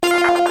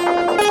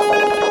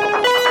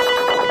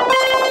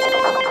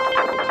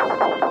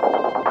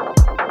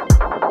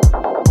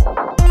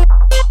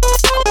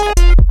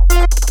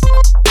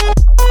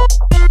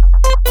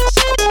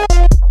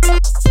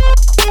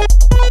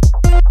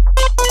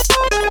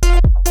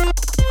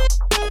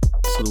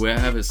way I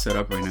have it set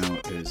up right now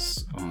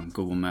is on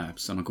Google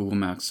Maps. On Google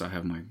Maps, I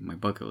have my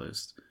bucket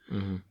list.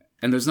 Mm-hmm.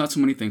 And there's not too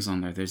many things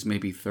on there. There's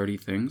maybe 30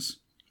 things.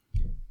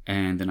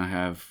 And then I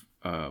have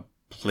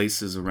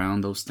places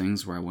around those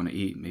things where I want to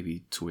eat,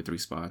 maybe 2 or 3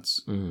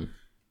 spots. Mm-hmm.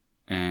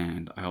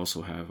 And I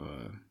also have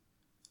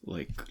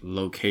like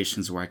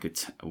locations where I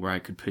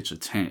could pitch a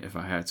tent if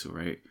I had to,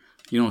 right?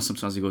 You know,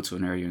 sometimes you go to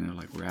an area and they're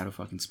like, we're out of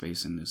fucking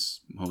space in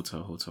this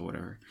hotel,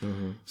 whatever.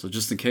 Mm-hmm. So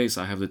just in case,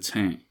 I have the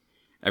tent.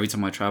 Every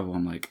time I travel,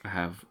 I'm like, I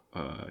have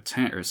a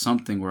tent or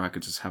something where I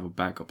could just have a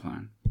backup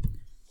plan.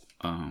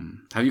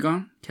 Have you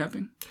gone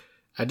camping?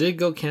 I did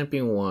go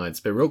camping once,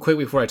 but real quick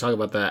before I talk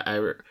about that,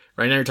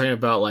 right now you're talking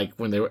about like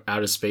when they were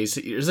out of space.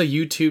 There's a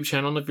YouTube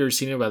channel, I don't know if you've ever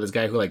seen it, about this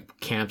guy who like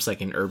camps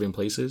like in urban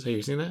places. Have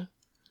you seen that?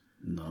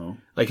 No.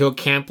 Like he'll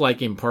camp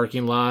like in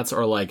parking lots,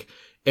 or like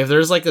if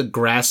there's like a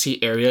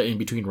grassy area in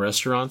between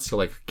restaurants, he'll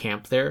like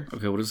camp there.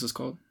 Okay, what is this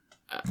called?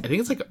 I think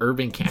it's like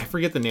urban camp. I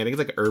forget the name. I think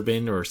it's like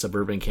urban or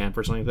suburban camp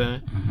or something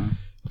like that. Mm-hmm.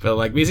 But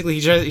like basically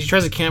he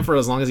tries to camp for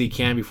as long as he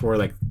can before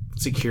like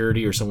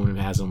security or someone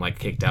has him like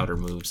kicked out or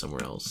moved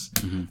somewhere else.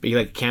 Mm-hmm. But he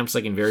like camps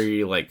like in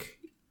very like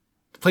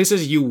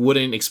places you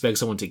wouldn't expect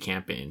someone to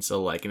camp in.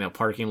 So like in a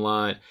parking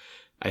lot,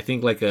 I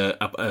think like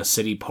a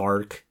city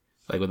park,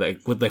 like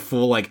with the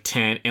full like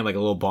tent and like a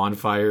little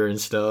bonfire and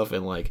stuff,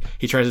 and like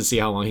he tries to see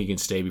how long he can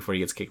stay before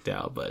he gets kicked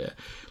out. But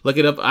look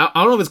it up. I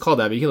don't know if it's called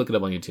that, but you can look it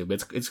up on YouTube.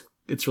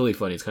 It's really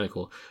funny. It's kind of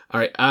cool. All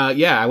right.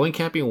 Yeah, I went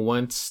camping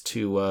once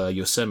to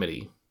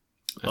Yosemite.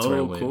 That's where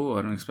I went. Cool.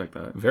 I don't expect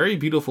that. Very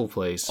beautiful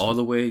place. All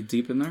the way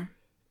deep in there?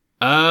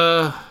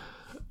 I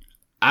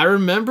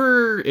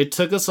remember it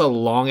took us a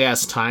long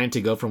ass time to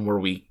go from where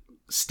we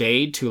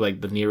stayed to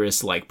like the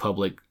nearest like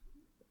public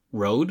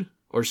road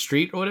or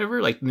street or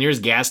whatever. Like the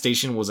nearest gas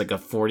station was like a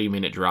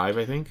 40-minute drive,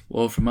 I think.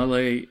 Well, from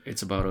LA,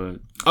 it's about a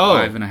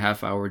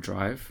 5.5 hour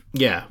drive.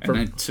 Yeah. And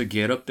then to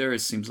get up there, it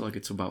seems like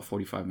it's about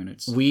 45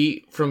 minutes.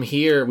 We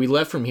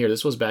left from here.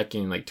 This was back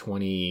in like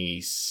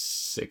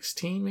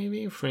 2016,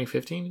 maybe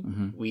 2015.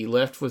 Mm-hmm. We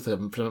left with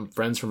some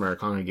friends from our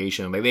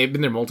congregation. Like they've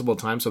been there multiple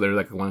times, so they're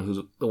like the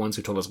ones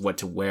who told us what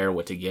to wear,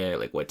 what to get,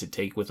 like what to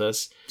take with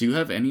us. Do you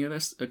have any of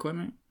this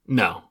equipment?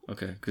 No.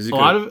 Okay, because you could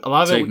a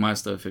lot of take my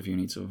stuff if you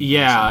need to.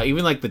 Yeah, honestly.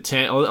 Even like the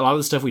tent, a lot of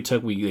the stuff we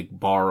took, we like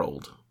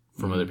borrowed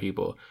from other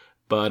people.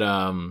 But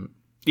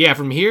yeah,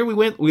 from here we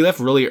left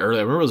really early.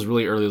 I remember it was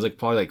really early. It was like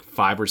probably like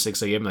 5 or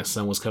 6 a.m. The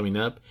sun was coming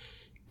up,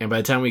 and by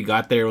the time we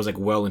got there, it was like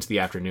well into the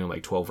afternoon,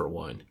 like 12 or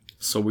 1.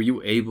 So were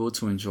you able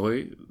to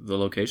enjoy the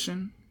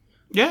location?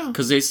 Yeah,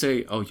 because they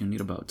say, oh, you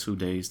need about 2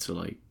 days to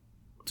like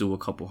do a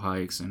couple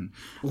hikes, and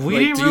do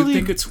you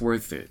think it's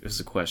worth it? Is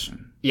the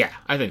question. Yeah,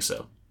 I think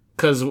so.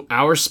 Because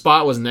our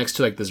spot was next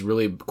to like this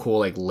really cool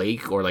like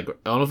lake, or like I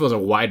don't know if it was a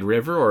wide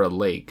river or a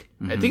lake.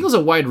 Mm-hmm. I think it was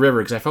a wide river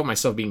because I felt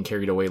myself being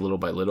carried away little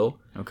by little.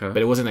 Okay, but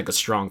it wasn't like a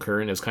strong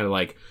current. It was kind of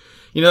like,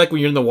 you know, like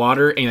when you're in the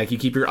water and like you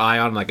keep your eye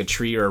on like a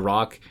tree or a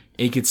rock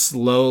and you could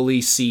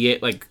slowly see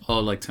it like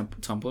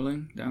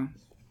tumbling down,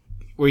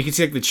 where you can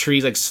see like the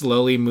trees like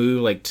slowly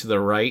move like to the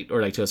right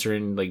or like to a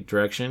certain like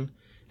direction.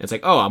 It's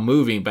like, oh, I'm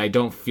moving, but I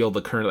don't feel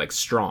the current like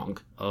strong.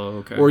 Oh,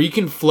 okay. Or you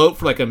can float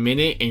for like a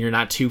minute and you're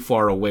not too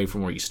far away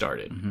from where you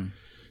started. Mm-hmm.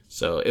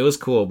 So it was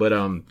cool, but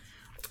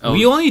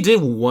we only did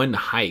one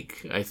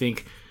hike, I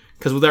think,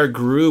 because with our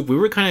group we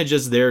were kind of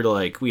just there to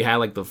like we had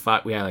like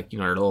you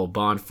know, our little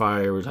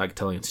bonfire, we were like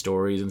telling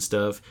stories and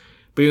stuff,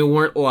 but we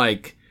weren't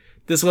like,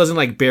 this wasn't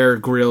like Bear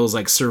Grylls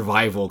like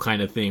survival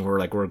kind of thing where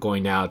like we're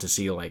going out to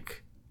see like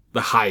the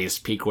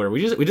highest peak, where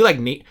we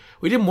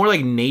did more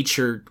like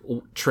nature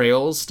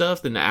trails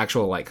stuff than the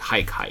actual like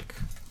hike.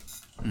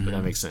 Mm-hmm. If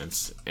that makes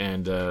sense.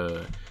 And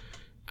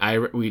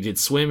we did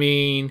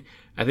swimming.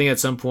 I think at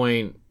some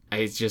point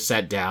I just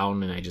sat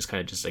down and I just kind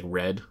of just like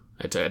read.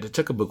 I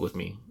took a book with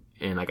me,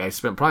 and like I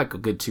spent probably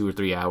a good 2 or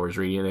 3 hours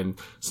reading. And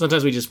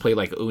sometimes we just played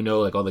like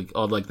Uno, like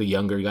all like the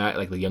younger guy,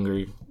 like the younger,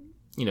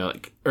 you know,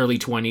 like early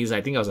 20s.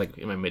 I think I was like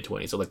in my mid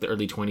 20s, so like the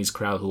early 20s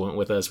crowd who went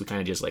with us, we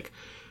kind of just like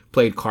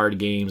played card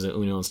games and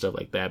Uno and stuff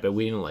like that, but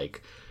we didn't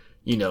like,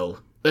 you know,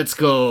 let's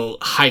go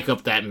hike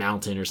up that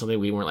mountain or something.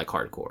 We weren't like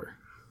hardcore.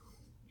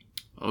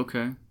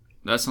 Okay,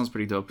 that sounds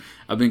pretty dope.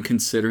 I've been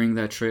considering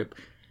that trip,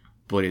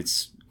 but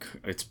it's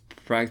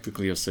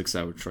practically a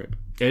 6-hour trip.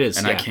 It is,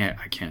 and yeah.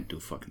 I can't do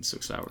fucking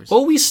 6 hours.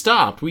 Well, we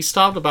stopped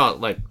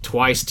about like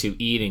twice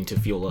to eating to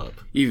fuel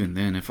up. Even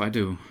then, if I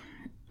do,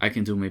 I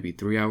can do maybe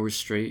 3 hours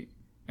straight,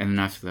 and then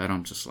after that,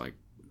 I'm just like.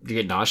 Do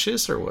you get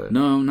nauseous or what?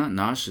 No, not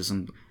nauseous.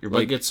 Your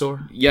body gets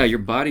sore? Yeah, your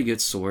body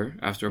gets sore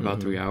after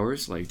about 3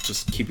 hours. Like,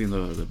 just keeping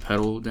the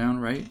pedal down,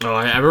 right? Oh,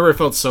 I remember it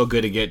felt so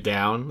good to get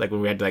down. Like, when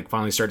we had to, like,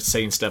 finally start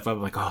setting stuff up.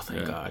 I'm like, oh,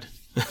 thank God.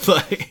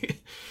 Like,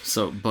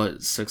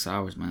 but 6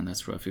 hours, man,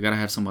 that's rough. You gotta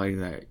have somebody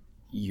that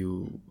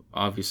you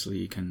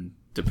obviously can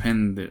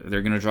depend.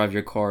 They're gonna drive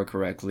your car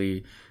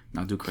correctly,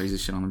 not do crazy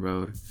shit on the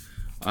road.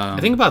 I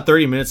think about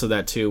 30 minutes of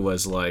that, too,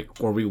 was, like,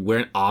 where we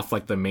went off,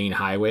 like, the main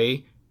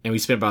highway. And we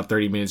spent about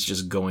 30 minutes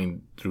just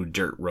going through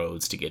dirt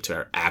roads to get to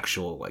our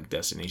actual like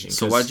destination.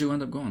 So why'd you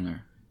end up going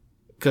there?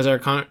 because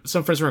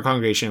some friends from our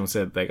congregation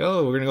said like,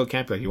 "Oh, we're gonna go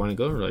camping. Like, you want to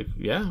go?" We're like,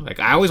 "Yeah."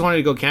 Like, I always wanted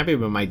to go camping,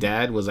 but my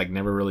dad was like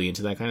never really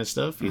into that kind of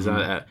stuff. He's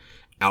not an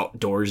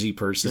outdoorsy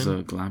person. He's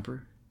a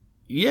glamper.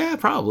 Yeah,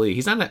 probably.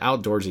 He's not an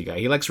outdoorsy guy.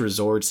 He likes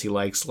resorts. He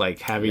likes like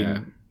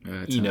having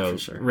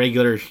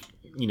regular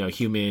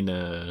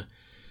human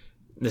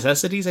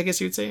necessities, I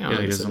guess you'd say.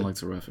 He doesn't like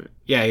to rough it.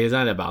 Yeah, he's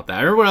not about that.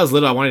 I remember when I was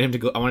little, I wanted to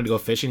go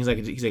fishing. He's like,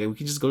 we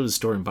can just go to the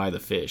store and buy the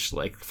fish,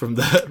 like from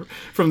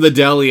the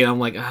deli. And I'm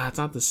like, it's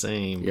not the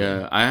same.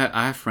 Yeah,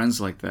 I have friends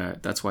like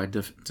that. That's why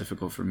it's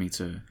difficult for me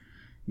to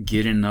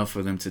get enough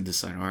for them to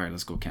decide, all right,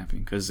 let's go camping.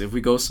 Because if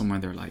we go somewhere,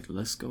 they're like,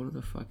 let's go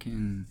to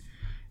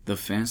the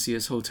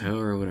fanciest hotel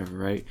or whatever,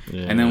 right?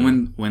 Yeah. And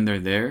then when they're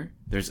there,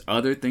 there's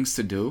other things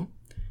to do.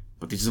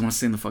 But they just want to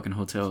stay in the fucking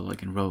hotel,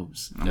 like in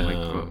robes. And I'm like,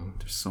 bro,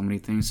 there's so many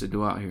things to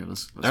do out here.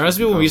 Let's I remember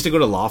people when we used to go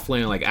to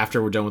Laughlin, like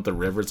after we're done with the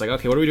river, it's like,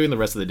 okay, what are we doing the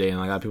rest of the day? And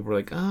like, a lot of people were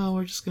like, oh,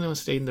 we're just gonna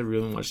stay in the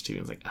room and watch TV.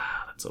 And it's like,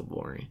 that's so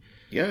boring.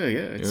 Yeah,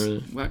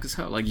 it's whack as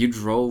hell. Like you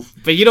drove,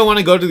 but you don't want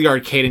to go to the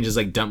arcade and just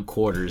like dump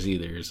quarters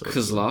either.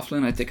 Because so.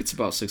 Laughlin, I think it's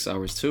about 6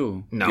 hours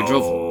too. No,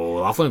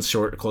 Laughlin's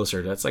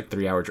closer. That's like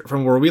 3 hour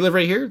from where we live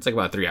right here. It's like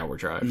about a 3 hour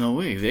drive. No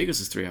way,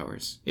 Vegas is 3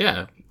 hours.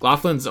 Yeah,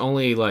 Laughlin's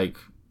only like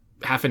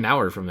half an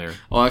hour from there.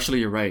 Oh,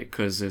 actually, you're right.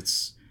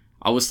 Because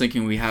I was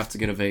thinking we have to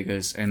get to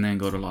Vegas and then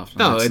go to Laughlin.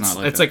 No,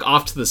 it's like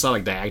off to the side,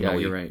 like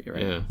diagonally. Yeah, you're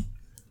right. Yeah.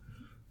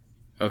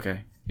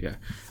 Okay. Yeah.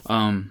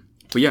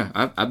 But yeah,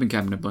 I've been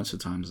camping a bunch of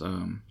times.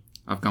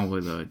 I've gone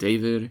with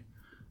David.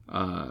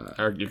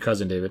 Your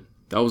cousin David.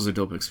 That was a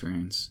dope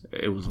experience.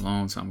 It was a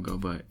long time ago,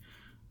 but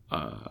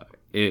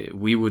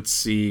we would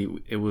see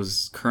it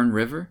was Kern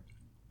River.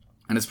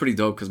 And it's pretty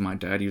dope because my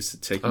dad used to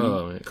take me.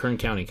 Oh, Kern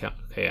County.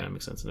 Okay, that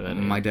makes sense.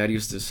 My dad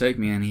used to take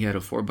me, and he had a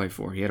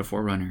 4x4. He had a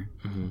 4Runner.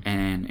 Mm-hmm.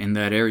 And in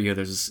that area,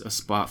 there's a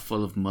spot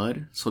full of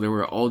mud. So there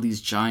were all these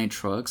giant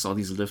trucks, all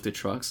these lifted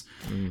trucks,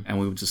 and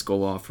we would just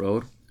go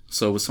off-road.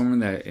 So it was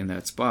somewhere in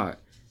that spot.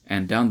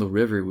 And down the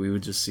river, we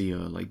would just see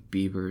like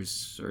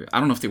beavers. Or I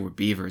don't know if they were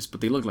beavers, but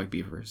they looked like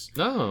beavers.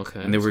 Oh,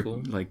 okay. And they were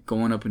like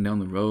going up and down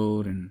the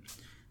road. And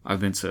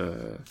I've been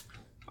to...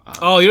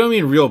 you don't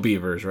mean real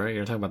beavers, right?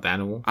 You're talking about the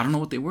animal? I don't know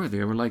what they were.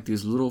 They were like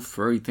these little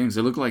furry things.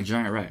 They looked like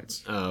giant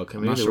rats. Oh, okay.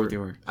 I'm not sure what they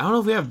were. I don't know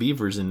if we have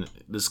beavers on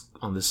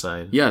this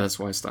side. Yeah, that's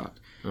why I stopped.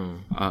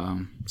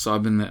 Oh. So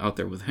I've been out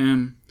there with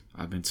him.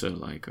 I've been to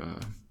like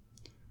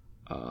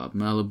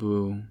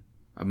Malibu.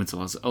 I've been to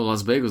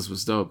Las Vegas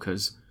was dope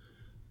because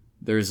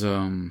there's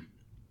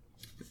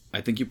I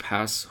think you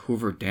pass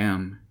Hoover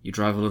Dam. You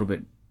drive a little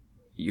bit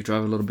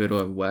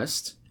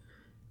west,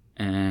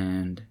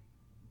 and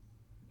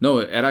no,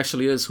 it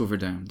actually is Hoover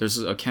Dam. There's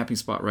a camping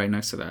spot right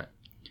next to that.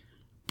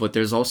 But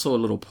there's also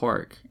a little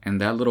park. And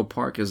that little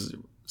park is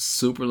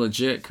super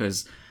legit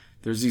because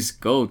there's these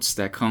goats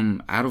that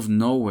come out of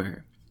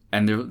nowhere.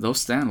 And they'll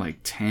stand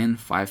like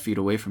 5 feet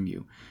away from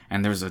you.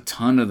 And there's a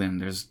ton of them.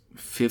 There's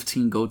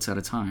 15 goats at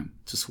a time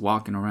just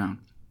walking around.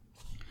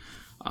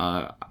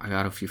 I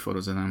got a few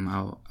photos of them.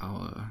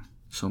 I'll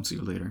show them to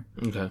you later.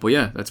 Okay. But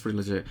yeah, that's pretty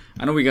legit.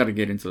 I know we got to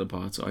get into the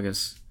pod, so I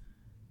guess...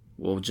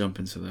 we'll jump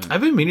into that.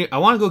 I've been meaning. I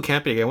want to go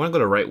camping. I want to go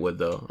to Wrightwood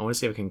though. I want to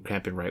see if I can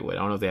camp in Wrightwood. I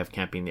don't know if they have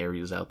camping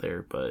areas out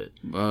there, but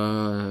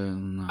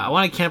no. I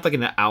want to camp like in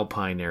the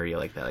alpine area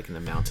like that, like in the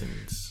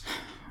mountains.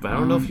 But I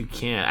don't know if you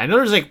can. I know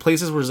there's like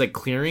places where there's like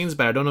clearings,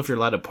 but I don't know if you're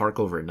allowed to park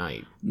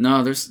overnight.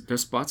 No, there's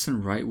spots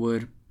in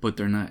Wrightwood, but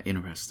they're not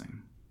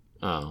interesting.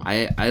 Oh.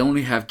 I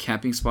only have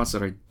camping spots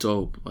that are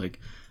dope. Like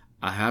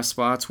I have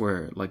spots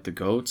where like the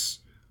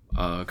goats,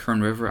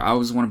 Kern River. I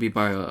always want to be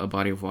by a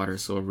body of water,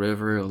 so a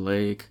river, a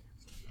lake.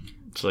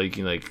 So you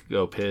can like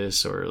go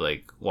piss or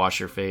like wash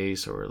your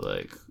face or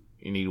like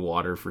you need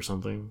water for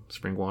something,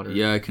 spring water.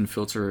 Yeah, I can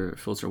filter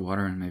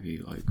water and maybe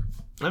like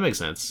that makes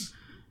sense.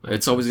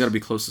 It's always got to be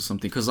close to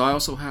something because I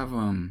also have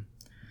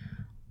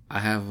I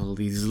have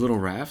these little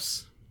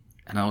rafts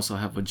and I also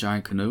have a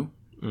giant canoe.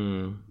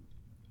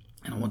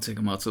 And I want to take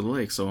them out to the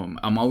lake, so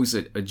I'm always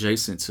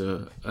adjacent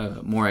to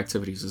more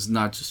activities. It's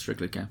not just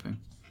strictly camping.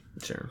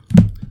 Sure.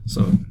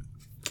 So,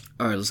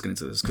 all right, let's get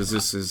into this because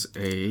this is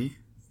a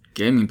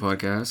gaming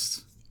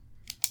podcast.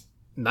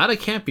 Not a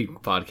camping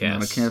podcast.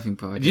 Not a camping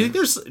podcast. Do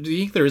you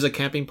think there is a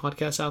camping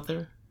podcast out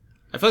there?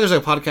 I feel like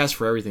there's a podcast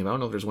for everything, but I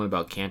don't know if there's one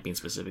about camping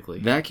specifically.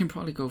 That can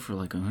probably go for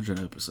like 100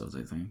 episodes,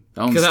 I think.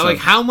 Because like,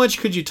 how much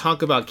could you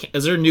talk about?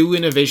 Is there new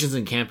innovations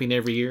in camping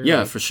every year?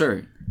 Yeah, for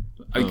sure.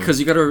 Because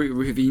you got to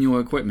review new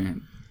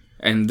equipment.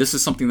 And this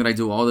is something that I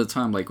do all the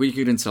time. Like, we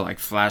get into, like,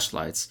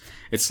 flashlights.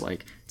 It's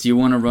like, do you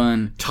want to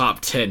run...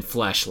 Top 10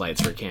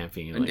 flashlights for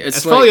camping. Like,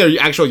 it's probably an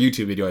actual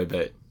YouTube video, I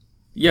bet.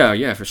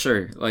 Yeah, for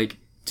sure. Like,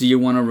 do you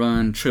want to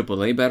run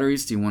AAA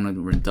batteries? Do you want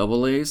to run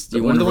AA's? Do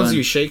you want the ones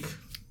you shake?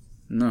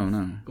 No.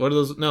 What are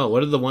those? No,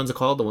 what are the ones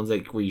called? The ones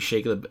like where you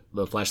shake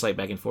the flashlight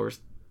back and forth?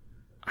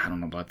 I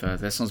don't know about that.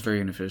 That sounds very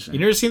inefficient. You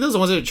never seen those? The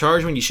ones that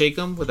charge when you shake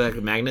them with like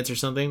magnets or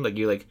something? Like,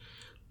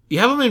 you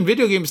have them in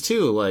video games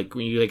too. Like,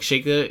 when you like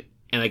shake it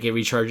and like it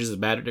recharges the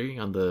battery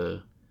on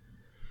the...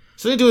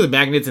 Something to do with the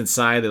magnets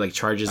inside that like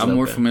charges. I'm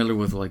more familiar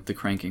with like the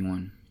cranking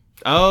one.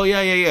 Oh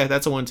yeah.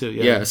 That's a one too.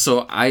 Yeah.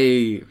 So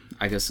I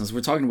guess since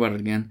we're talking about it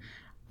again,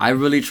 I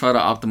really try to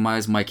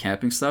optimize my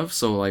camping stuff.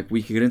 So like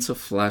we can get into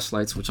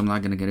flashlights, which I'm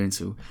not gonna get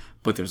into.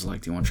 But there's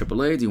like, do you want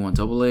AAA? Do you want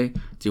AA?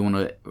 Do you want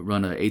to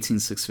run a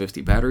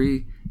 18650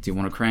 battery? Do you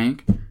want a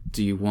crank?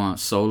 Do you want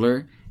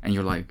solar? And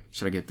you're like,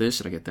 should I get this?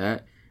 Should I get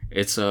that?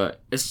 It's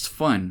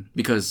fun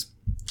because.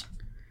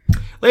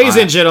 Ladies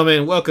and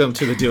gentlemen, welcome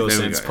to the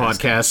DuoSense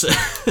podcast.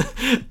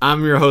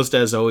 I'm your host,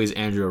 as always,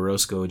 Andrew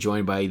Orozco,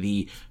 joined by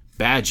the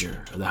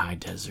Badger of the High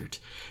Desert,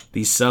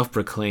 the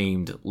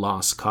self-proclaimed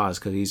lost cause,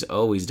 because he's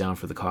always down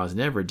for the cause,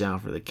 never down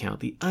for the count,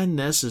 the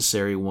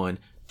unnecessary one,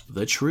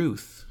 the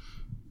truth,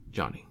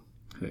 Johnny.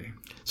 Hey.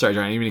 Sorry,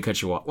 Johnny, I didn't mean to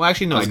cut you off. Well,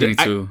 actually, no, I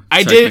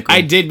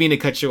did mean to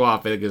cut you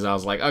off because I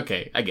was like,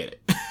 okay, I get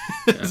it.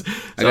 Yeah.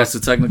 I got too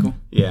technical.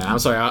 Yeah, I'm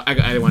sorry. I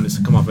didn't want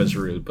to come off as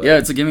rude. But yeah,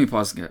 it's a gaming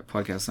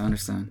podcast. I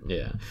understand.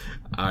 Yeah.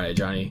 All right,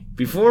 Johnny.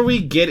 Before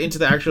we get into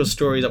the actual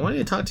stories, I wanted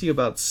to talk to you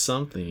about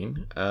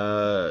something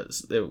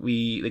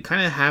that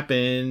kind of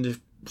happened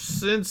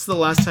since the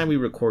last time we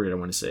recorded, I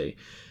want to say.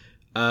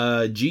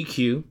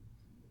 GQ.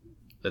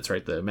 That's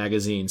right, the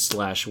magazine /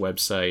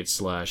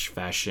 website /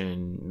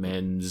 fashion,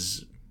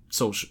 men's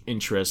social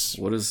interests.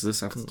 What does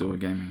this have to do with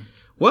gaming?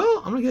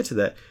 Well, I'm going to get to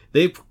that.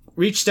 They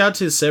reached out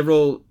to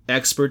several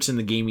experts in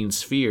the gaming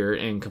sphere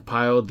and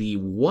compiled the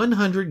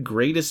 100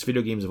 greatest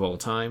video games of all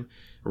time,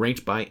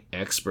 ranked by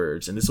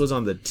experts. And this was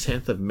on the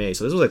 10th of May.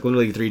 So this was like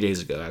literally 3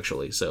 days ago,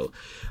 actually. So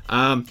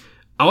I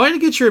wanted to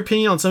get your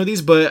opinion on some of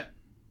these, but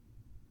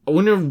I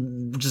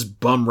wouldn't just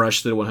bum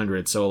rush through the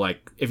 100. So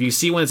like, if you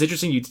see one that's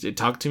interesting, you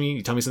talk to me,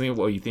 you tell me something,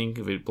 what you think,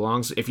 if it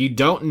belongs. If you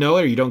don't know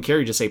it or you don't care,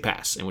 you just say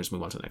pass, and we'll just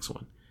move on to the next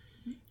one.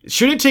 It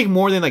shouldn't take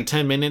more than like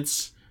 10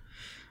 minutes.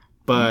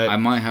 But I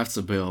might have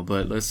to bail,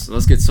 but let's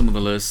get some of the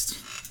list.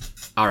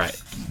 All right.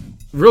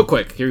 Real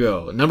quick, here we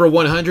go. Number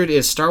 100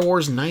 is Star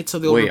Wars Knights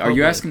of the Old Republic. Wait, are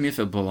you asking me if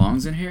it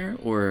belongs in here,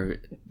 or...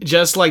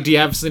 Just like, do you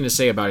have something to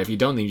say about it? If you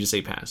don't, then you just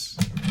say pass.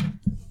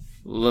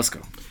 Let's go.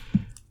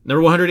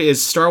 Number 100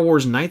 is Star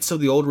Wars Knights of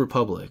the Old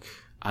Republic.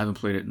 I haven't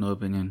played it, no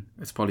opinion.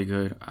 It's probably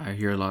good. I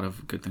hear a lot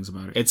of good things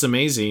about it. It's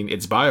amazing.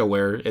 It's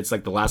BioWare. It's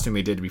like the last thing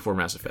they did before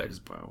Mass Effect. It's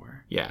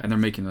BioWare. Yeah. And they're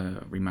making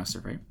a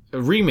remaster, right?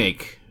 A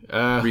remake.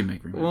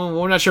 Remake.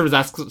 Well, we're not sure if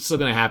that's still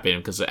going to happen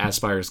because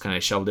Aspire's kind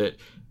of shelved it,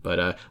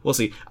 but we'll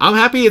see. I'm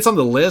happy it's on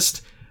the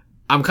list.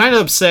 I'm kind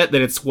of upset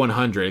that it's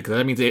 100 because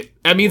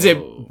that means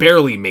it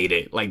barely made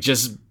it, like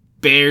just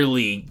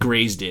barely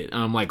grazed it.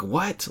 And I'm like,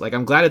 what? Like,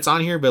 I'm glad it's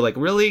on here, but like,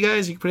 really,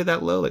 guys, you put it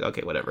that low? Like,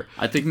 okay, whatever.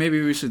 I think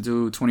maybe we should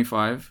do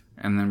 25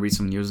 and then read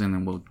some news and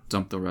then we'll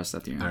dump the rest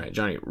at the end. All right,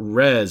 Johnny.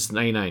 Res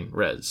 99.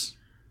 Res.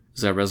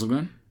 Is that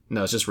Resogun?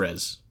 No, it's just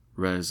Res.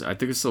 Res. I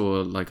think it's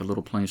still like a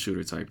little plane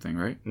shooter type thing,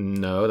 right?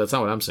 No, that's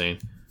not what I'm saying.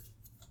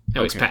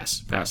 Anyways, okay.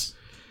 Pass.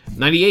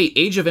 98,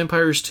 Age of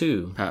Empires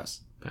 2.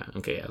 Pass.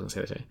 Okay, yeah, I was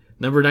going to say that.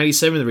 Number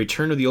 97, The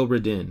Return of the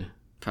Obra Dinn.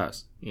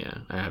 Pass. Yeah,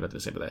 I have nothing to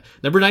say about that.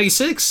 Number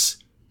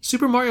 96,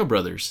 Super Mario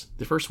Brothers,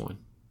 the first one.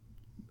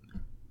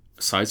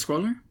 Side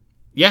scroller?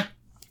 Yeah.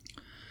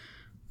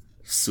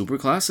 Super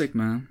classic,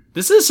 man.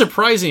 This is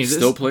surprising.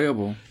 Still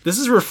playable. This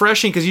is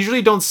refreshing because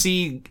usually don't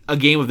see a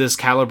game of this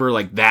caliber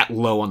like that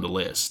low on the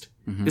list.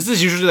 Mm-hmm. This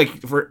is usually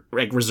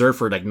like reserved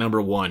for like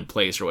number one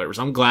place or whatever.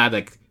 So I'm glad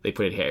like they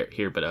put it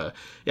here. But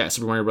yeah,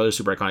 Super Mario Brothers,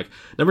 super iconic.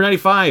 Number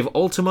 95,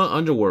 Ultima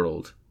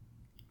Underworld.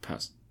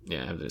 Pass.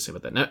 Yeah, I have nothing to say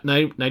about that.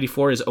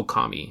 94 is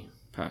Okami.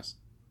 Pass.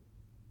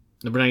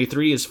 Number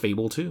 93 is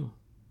Fable 2.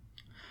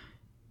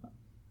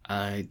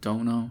 I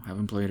don't know.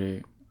 Haven't played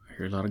it. I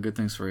hear a lot of good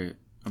things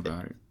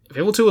about it.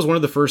 Fable 2 was one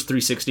of the first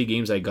 360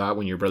 games I got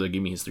when your brother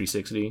gave me his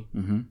 360.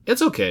 Mm-hmm.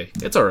 It's okay.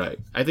 It's all right.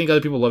 I think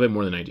other people love it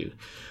more than I do.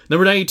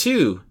 Number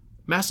 92,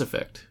 Mass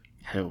Effect.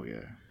 Hell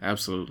yeah.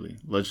 Absolutely.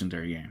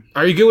 Legendary game.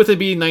 Are you good with it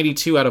being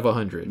 92 out of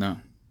 100? No.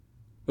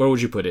 Where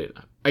would you put it?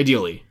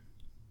 Ideally.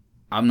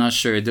 I'm not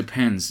sure. It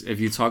depends. If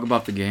you talk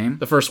about the game.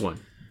 The first one.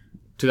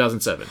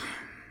 2007.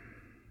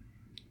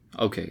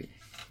 Okay.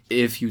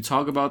 If you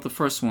talk about the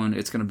first one,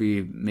 it's going to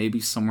be maybe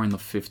somewhere in the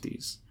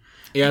 50s.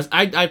 Yeah,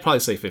 I'd probably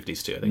say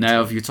 50s too. I think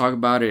now, if you talk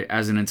about it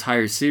as an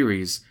entire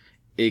series,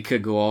 it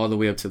could go all the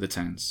way up to the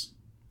 10s.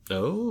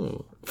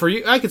 Oh, for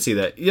you, I could see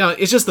that. Yeah,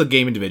 it's just the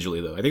game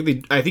individually, though.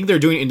 I think they're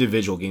doing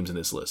individual games in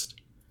this list.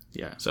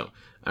 Yeah. So,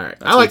 all right,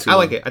 I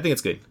like it. I think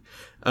it's good.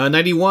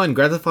 91,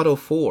 Grand Theft Auto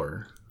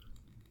 4.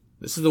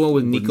 This is the one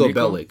with Nico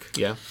Bellic.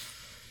 Yeah.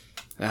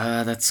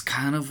 That's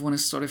kind of when it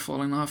started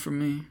falling off for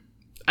me.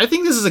 I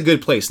think this is a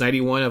good place.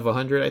 91 of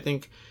 100. I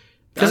think.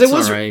 Because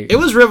it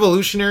was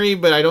revolutionary,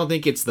 but I don't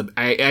think it's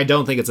I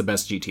don't think it's the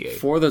best GTA.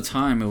 For the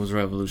time, it was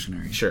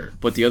revolutionary. Sure.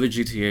 But the other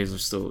GTAs are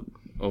still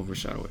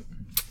overshadow it.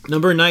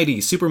 Number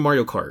 90, Super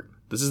Mario Kart.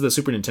 This is the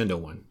Super Nintendo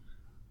one.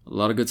 A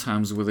lot of good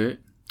times with it.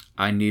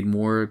 I need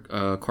more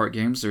kart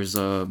games. There's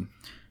going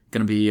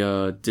to be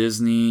a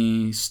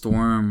Disney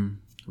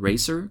Storm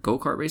Racer,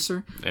 Go-Kart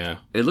Racer. Yeah.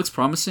 It looks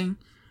promising.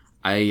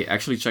 I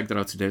actually checked it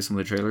out today, some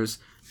of the trailers.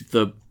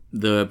 The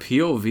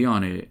POV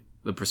on it,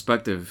 the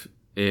perspective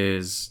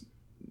is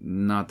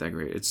not that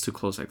great. It's too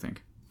close, I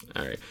think.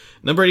 All right.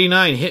 Number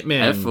 89,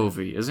 Hitman.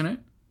 FOV, isn't it?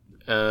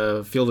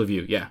 Field of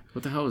view. Yeah.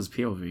 What the hell is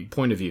POV?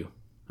 Point of view.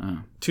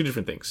 Oh. Two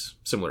different things.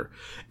 Similar.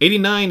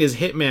 89 is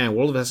Hitman,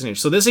 World of Assassination.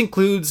 So this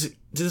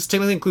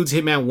technically includes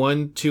Hitman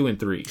 1, 2, and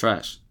 3.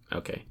 Trash.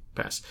 Okay,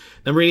 pass.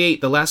 Number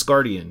 88, The Last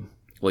Guardian.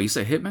 Well, you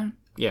said Hitman?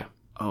 Yeah.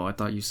 Oh, I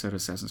thought you said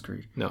Assassin's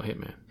Creed. No,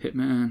 Hitman.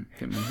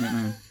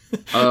 Hitman.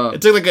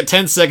 It took like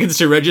 10 seconds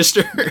to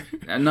register.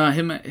 No,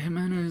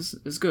 Hitman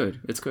is good.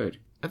 It's good.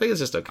 I think it's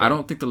just okay. I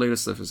don't think the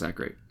latest stuff is that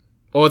great.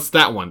 Oh, it's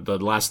that one. The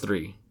last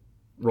 3.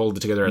 Rolled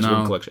together as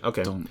one collection.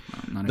 Okay.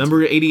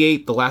 Number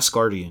 88, The Last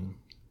Guardian.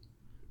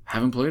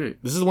 Haven't played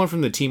it. This is the one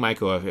from the Team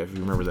Ico, if you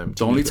remember them.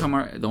 The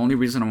only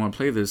reason I want to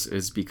play this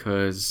is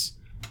because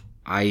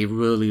I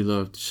really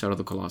loved Shadow of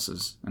the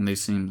Colossus, and they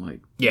seem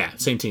like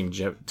same team,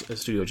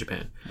 Studio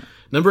Japan. Yeah.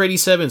 Number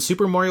 87,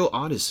 Super Mario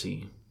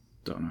Odyssey.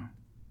 Don't know.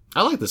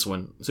 I like this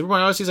one. Super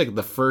Mario Odyssey is like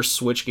the first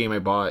Switch game I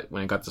bought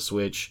when I got the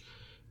Switch.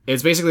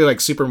 It's basically like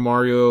Super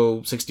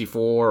Mario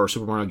 64 or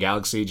Super Mario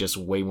Galaxy, just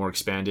way more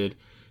expanded.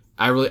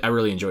 I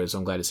really enjoyed it, so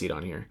I'm glad to see it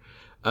on here.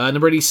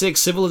 Number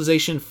 86,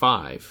 Civilization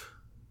 5.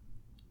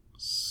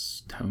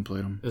 Haven't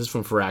played them. This is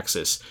from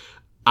Firaxis.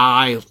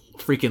 I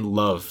freaking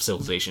love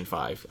Civilization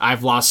 5.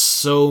 I've lost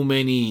so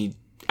many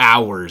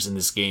hours in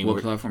this game.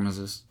 What platform is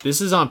this? This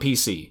is on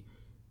PC.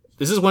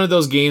 This is one of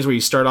those games where you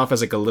start off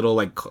as like a little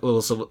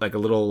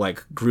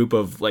group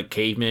of like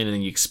cavemen, and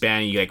then you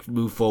expand and you like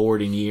move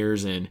forward in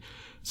years. And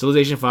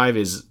Civilization 5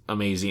 is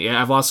amazing.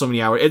 I've lost so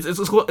many hours.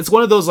 It's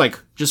one of those like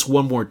just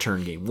one more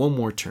turn game. One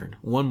more turn.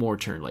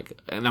 Like,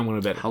 and I'm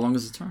gonna bet. How long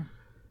is the turn?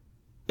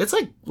 It's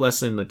like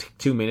less than like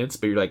 2 minutes,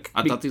 but you're like...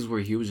 I thought these were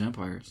huge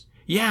empires.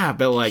 Yeah,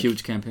 but like...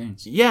 Huge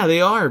campaigns. Yeah, they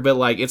are, but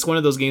like, it's one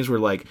of those games where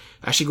like,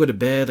 I should go to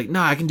bed. Like,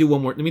 no, I can do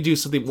one more... Let me do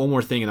one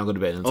more thing and I'll go to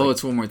bed. And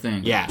it's one more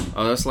thing. Yeah.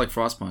 Oh, that's like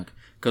Frostpunk.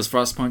 Because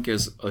Frostpunk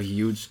is a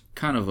huge,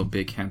 kind of a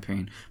big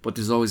campaign. But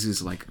there's always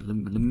these like, let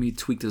me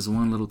tweak this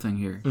one little thing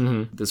here.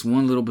 Mm-hmm. This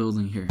one little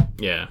building here.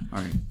 Yeah. All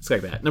right. It's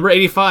like that. Number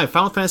 85,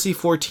 Final Fantasy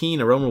 14,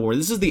 A Realm Reborn.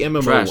 This is the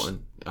MMO Trash.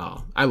 one.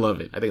 Oh, I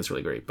love it. I think it's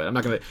really great, but I'm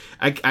not going to...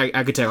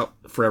 I could talk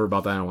forever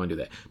about that. I don't want to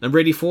do that. Number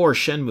 84,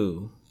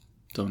 Shenmue.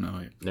 Don't know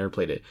it. Never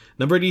played it.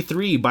 Number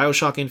 83,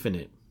 Bioshock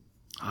Infinite.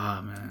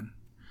 Ah,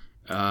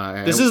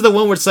 man. This is the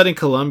one where it's set in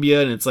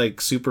Colombia and it's like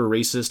super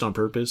racist on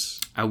purpose.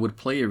 I would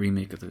play a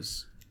remake of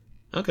this.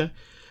 Okay.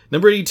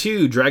 Number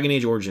 82, Dragon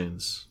Age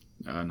Origins.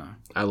 No.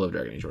 I love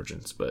Dragon Age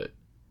Origins, but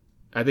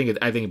I think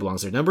it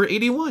belongs there. Number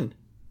 81,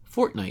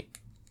 Fortnite.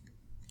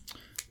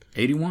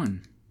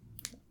 81.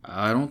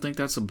 I don't think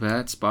that's a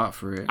bad spot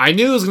for it. I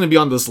knew it was going to be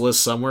on this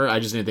list somewhere. I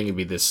just didn't think it'd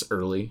be this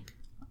early.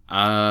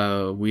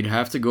 We'd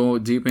have to go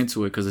deep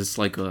into it because it's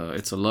like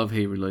it's a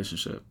love-hate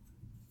relationship.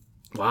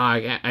 Wow, I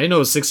didn't know it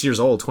was 6 years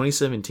old.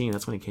 2017,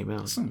 that's when it came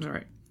out. That sounds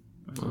right.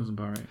 That sounds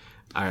about right.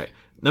 All right.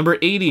 Number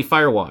 80,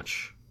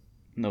 Firewatch.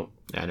 Nope.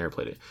 Yeah, I never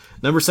played it.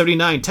 Number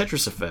 79,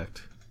 Tetris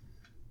Effect.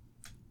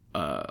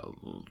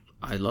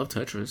 I love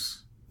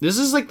Tetris. This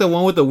is like the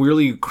one with the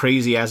really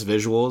crazy-ass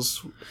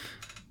visuals.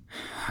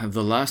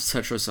 The last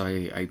Tetris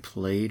I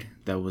played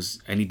that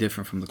was any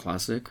different from the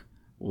classic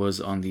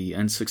was on the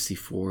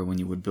N64 when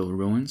you would build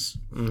ruins.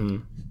 Mm-hmm.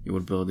 You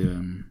would build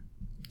the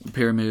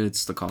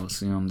pyramids, the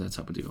Colosseum, that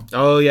type of deal.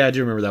 Oh, yeah, I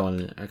do remember that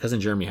one. Our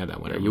cousin Jeremy had that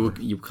one. Yeah,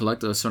 you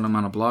collect a certain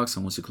amount of blocks,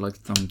 and once you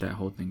collected them, that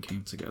whole thing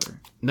came together.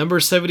 Number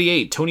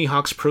 78, Tony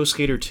Hawk's Pro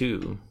Skater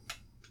 2.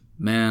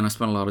 Man, I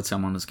spent a lot of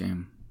time on this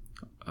game.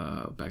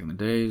 Back in the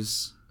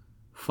days.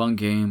 Fun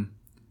game.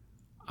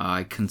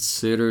 I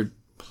considered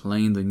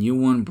playing the new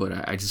one,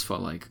 but I just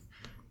felt like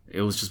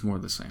it was just more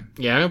of the same.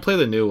 Yeah, I haven't played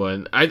the new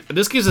one.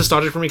 This gives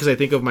nostalgia for me because I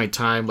think of my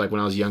time like when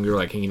I was younger,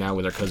 like hanging out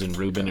with our cousin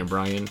Ruben and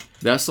Brian.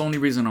 That's the only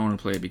reason I want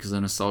to play it, because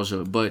of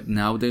nostalgia. But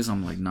nowadays,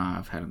 I'm like, nah,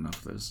 I've had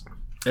enough of this.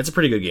 It's a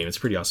pretty good game. It's a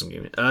pretty awesome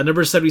game.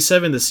 Number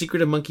 77, The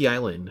Secret of Monkey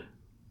Island.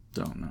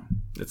 Don't know.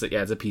 It's a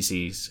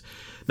PC's.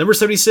 Number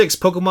 76,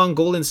 Pokemon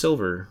Gold and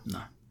Silver.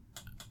 No.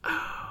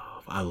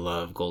 Oh, I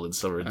love Gold and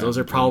Silver. Those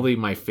are probably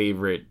my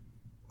favorite.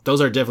 Those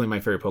are definitely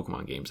my favorite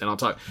Pokemon games. And I'm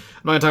not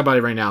going to talk about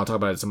it right now. I'll talk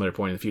about it at some other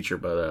point in the future.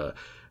 But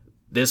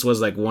this was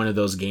like one of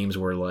those games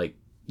where like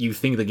you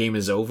think the game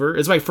is over.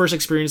 It's my first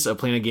experience of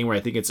playing a game where I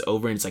think it's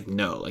over, and it's like,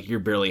 no, like you're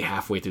barely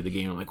halfway through the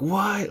game. I'm like,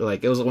 what?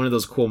 Like it was one of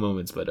those cool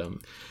moments, but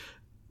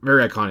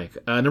very iconic.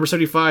 Number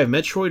 75,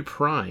 Metroid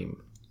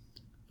Prime.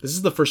 This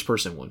is the first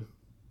person one.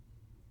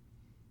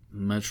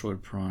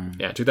 Metroid Prime.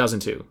 Yeah,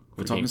 2002.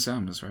 We're talking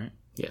Samus, right?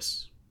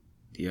 Yes.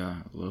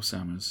 Yeah, I love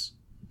Samus.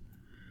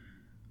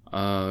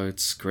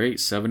 It's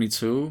great.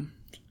 72.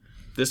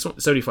 This one,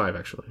 75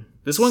 actually.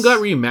 This one got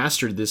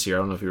remastered this year. I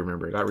don't know if you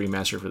remember. It got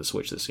remastered for the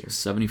Switch this year.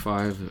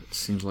 75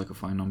 seems like a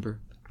fine number.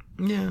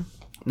 Yeah.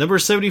 Number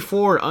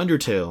 74,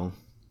 Undertale.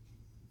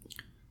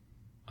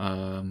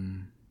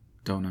 Don't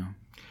know.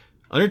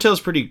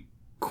 Undertale's pretty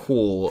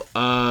cool.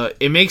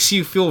 It makes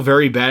you feel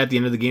very bad at the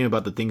end of the game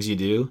about the things you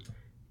do.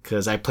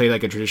 Because I play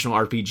like a traditional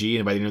RPG,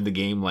 and by the end of the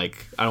game,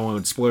 like, I don't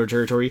want to spoiler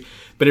territory,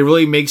 but it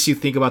really makes you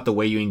think about the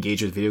way you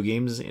engage with video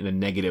games in a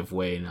negative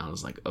way. And I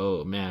was like,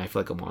 oh man, I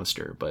feel like a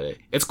monster. But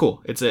it's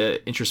cool. It's an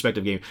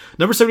introspective game.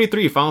 Number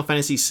 73, Final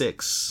Fantasy VI.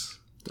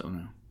 Don't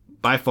know.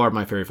 By far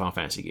my favorite Final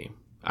Fantasy game.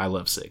 I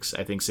love 6.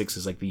 I think 6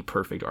 is like the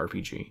perfect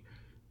RPG.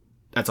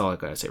 That's all I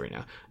gotta say right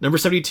now. Number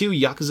 72,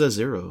 Yakuza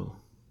 0.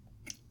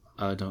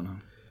 I don't know.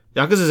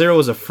 Yakuza 0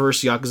 was the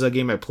first Yakuza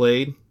game I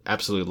played.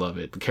 Absolutely love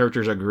it. The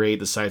characters are great.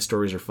 The side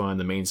stories are fun.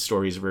 The main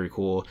story is very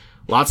cool.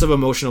 Lots of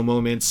emotional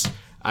moments.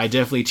 I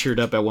definitely teared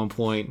up at one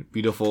point.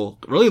 Beautiful.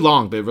 Really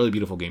long, but really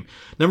beautiful game.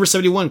 Number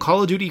 71,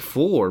 Call of Duty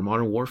 4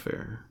 Modern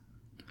Warfare.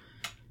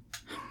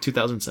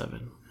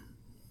 2007.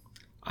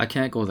 I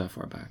can't go that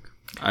far back.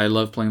 I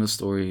love playing the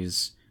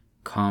stories.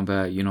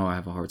 Combat, I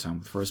have a hard time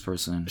with first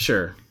person.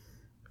 Sure.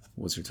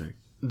 What's your take?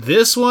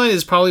 This one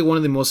is probably one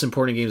of the most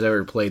important games I've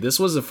ever played. This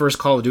was the first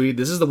Call of Duty.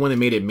 This is the one that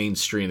made it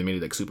mainstream. That made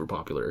it like super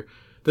popular.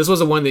 This was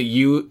the one that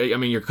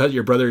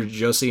your brother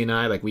Josie and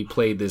I, like, we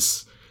played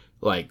this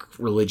like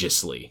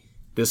religiously.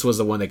 This was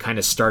the one that kind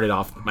of started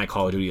off my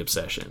Call of Duty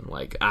obsession.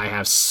 Like, I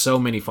have so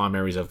many fond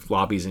memories of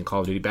lobbies in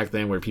Call of Duty back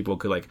then where people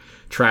could like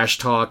trash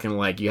talk and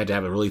like you had to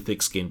have a really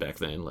thick skin back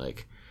then.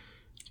 Like,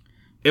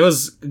 it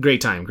was a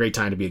great time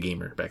to be a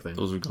gamer back then.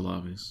 Those were good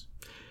lobbies.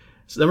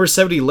 So number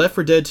 70, Left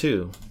 4 Dead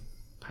 2.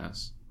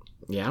 Pass.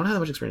 Yeah, I don't have that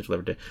much experience with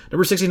Left 4 Dead.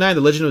 Number 69,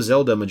 The Legend of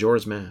Zelda: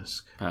 Majora's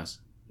Mask. Pass.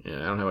 Yeah,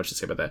 I don't have much to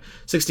say about that.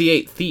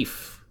 68,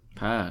 Thief.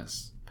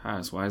 Pass.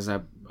 Why is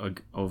that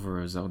over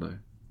a Zelda?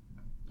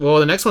 Well,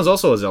 the next one's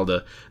also a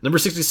Zelda. Number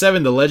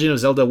 67, The Legend of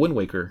Zelda: Wind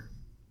Waker.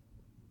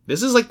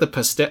 This is like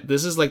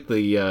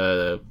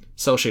the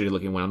cell shaded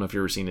looking one. I don't know if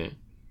you've ever seen it.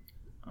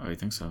 Oh, I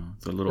think so.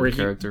 The little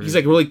character. He's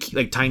like really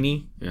like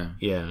tiny. Yeah.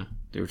 Yeah.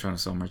 They were trying to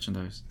sell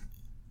merchandise.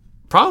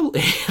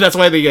 Probably. That's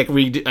why they kind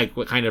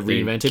of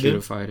reinvented it.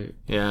 Chibified it.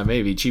 Yeah,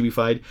 maybe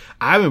chibified.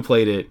 I haven't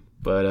played it,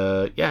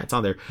 but yeah, it's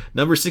on there.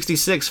 Number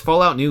 66,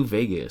 Fallout New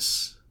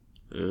Vegas.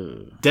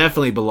 Ugh.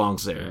 Definitely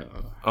belongs there.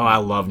 Yeah. Oh, I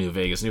love New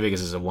Vegas. New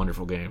Vegas is a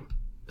wonderful game.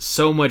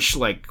 So much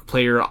like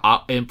player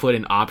input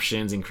and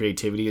options and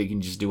creativity. You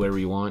can just do whatever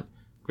you want.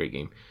 Great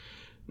game.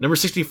 Number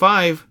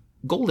 65,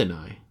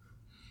 GoldenEye.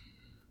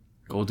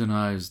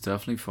 GoldenEye is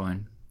definitely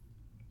fun.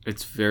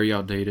 It's very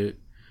outdated.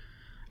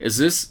 Is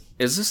this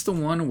the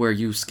one where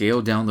you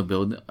scale down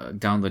the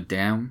down the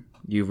dam?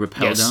 You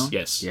rappel down?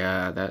 Yes.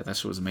 Yeah, that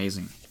shit was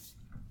amazing.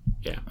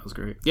 Yeah. That was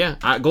great. Yeah.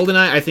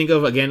 GoldenEye, I think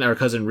of, again, our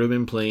cousin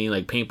Ruben playing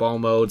like paintball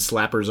mode,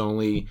 slappers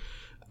only.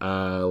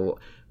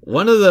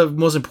 One of the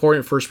most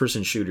important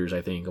first-person shooters,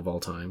 I think, of all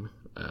time.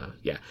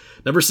 Yeah.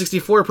 Number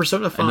 64,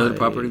 Persona 5. Another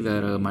property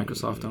that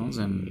Microsoft owns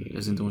and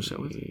isn't doing shit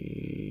with.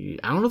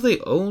 I don't know if they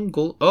own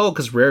Gold. Oh,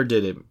 because Rare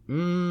did it. I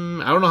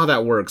don't know how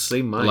that works.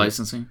 They might. The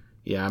licensing?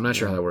 Yeah, I'm not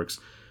sure how that works.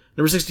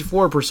 Number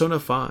 64,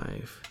 Persona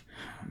 5.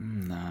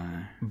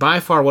 Nah. By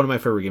far one of my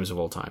favorite games of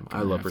all time.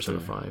 I love Persona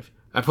 5.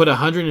 I put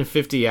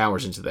 150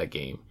 hours into that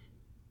game.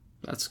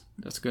 That's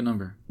a good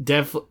number.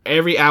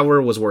 Every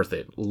hour was worth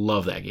it.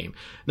 Love that game.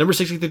 Number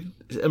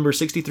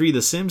 63,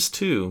 The Sims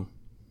 2.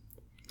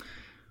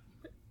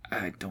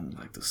 I don't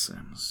like The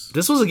Sims.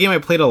 This was a game I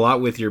played a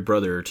lot with your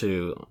brother,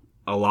 too.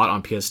 A lot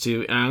on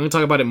PS2. And I'm going to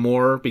talk about it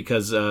more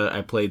because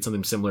I played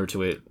something similar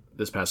to it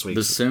this past week.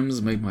 The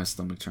Sims made my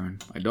stomach turn.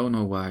 I don't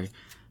know why.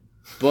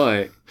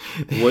 But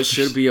what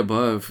should be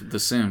above The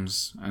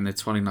Sims, and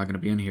it's probably not going to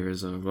be in here,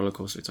 is a Roller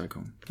Coaster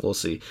Tycoon. We'll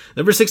see.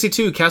 Number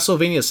 62,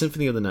 Castlevania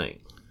Symphony of the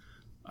Night.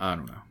 I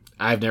don't know.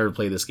 I've never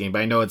played this game,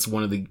 but I know it's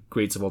one of the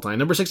greats of all time.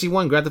 Number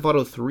 61, Grand Theft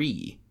Auto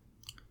 3.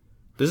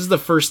 This is the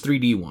first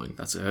 3D one.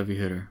 That's a heavy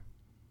hitter.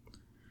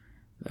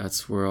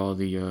 That's where all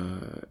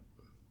the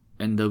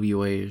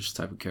NWA-ish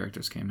type of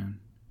characters came in.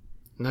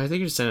 No, I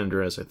think it's San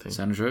Andreas, I think.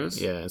 San Andreas?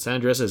 Yeah, San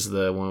Andreas is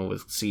the one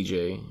with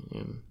CJ.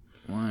 And...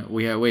 What?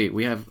 You're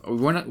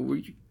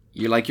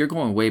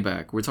going way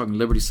back. We're talking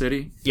Liberty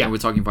City? Yeah. And we're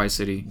talking Vice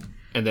City.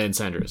 And then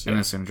San Andreas. And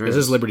then San Andreas.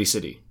 This is Liberty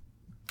City.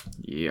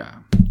 Yeah.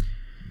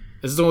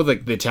 This is the one with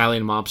like the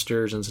Italian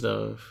mobsters and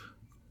stuff.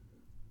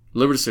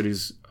 Liberty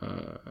City's...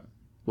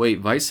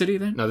 Vice City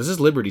then? No, this is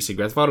Liberty City.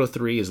 Grand Theft Auto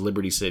 3 is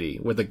Liberty City.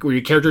 Where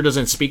your character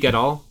doesn't speak at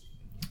all.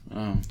 Oh.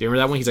 Do you remember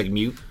that one? He's like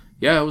mute.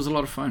 Yeah, it was a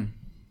lot of fun.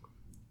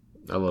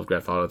 I love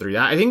Grand Theft Auto 3.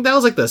 I think that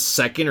was like the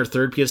second or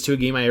third PS2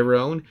 game I ever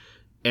owned.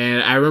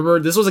 And I remember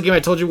this was a game I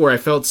told you where I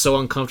felt so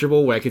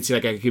uncomfortable where I could see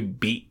like I could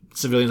beat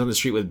civilians on the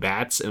street with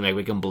bats and like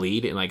make them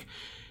bleed. And like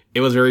it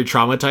was very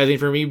traumatizing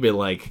for me, but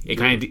like it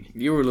kind of...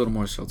 You were a little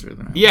more sheltered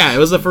than I was. Yeah, it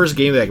was the first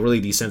game that like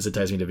really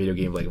desensitized me to video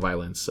game like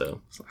violence.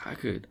 So I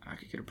could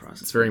get a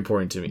process. It's very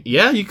important to me.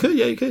 Yeah, you could.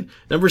 Yeah, you could.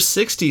 Number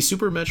 60,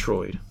 Super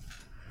Metroid.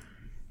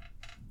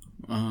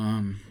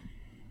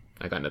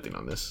 I got nothing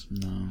on this.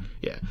 No.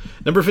 Yeah.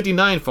 Number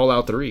 59,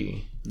 Fallout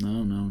 3.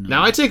 No.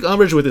 Now, I take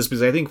umbrage with this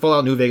because I think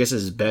Fallout New Vegas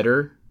is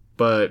better,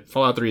 but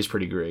Fallout 3 is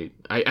pretty great.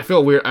 I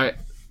feel weird. I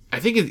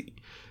think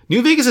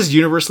New Vegas is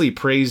universally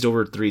praised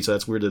over 3, so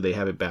that's weird that they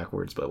have it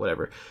backwards, but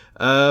whatever.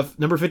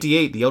 Number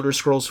 58, The Elder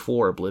Scrolls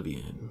 4,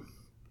 Oblivion.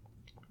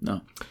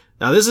 No.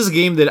 Now, this is a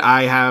game that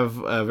I have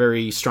a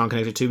very strong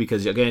connection to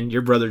because, again,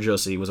 your brother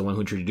Josie was the one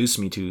who introduced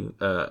me to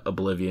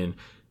Oblivion,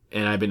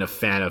 and I've been a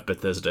fan of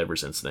Bethesda ever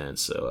since then,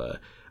 so...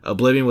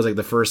 Oblivion was like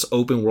the first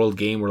open world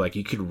game where like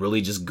you could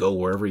really just go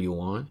wherever you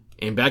want.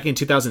 And back in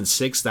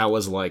 2006, that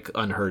was like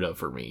unheard of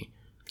for me.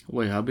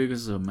 Wait, how big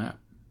is the map?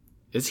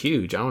 It's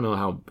huge. I don't know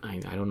how. I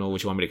don't know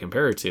what you want me to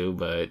compare it to,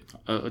 but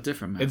a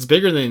different map. It's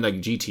bigger than like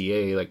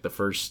GTA, like the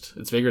first.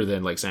 It's bigger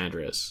than like San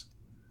Andreas.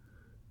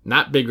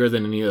 Not bigger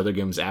than any other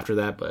games after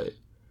that, but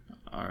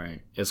all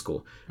right, it's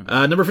cool.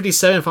 Okay. Number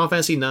 57, Final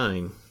Fantasy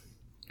 9.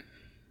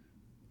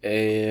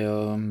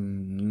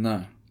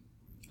 No.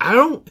 I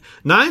don't.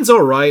 9's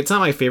all right. It's not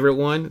my favorite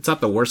one. It's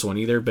not the worst one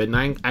either. But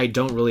 9, I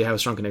don't really have a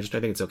strong connection.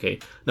 I think it's okay.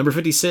 Number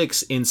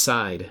 56,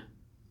 Inside.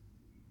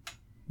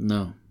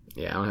 No.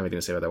 Yeah, I don't have anything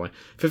to say about that one.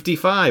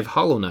 55,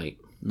 Hollow Knight.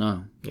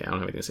 No. Yeah, I don't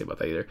have anything to say about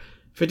that either.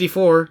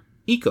 54,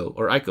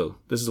 Ico.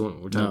 This is the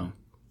one we're talking.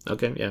 No.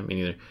 Okay, yeah, me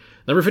neither.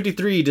 Number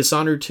 53,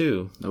 Dishonored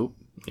 2. Nope.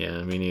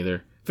 Yeah, me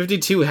neither.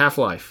 52,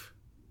 Half-Life.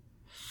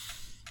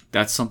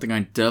 That's something I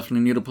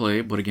definitely need to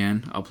play, but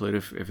again, I'll play it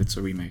if it's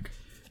a remake.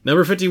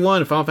 Number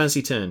 51, Final Fantasy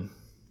X.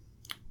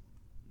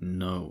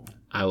 No.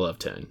 I love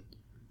 10.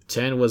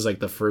 10 was like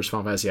the first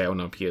Final Fantasy I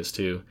owned on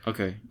PS2.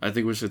 Okay, I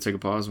think we should take a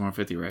pause. We're on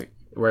 50, right?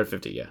 We're at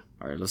 50, yeah.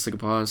 All right, let's take a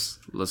pause.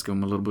 Let's give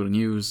them a little bit of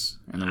news,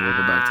 and then we'll go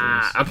back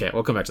to this. Okay,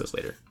 we'll come back to this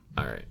later.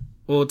 All right.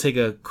 We'll take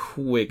a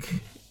quick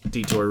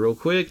detour real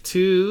quick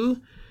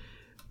to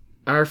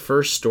our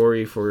first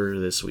story for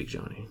this week,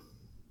 Johnny.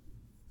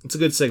 It's a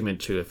good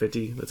segment, too, at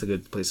 50. That's a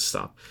good place to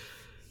stop.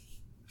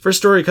 First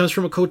story comes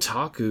from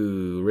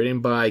Kotaku,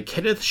 written by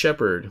Kenneth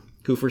Shepard,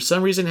 who for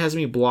some reason has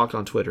me blocked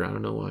on Twitter. I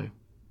don't know why.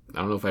 I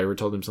don't know if I ever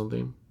told him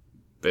something.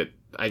 But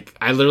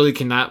I literally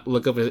cannot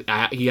look up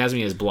he has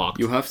me as blocked.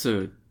 You have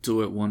to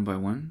do it one by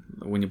one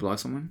when you block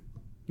someone?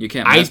 You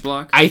can't mass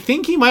block? I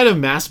think he might have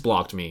mass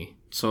blocked me.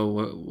 So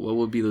what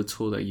would be the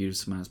tool that you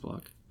use to mass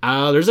block?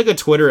 There's like a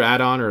Twitter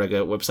add-on or like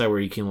a website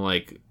where you can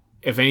like,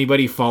 if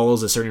anybody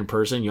follows a certain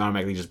person, you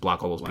automatically just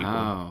block all those people.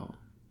 Wow.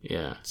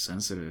 Yeah.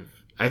 Sensitive.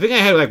 I think I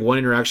had like one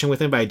interaction with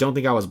him, but I don't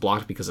think I was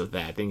blocked because of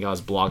that. I think I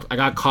was blocked. I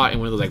got caught in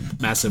one of those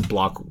like massive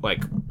block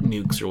like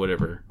nukes or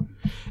whatever.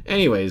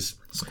 Anyways.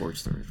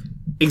 Scorched earth.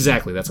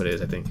 Exactly, that's what it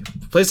is, I think.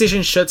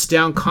 PlayStation shuts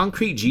down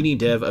Concrete Genie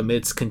dev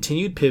amidst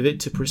continued pivot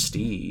to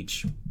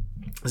prestige.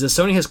 As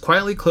Sony has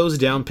quietly closed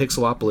down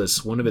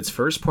Pixelopolis, one of its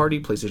first-party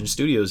PlayStation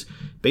studios,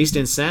 based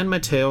in San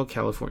Mateo,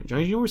 California. Do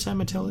you know where San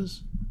Mateo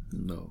is?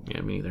 No.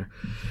 Yeah, me neither.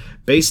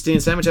 Based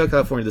in San Mateo,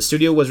 California, the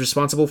studio was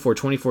responsible for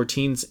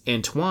 2014's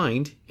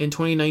Entwined and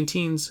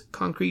 2019's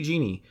Concrete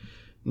Genie.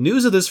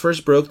 News of this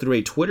first broke through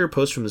a Twitter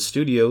post from the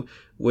studio,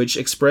 which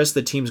expressed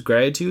the team's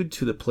gratitude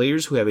to the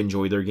players who have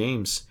enjoyed their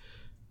games.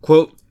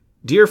 Quote,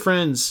 "Dear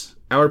friends,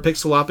 our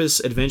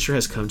Pixelopus adventure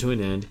has come to an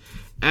end.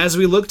 As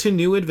we look to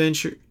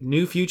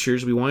new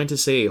futures, we wanted to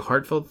say a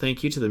heartfelt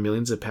thank you to the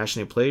millions of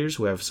passionate players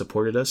who have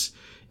supported us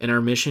in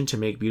our mission to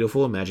make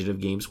beautiful,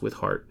 imaginative games with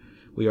heart.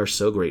 We are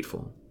so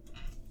grateful."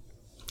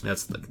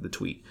 That's the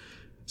tweet.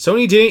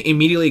 Sony didn't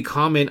immediately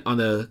comment on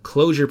the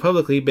closure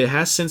publicly, but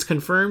has since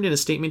confirmed in a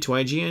statement to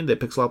IGN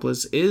that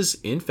Pixelopolis is,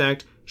 in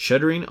fact,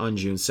 shuttering on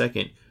June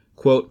 2nd.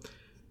 Quote,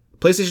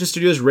 PlayStation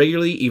Studios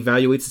regularly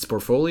evaluates its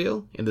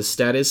portfolio and the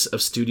status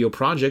of studio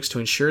projects to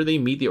ensure they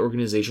meet the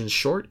organization's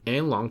short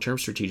and long-term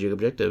strategic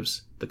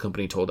objectives, the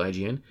company told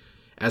IGN.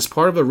 As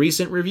part of a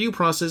recent review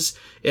process,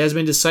 it has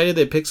been decided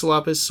that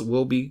Pixelopolis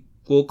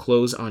will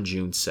close on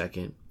June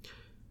 2nd.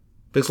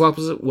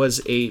 Pixelopolis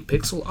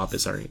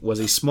was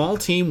a small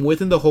team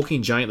within the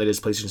hulking giant that is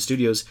PlayStation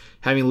Studios,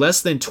 having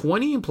less than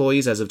 20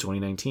 employees as of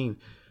 2019.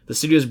 The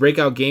studio's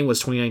breakout game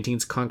was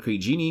 2019's Concrete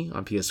Genie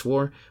on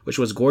PS4, which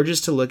was gorgeous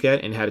to look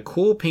at and had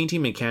cool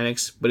painting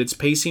mechanics, but its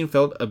pacing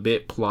felt a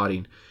bit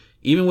plodding.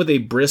 Even with a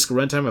brisk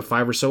runtime of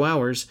 5 or so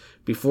hours,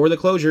 before the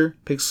closure,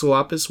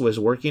 Pixelopolis was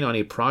working on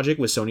a project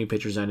with Sony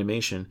Pictures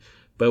Animation,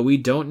 but we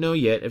don't know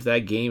yet if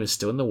that game is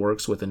still in the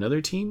works with another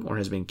team or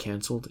has been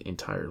cancelled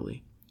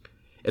entirely.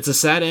 It's a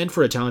sad end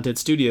for a talented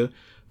studio,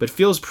 but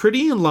feels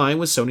pretty in line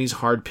with Sony's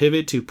hard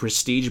pivot to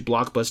prestige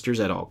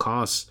blockbusters at all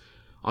costs.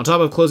 On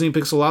top of closing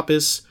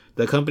Pixelopolis,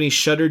 the company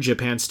shuttered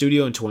Japan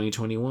Studio in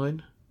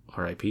 2021,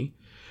 RIP,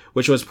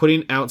 which was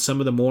putting out some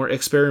of the more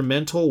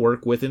experimental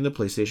work within the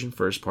PlayStation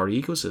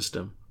first-party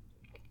ecosystem.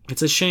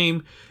 It's a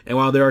shame, and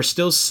while there are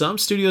still some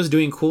studios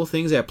doing cool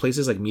things at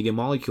places like Media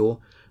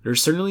Molecule,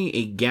 there's certainly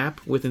a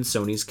gap within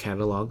Sony's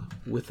catalog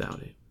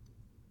without it.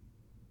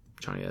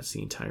 Johnny, that's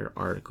the entire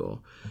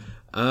article.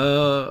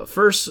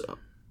 First,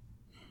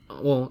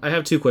 I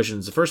have two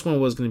questions. The first one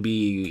was going to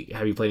be,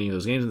 have you played any of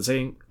those games?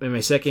 And my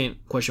second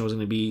question was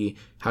going to be,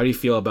 how do you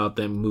feel about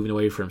them moving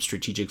away from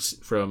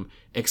from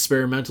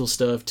experimental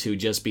stuff to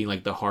just being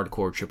like the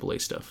hardcore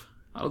AAA stuff?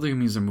 I don't think it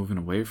means they're moving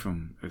away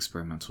from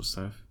experimental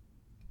stuff.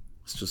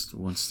 It's just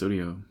one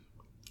studio.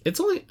 It's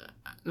only,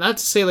 not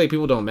to say like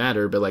people don't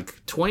matter, but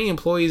like 20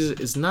 employees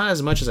is not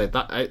as much as I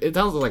thought. It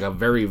sounds like a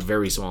very,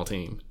 very small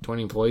team.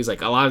 20 employees,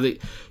 like a lot of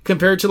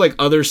compared to like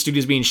other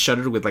studios being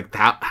shuttered with like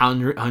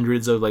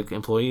hundreds of like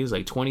employees,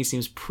 like 20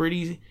 seems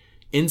pretty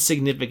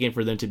insignificant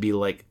for them to be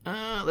like,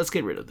 let's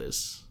get rid of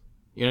this.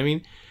 You know what I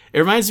mean? It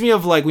reminds me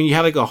of like when you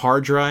have like a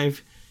hard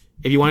drive,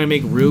 if you want to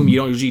make room, you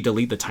don't usually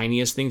delete the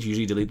tiniest things, you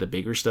usually delete the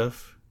bigger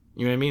stuff.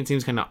 You know what I mean? It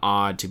seems kind of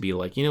odd to be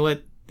like, you know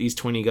what? These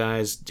 20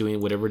 guys doing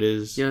whatever it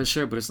is. Yeah,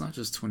 sure, but it's not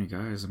just 20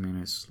 guys. I mean,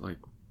 it's like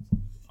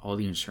all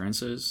the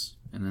insurances.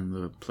 and then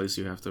the place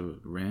you have to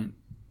rent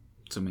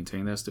to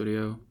maintain that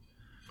studio.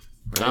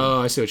 Right?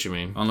 Oh, I see what you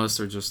mean. Unless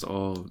they're just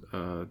all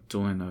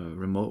doing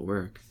remote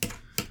work.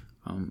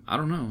 I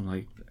don't know.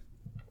 Like,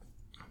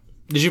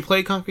 did you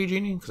play Concrete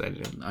Genie? Because I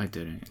didn't. I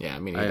didn't. Yeah, I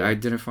mean, I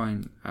didn't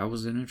find. I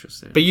wasn't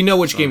interested. But you know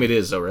which game it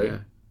is, though, right? Yeah.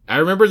 I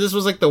remember this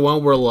was like the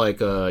one where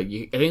like I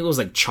think it was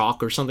like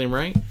chalk or something,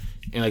 right?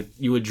 And like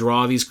you would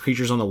draw these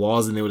creatures on the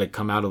walls, and they would like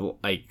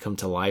come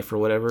to life or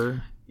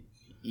whatever.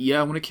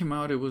 Yeah, when it came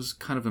out, it was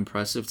kind of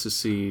impressive to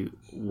see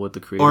what the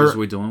creators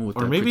were doing with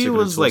that. Or maybe it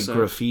was like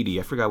graffiti.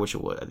 I forgot which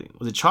it was. I think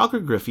was it chalk or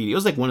graffiti. It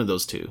was like one of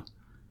those two.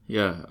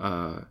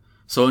 Yeah.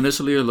 So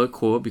initially it looked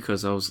cool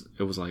because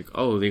it was like,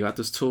 oh, they got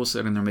this tool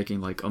set and they're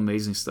making like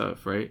amazing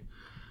stuff, right?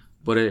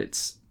 But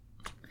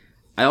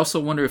I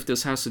also wonder if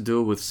this has to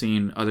do with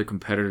seeing other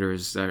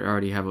competitors that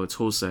already have a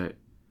tool set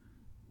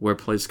where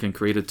players can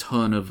create a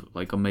ton of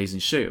like amazing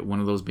shit. One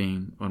of those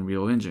being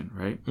Unreal Engine,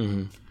 right?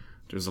 Mm-hmm.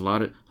 There's a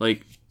lot of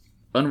like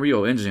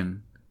Unreal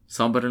Engine.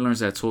 Somebody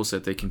learns that tool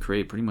set, they can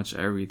create pretty much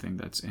everything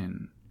that's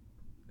in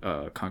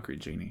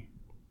Concrete Genie.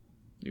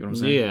 You know what I'm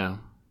saying? Yeah.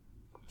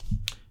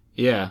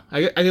 Yeah,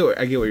 I get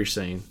what you're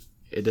saying.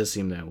 It does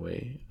seem that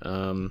way.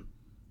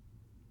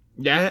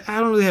 Yeah, I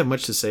don't really have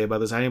much to say about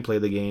this. I didn't play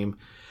the game.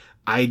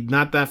 I'm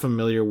not that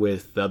familiar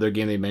with the other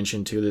game they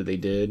mentioned too that they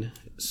did.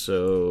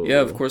 So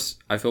yeah, of course,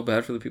 I feel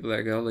bad for the people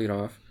that got laid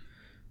off,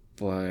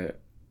 but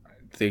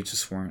they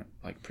just weren't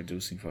like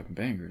producing fucking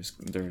bangers.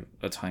 They're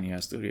a tiny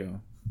ass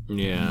studio.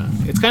 Yeah,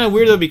 it's kind of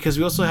weird though because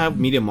we also have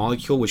Media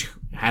Molecule, which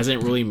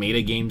hasn't really made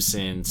a game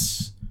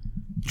since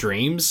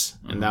Dreams,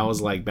 and that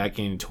was like back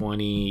in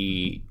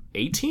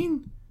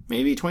 2018,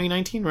 maybe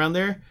 2019, around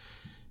there.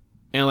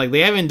 And like they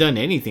haven't done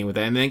anything with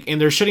that,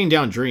 and they're shutting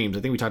down Dreams. I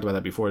think we talked about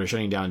that before. They're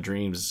shutting down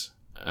Dreams,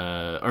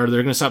 or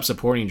they're gonna stop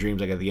supporting Dreams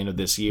like at the end of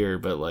this year.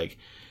 But like,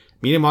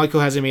 Media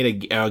Molecule hasn't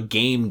made a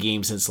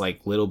game since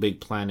like Little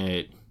Big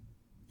Planet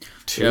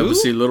 2. Yeah, but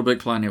see, Little Big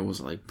Planet was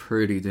like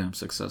pretty damn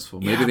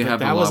successful. Maybe they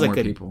have a lot more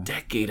people. That was like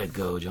a decade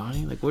ago,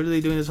 Johnny. Like, what are they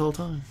doing this whole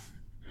time?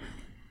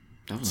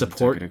 That was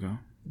support a decade ago.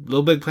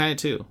 Little Big Planet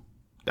 2.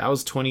 That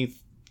was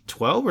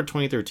 2012 or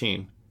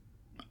 2013.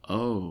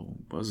 Oh,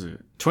 was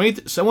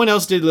it? Someone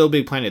else did Little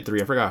Big Planet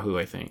 3. I forgot who,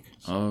 I think.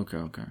 Oh,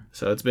 okay.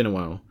 So it's been a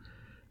while.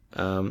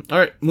 All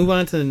right, move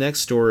on to the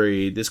next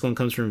story. This one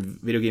comes from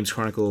Video Games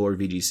Chronicle, or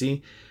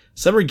VGC.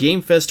 Summer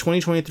Game Fest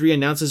 2023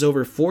 announces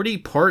over 40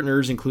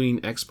 partners,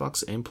 including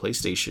Xbox and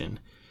PlayStation.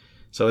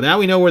 So now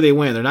we know where they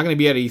went. They're not going to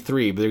be at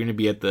E3, but they're going to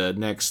be at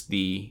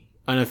the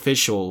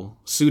unofficial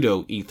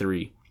pseudo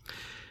E3.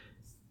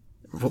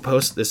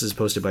 This is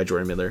posted by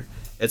Jordan Miller.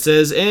 It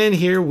says, and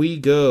here we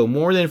go.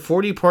 More than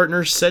 40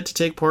 partners set to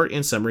take part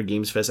in Summer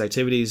Games Fest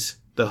activities,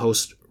 the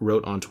host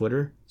wrote on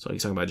Twitter. So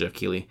he's talking about Jeff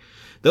Keighley.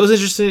 Those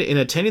interested in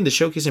attending the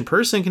showcase in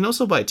person can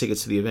also buy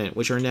tickets to the event,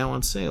 which are now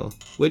on sale.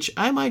 Which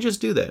I might just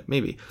do that,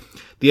 maybe.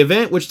 The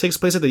event, which takes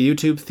place at the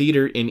YouTube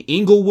Theater in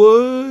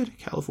Inglewood,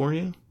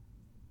 California,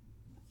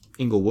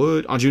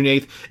 on June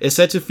 8th, is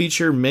set to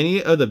feature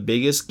many of the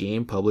biggest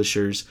game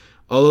publishers,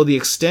 although the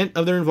extent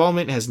of their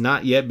involvement has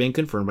not yet been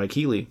confirmed by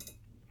Keighley.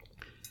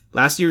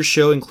 Last year's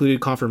show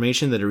included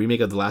confirmation that a remake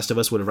of The Last of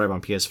Us would arrive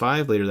on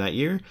PS5 later that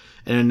year,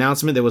 an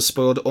announcement that was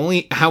spoiled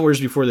only hours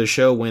before the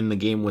show when the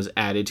game was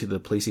added to the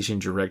PlayStation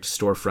Direct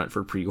storefront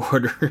for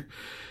pre-order.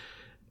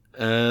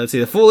 Let's see,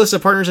 the full list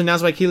of partners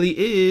announced by Keighley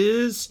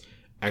is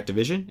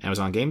Activision,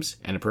 Amazon Games,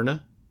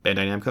 Annapurna,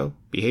 Bandai Namco,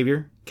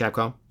 Behavior,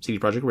 Capcom, CD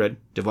Projekt Red,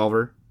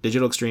 Devolver,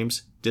 Digital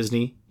Extremes,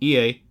 Disney,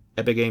 EA,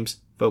 Epic Games,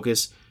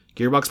 Focus,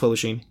 Gearbox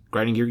Publishing,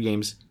 Grinding Gear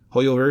Games,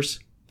 Hoyoverse,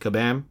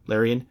 Kabam,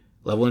 Larian,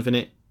 Level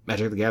Infinite,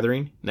 Magic the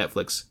Gathering,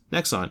 Netflix,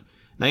 Nexon,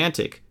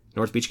 Niantic,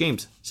 North Beach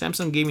Games,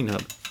 Samsung Gaming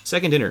Hub,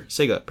 Second Dinner,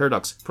 Sega,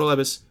 Paradox,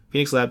 Prolabus,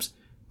 Phoenix Labs,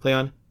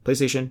 PlayOn,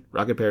 PlayStation,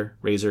 Rocket Pair,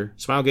 Razer,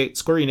 Smilegate,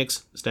 Square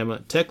Enix,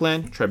 Stemma,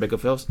 Techland,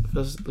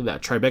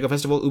 Tribeca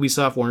Festival,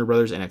 Ubisoft, Warner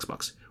Brothers, and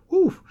Xbox.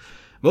 Woo!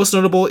 Most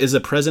notable is the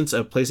presence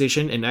of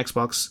PlayStation and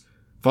Xbox.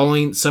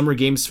 Following Summer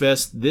Games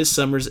Fest, this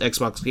summer's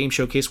Xbox Game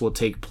Showcase will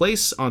take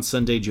place on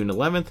Sunday, June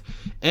 11th,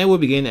 and will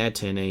begin at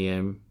 10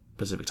 a.m.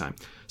 Pacific Time.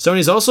 Sony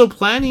is also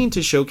planning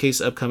to showcase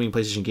upcoming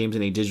PlayStation games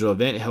in a digital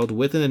event held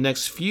within the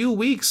next few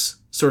weeks,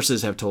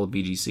 sources have told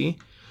VGC.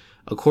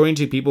 According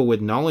to people with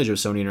knowledge of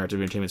Sony Interactive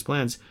Entertainment's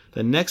plans,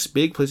 the next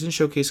big PlayStation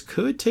showcase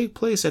could take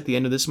place at the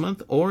end of this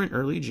month or in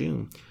early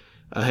June,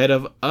 ahead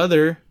of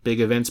other big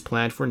events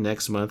planned for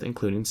next month,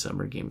 including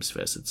Summer Games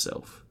Fest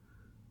itself.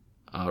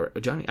 All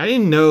right, Johnny, I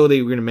didn't know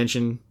they were going to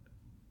mention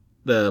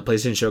the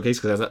PlayStation showcase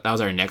because that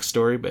was our next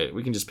story, but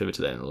we can just pivot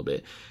to that in a little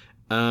bit.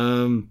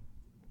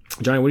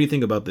 Johnny, what do you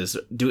think about this?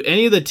 Do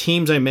any of the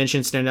teams I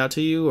mentioned stand out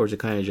to you, or is it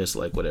kind of just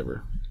like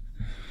whatever?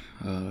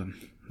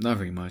 Not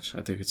very much.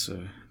 I think it's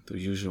the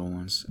usual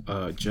ones.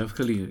 Jeff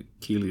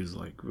Keighley is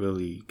like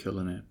really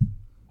killing it.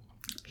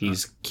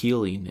 He's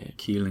keeling it.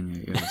 Keeling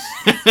it, yes.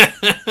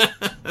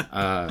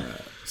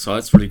 So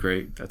that's pretty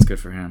great. That's good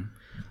for him.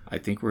 I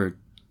think we're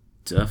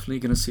definitely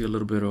going to see a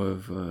little bit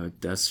of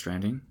Death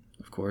Stranding,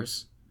 of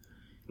course.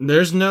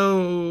 There's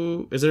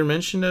no. Is there a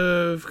mention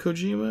of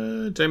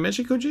Kojima? Did I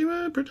mention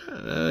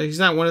Kojima? He's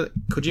not one of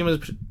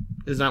Kojima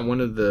is not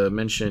one of the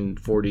mentioned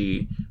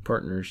 40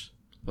 partners.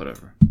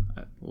 Whatever.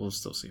 We'll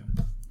still see him.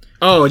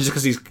 Oh, just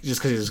because he's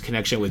his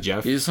connection with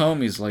Jeff. He's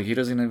homies. Like he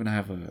doesn't even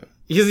have a.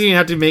 He doesn't even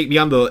have to be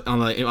on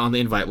the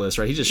invite list,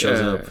 right? He just shows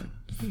up.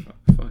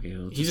 Fuck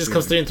it. He just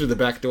comes in through the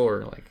back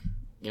door, like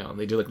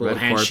they do like a little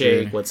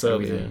handshake. Carpet, what's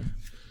up? Yeah.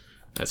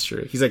 That's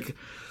true. He's like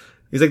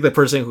the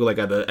person who like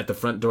at the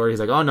front door. He's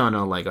like, oh no,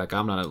 like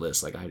I'm not on a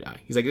list. Like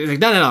he's like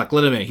no, like,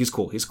 let him in. He's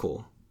cool.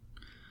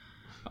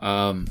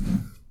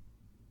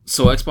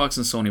 So Xbox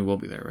and Sony will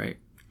be there, right?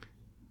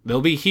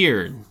 They'll be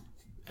here,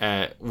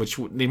 which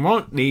they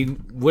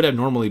would have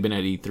normally been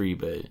at E3,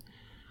 but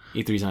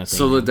E3's not a thing.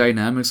 So the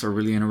dynamics are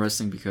really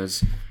interesting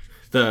because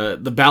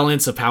the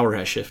balance of power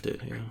has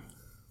shifted. Yeah.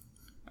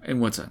 In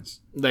what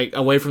sense? Like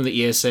away from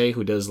the ESA,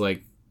 who does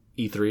like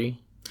E3.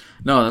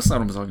 No, that's not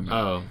what I'm talking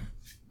about. Oh,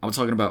 I'm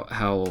talking about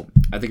how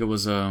I think it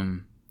was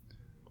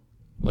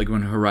like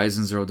when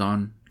Horizon Zero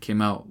Dawn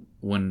came out,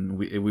 when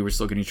we were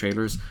still getting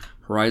trailers.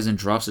 Horizon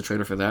drops the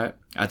trailer for that.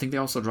 I think they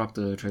also dropped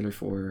the trailer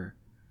for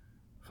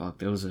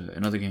there was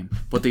another game,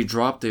 but they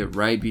dropped it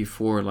right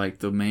before like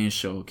the main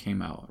show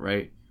came out,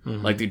 right?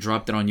 Mm-hmm. Like they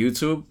dropped it on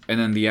YouTube, and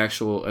then the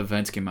actual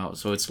event came out.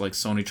 So it's like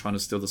Sony trying to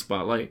steal the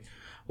spotlight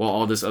while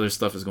all this other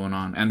stuff is going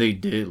on, and they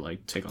did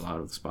like take a lot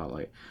of the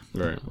spotlight.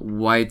 Right.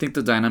 Why I think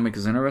the dynamic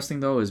is interesting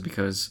though is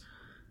because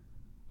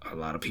a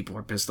lot of people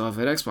are pissed off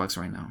at Xbox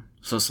right now.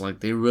 So it's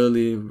like they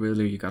really,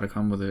 really got to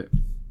come with it,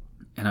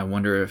 and I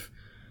wonder if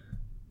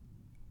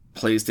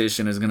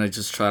PlayStation is gonna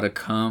just try to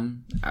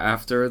come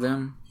after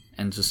them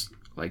and just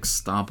like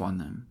stomp on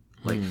them.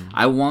 Like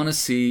I want to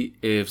see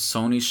if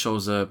Sony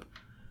shows up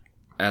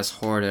as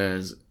hard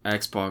as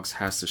Xbox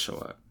has to show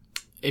up.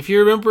 If you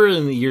remember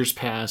in the years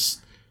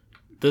past,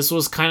 this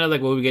was kind of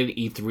like what we get at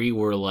E3,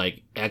 where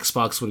like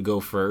Xbox would go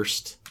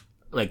first,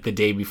 like the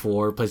day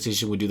before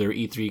PlayStation would do their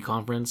E3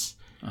 conference,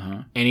 and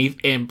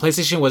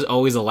PlayStation was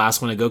always the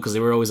last one to go because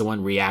they were always the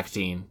one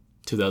reacting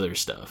to the other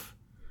stuff.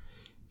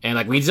 And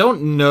like we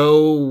don't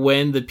know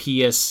when the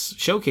PS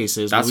showcase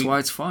is. That's why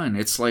it's fun.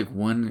 It's like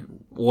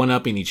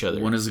one-upping each other.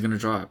 When is it going to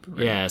drop?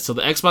 Right? Yeah, so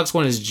the Xbox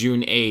one is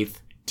June 8th.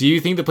 Do you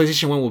think the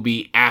PlayStation one will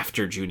be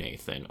after June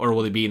 8th then? Or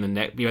will it be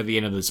be at the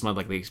end of this month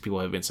like these people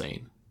have been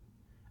saying?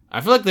 I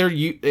feel like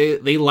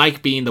they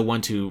like being the one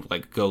to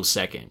like go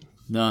second.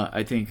 No,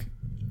 I think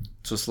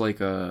just like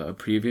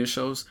previous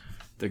shows,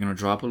 they're going to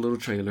drop a little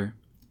trailer.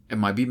 It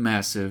might be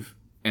massive,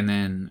 and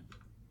then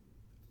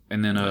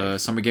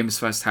Summer Games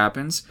Fest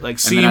happens. Like,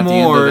 see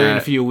more in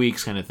a few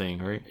weeks kind of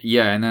thing, right?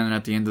 Yeah, and then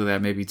at the end of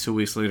that, maybe 2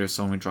 weeks later,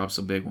 Sony drops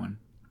a big one.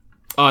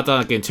 Oh, I thought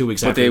like in 2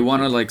 weeks after. But they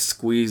want to like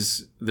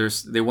squeeze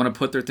they want to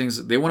put their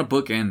things, they want to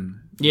book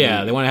in.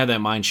 Yeah, they want to have that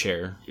mind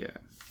share. Yeah.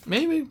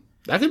 Maybe.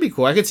 That could be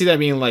cool. I could see that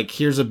being like,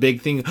 here's a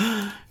big thing,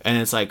 and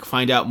it's like,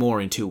 find out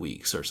more in 2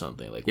 weeks or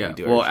something. Like, yeah,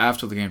 well,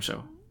 after the game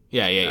show.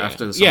 Yeah.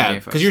 After the Summer Game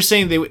Fest. Because you're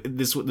saying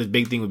the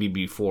big thing would be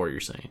before, you're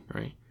saying,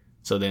 right?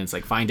 So then it's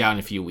like find out in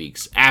a few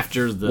weeks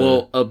after the.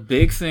 Well, a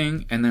big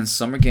thing, and then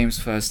Summer Games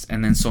Fest,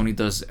 and then Sony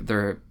does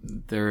their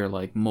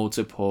like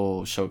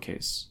multiple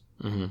showcase.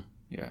 Mm-hmm.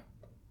 Yeah,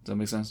 does that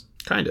make sense?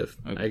 Kind of.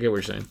 Okay. I get what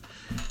you're saying.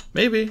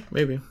 Maybe.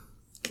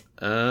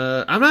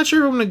 I'm not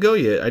sure if I'm gonna go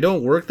yet. I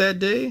don't work that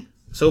day.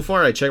 So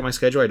far, I checked my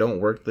schedule. I don't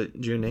work the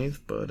June 8th,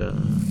 but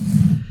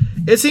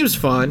it seems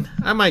fun.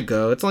 I might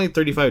go. It's only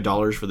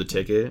 $35 for the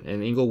ticket,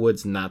 and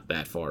Inglewood's not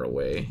that far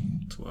away.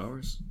 2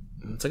 hours.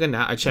 It's like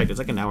I checked. It's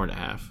like an hour and a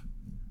half.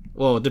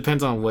 Well, it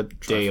depends on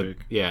what Traffic.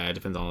 day. Yeah, it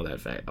depends on all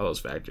those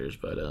factors.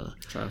 But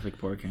traffic,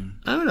 parking.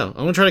 I don't know. I'm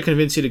gonna try to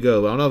convince you to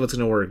go. But I don't know if it's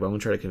gonna work. But I'm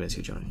gonna try to convince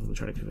you, Johnny. I'm gonna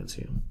try to convince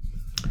you.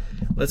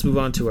 Let's move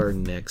on to our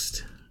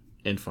next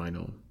and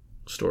final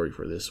story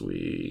for this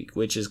week,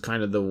 which is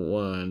kind of the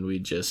one we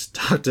just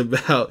talked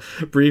about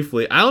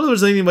briefly. I don't know if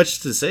there's anything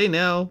much to say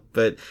now,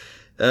 but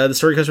the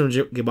story comes from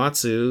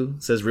Gematsu.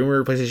 It says,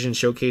 rumor PlayStation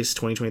Showcase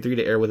 2023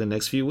 to air within the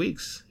next few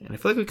weeks. And I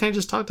feel like we kind of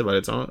just talked about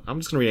it, so I'm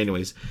just going to read it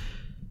anyways.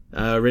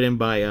 Written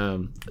by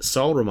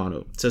Saul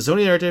Romano. It says,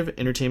 Sony Interactive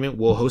Entertainment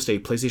will host a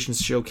PlayStation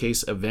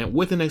Showcase event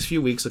within the next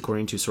few weeks,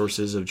 according to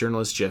sources of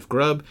journalist Jeff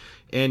Grubb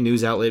and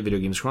news outlet Video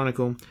Games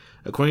Chronicle.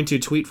 According to a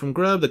tweet from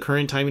Grubb, the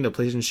current timing of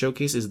PlayStation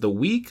Showcase is the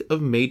week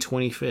of May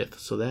 25th.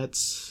 So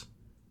that's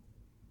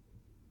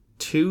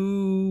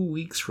 2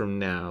 weeks from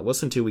now. Less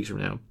than 2 weeks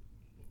from now.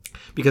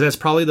 Because that's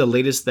probably the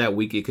latest that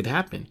week it could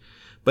happen.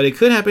 But it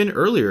could happen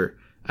earlier.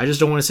 I just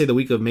don't want to say the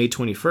week of May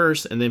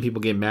 21st, and then people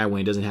get mad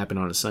when it doesn't happen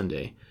on a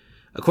Sunday.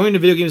 According to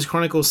Video Games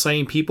Chronicle,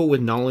 citing people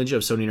with knowledge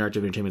of Sony Interactive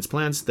Entertainment's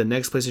plans, the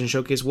next PlayStation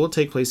Showcase will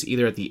take place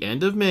either at the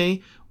end of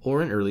May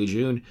or in early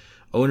June.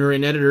 Owner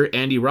and editor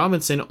Andy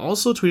Robinson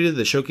also tweeted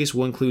the showcase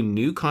will include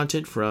new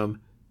content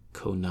from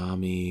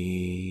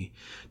Konami.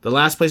 The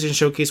last PlayStation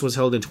Showcase was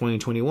held in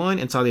 2021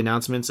 and saw the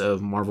announcements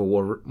of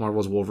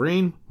Marvel's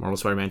Wolverine, Marvel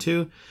Spider-Man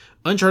 2,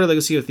 Uncharted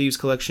Legacy of Thieves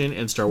Collection,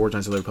 and Star Wars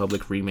Knights of the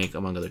Republic Remake,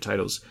 among other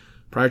titles.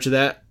 Prior to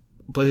that,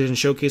 PlayStation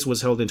Showcase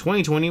was held in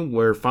 2020,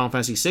 where Final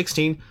Fantasy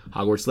XVI,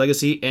 Hogwarts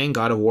Legacy, and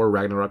God of War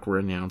Ragnarok were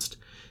announced.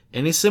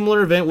 And a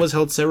similar event was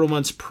held several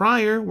months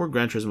prior, where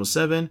Gran Turismo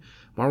 7,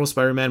 Marvel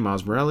Spider-Man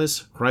Miles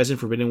Morales, Horizon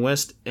Forbidden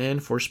West, and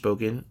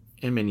Forspoken,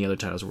 and many other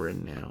titles were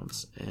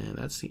announced. And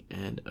that's the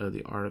end of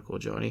the article,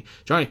 Johnny.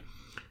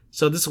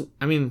 So this,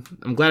 I mean,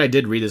 I'm glad I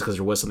did read this because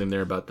there was something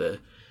there about the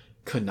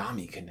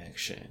Konami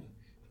connection.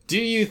 Do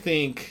you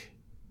think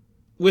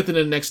within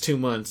the next 2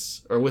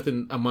 months, or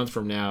within a month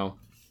from now,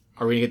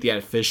 are we going to get the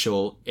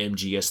official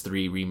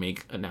MGS3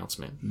 remake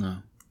announcement? No.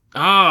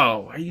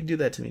 Oh, why do you do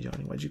that to me,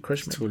 Johnny? Why'd you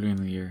crush me? Too early in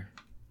the year.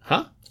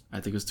 Huh? I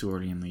think it's too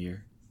early in the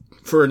year.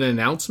 For an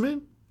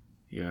announcement?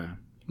 Yeah.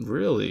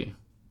 Really?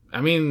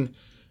 I mean,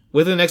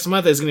 within the next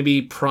month, it's going to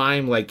be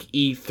prime, like,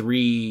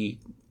 E3,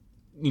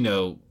 you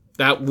know,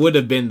 that would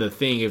have been the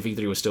thing if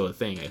E3 was still a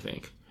thing, I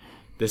think.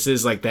 This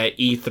is like that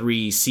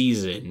E3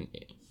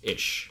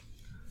 season-ish.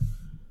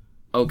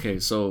 Okay,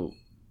 so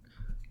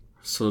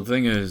the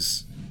thing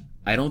is,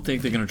 I don't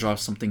think they're going to drop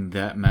something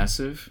that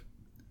massive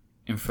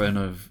in front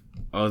of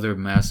other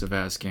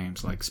massive-ass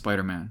games like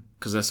Spider-Man.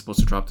 Because that's supposed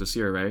to drop this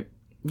year, right?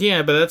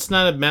 Yeah, but that's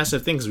not a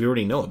massive thing because we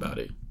already know about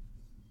it.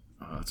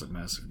 Oh, it's a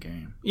massive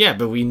game. Yeah,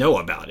 but we know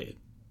about it.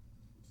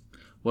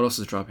 What else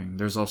is dropping?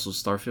 There's also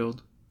Starfield.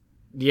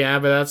 Yeah,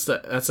 but that's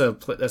not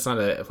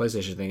a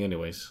PlayStation thing,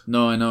 anyways.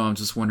 No, I know. I'm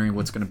just wondering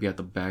what's going to be at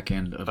the back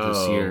end of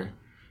this year,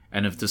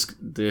 and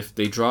if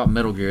they drop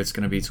Metal Gear, it's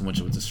going to be too much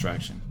of a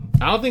distraction.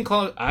 I don't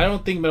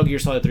think Metal Gear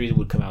Solid 3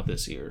 would come out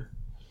this year.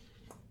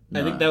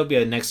 I think that would be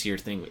a next year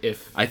thing.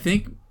 I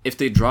think if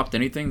they dropped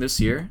anything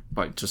this year,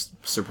 by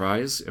just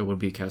surprise, it would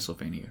be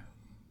Castlevania.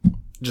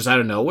 Just out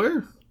of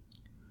nowhere?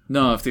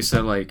 No, if they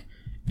said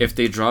if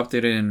they dropped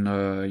it in,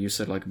 you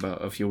said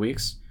about a few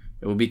weeks,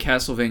 it would be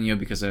Castlevania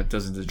because that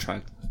doesn't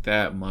detract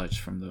that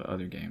much from the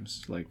other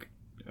games, like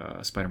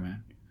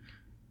Spider-Man.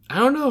 I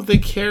don't know if they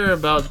care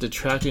about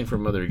detracting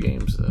from other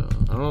games, though.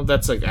 I don't know if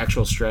that's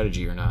actual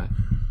strategy or not.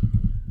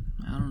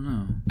 I don't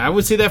know. I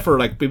would say that for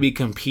maybe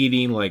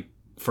competing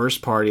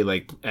first party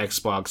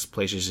Xbox,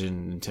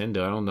 PlayStation,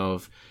 Nintendo.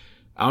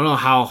 I don't know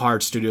how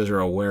hard studios are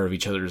aware of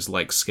each other's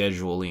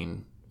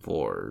scheduling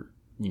for,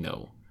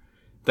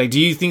 do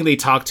you think they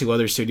talk to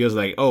other studios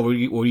what are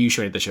you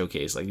showing at the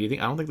showcase? Do you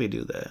think? I don't think they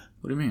do that.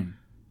 What do you mean?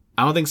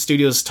 I don't think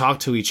studios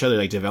talk to each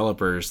other,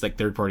 developers,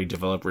 third party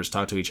developers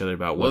talk to each other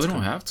about what's. Well,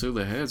 they don't have to.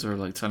 The heads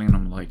are telling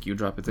them you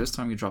drop it this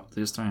time, you drop it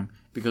this time,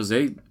 because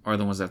they are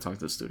the ones that talk to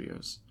the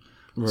studios.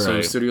 Right.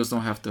 So studios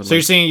don't have to. So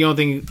you're saying you don't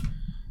think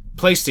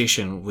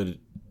PlayStation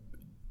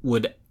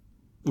would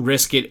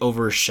risk it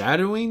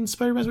overshadowing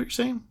Spider-Man? Is what you're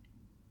saying?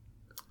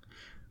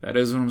 That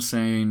is what I'm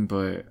saying,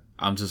 but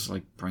I'm just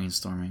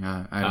brainstorming.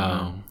 I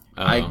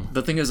don't know.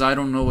 The thing is, I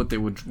don't know what they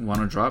would want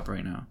to drop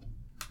right now,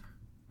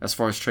 as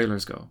far as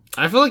trailers go.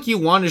 I feel like you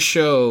want to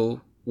show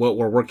what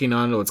we're working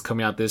on, what's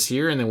coming out this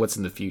year, and then what's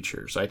in the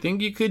future. So I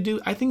think you can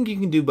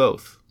do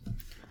both.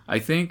 I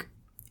think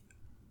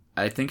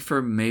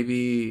for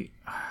maybe.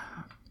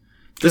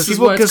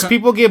 Because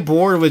people get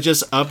bored with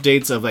just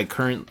updates of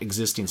current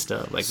existing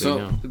stuff.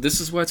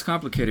 This is why it's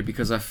complicated,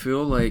 because I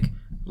feel like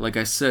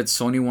I said,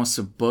 Sony wants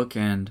to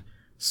bookend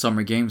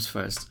Summer Games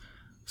Fest.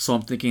 So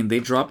I'm thinking they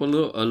drop a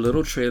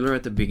little trailer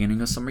at the beginning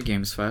of Summer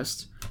Games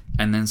Fest,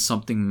 and then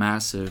something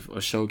massive,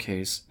 a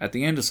showcase at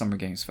the end of Summer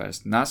Games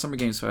Fest. Not Summer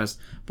Games Fest,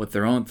 but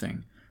their own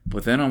thing.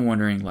 But then I'm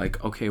wondering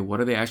okay,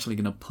 what are they actually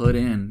gonna put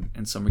in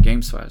Summer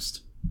Games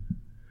Fest?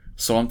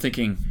 So I'm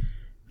thinking.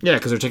 Yeah,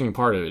 because they're taking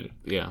part of it.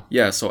 Yeah.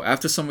 Yeah, so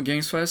after Summer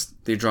Games Fest,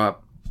 they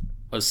drop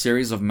a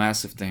series of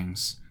massive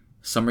things.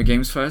 Summer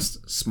Games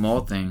Fest, small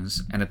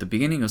things. And at the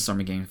beginning of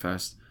Summer Games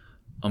Fest,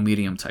 a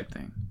medium type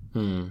thing.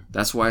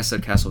 That's why I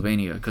said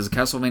Castlevania. Because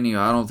Castlevania,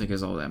 I don't think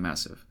is all that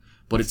massive.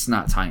 But it's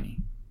not tiny.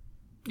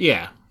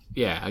 Yeah.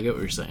 Yeah, I get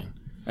what you're saying.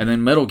 And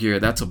then Metal Gear,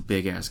 that's a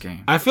big-ass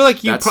game. I feel like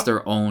that's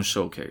their own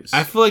showcase.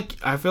 I feel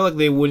like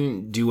they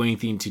wouldn't do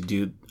anything to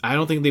do... I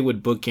don't think they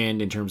would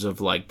bookend in terms of,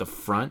 the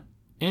front.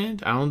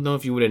 And I don't know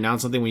if you would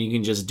announce something when you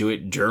can just do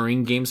it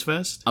during Games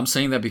Fest. I'm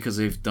saying that because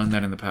they've done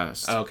that in the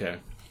past. Okay.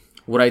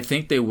 What I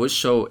think they would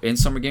show in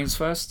Summer Games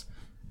Fest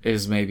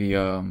is maybe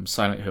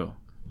Silent Hill.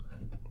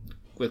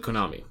 With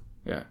Konami.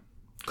 Yeah.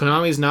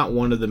 Konami is not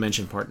one of the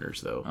mentioned partners,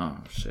 though. Oh,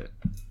 shit.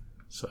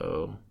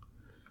 So,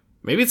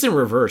 maybe it's in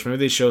reverse. Maybe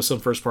they show some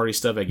first-party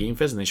stuff at Game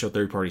Fest and they show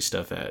third-party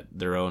stuff at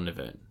their own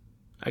event.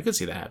 I could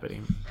see that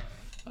happening.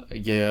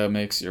 Yeah,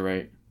 you're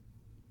right.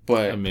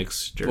 But a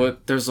mixture.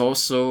 But there's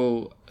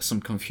also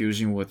some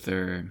confusion with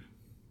their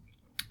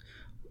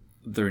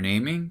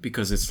naming,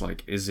 because it's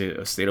is it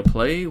a state of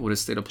play? What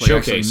does state of play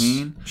showcase. Actually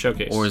mean?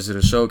 Showcase. Or is it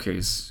a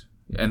showcase?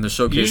 And the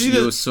showcase,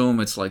 you assume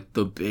it's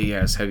the big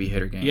ass heavy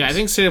hitter games. Yeah, I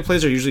think state of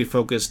plays are usually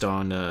focused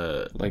on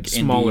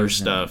smaller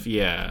stuff.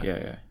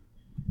 Yeah.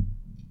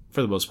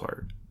 For the most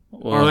part.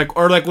 Well,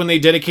 or when they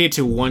dedicate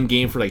to one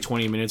game for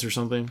 20 minutes or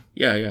something.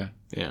 Yeah.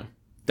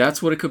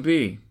 That's what it could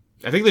be.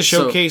 I think the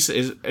showcase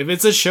is, if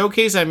it's a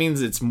showcase, that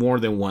means it's more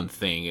than one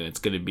thing, and it's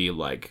going to be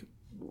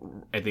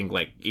I think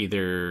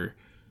either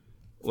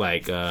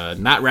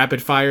not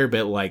rapid fire,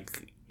 but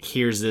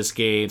here's this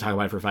game, talk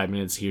about it for 5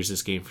 minutes, here's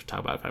this game,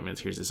 talk about it 5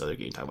 minutes, here's this other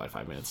game, talk about it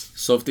 5 minutes.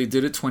 So if they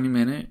did a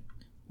 20-minute,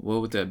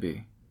 what would that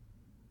be?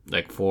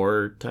 Like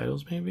 4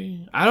 titles,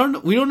 maybe. I don't know.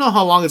 We don't know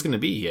how long it's gonna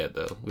be yet,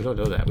 though. We don't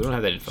know that. We don't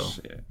have that info.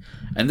 Shit.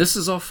 And this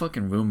is all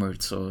fucking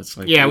rumored, so it's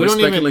like we don't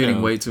speculating even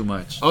know. way too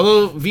much.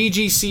 Although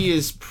VGC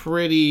is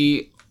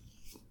pretty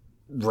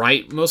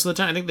right most of the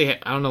time. I think they.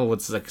 I don't know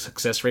what's like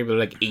success rate, but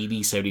like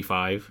 80,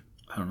 75.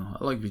 I don't know.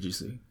 I like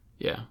VGC.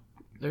 Yeah,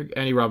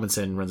 Andy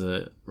Robinson runs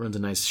a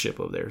nice ship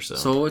over there.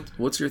 So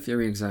what's your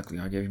theory exactly?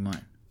 I'll give you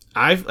mine.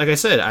 Like I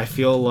said, I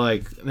feel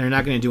like they're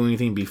not going to do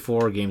anything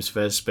before Games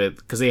Fest, but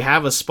because they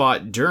have a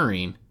spot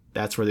during,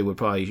 that's where they would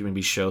probably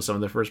maybe show some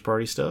of the first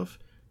party stuff.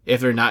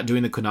 If they're not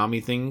doing the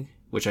Konami thing,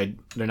 which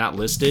they're not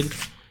listed,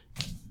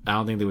 I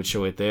don't think they would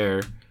show it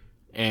there.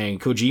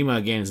 And Kojima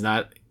again is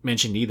not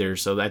mentioned either,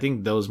 so I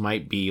think those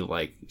might be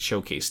like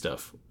showcase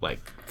stuff, like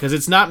because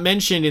it's not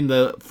mentioned in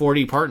the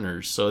 40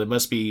 partners, so it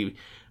must be.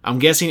 I'm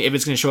guessing if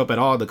it's going to show up at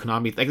all, the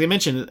Konami, like they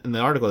mentioned in the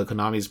article, the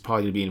Konami is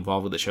probably going to be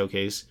involved with the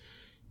showcase.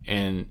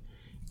 And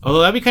although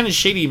that'd be kind of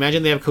shady,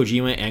 imagine they have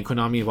Kojima and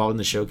Konami involved in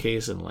the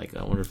showcase, and like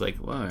I wonder if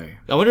why?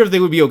 I wonder if they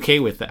would be okay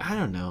with that. I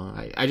don't know.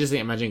 I just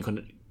imagine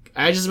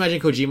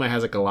Kojima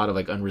has like a lot of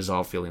like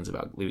unresolved feelings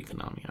about leaving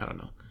Konami. I don't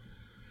know.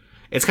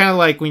 It's kind of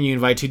like when you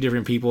invite 2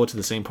 different people to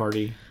the same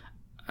party,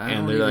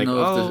 and they're like,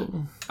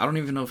 "Oh, I don't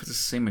even know if it's the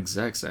same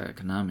execs at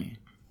Konami.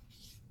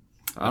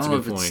 I don't know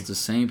if it's the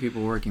same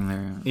people working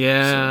there."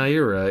 Yeah, so.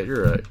 You're right.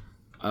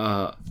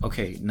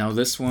 Okay, now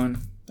this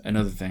one,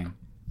 another thing,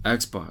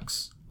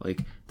 Xbox.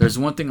 Like, there's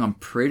one thing I'm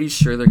pretty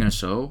sure they're gonna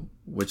show,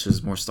 which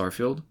is more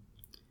Starfield.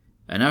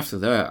 And after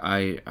that,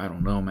 I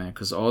don't know, man,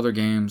 because all their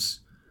games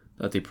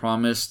that they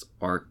promised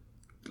are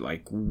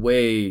like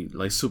way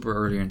like super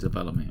early in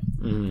development,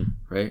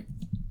 right?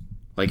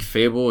 Like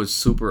Fable is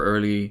super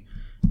early.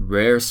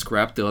 Rare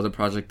scrapped the other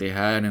project they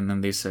had, and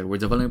then they said we're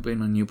developing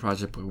a new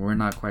project, but we're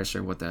not quite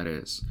sure what that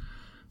is.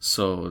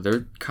 So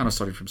they're kind of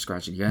starting from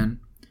scratch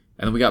again.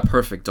 And then we got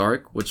Perfect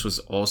Dark, which was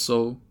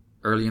also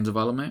early in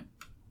development.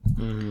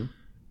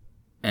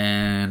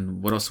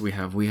 And what else do we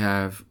have? We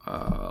have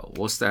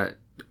what's that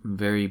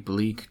very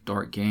bleak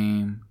dark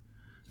game?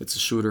 It's a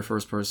shooter,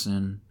 first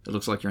person. It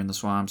looks like you're in the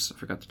swamps. I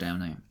forgot the damn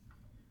name.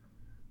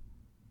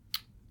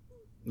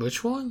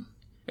 Which one?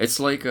 It's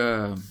like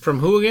from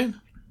who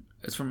again?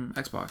 It's from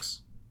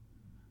Xbox.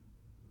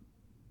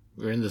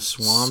 We're in the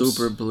swamps.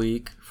 Super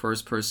bleak,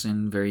 first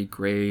person, very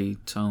gray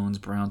tones,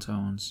 brown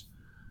tones.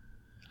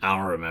 I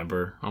don't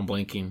remember. I'm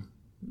blanking.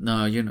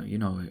 No, you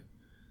know it.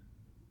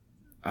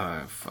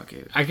 Fuck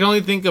it. I can only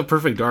think of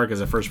Perfect Dark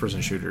as a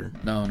first-person shooter.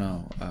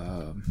 No.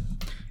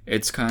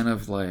 It's kind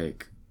of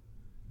like...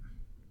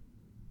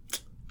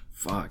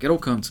 Fuck, it'll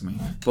come to me.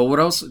 But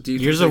what else do you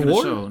think they're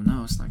gonna show?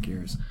 No, it's not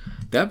Gears.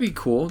 That'd be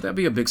cool. That'd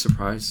be a big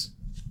surprise.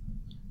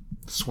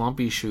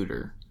 Swampy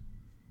shooter.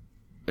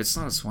 It's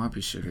not a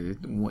swampy shooter.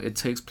 It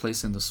takes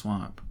place in the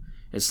swamp.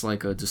 It's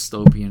like a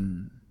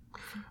dystopian...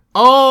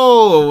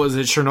 Oh, was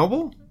it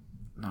Chernobyl?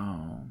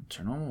 No,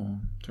 Chernobyl.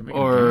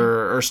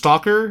 Or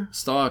Stalker?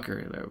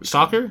 Stalker. There we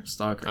Stalker? Go.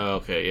 Stalker. Oh,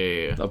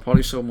 okay, yeah. They'll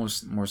probably show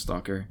more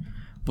Stalker.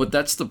 But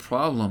that's the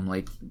problem.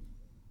 Like,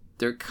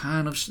 they're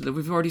kind of...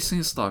 We've already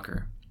seen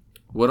Stalker.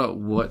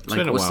 What's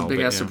the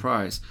big ass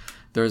surprise?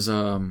 There's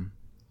Senua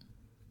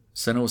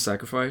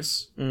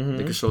Sacrifice.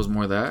 They could show us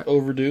more of that.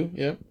 Overdue,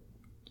 yep.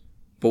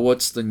 But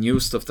what's the new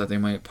stuff that they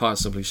might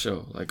possibly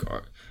show? Like,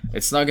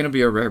 it's not going to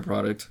be a Rare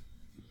product.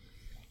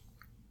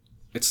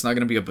 It's not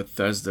going to be a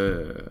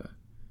Bethesda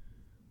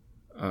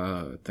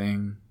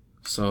thing.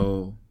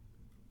 So,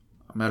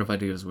 I'm out of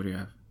ideas. What do you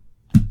have?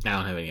 I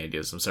don't have any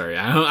ideas. I'm sorry.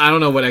 I don't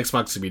know what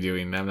Xbox could be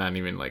doing. I'm not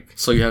even like...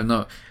 So you have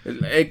no...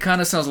 It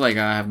kind of sounds like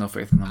I have no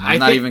faith in them. I'm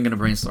not even going to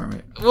brainstorm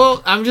it.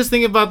 Well, I'm just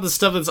thinking about the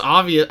stuff that's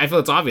obvious. I feel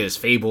it's obvious.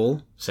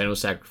 Fable, Senua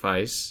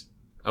Sacrifice,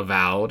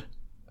 Avowed,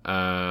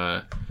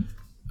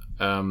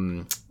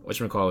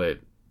 whatchamacallit,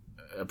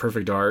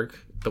 Perfect Dark,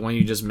 the one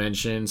you just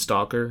mentioned,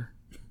 Stalker.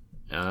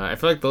 I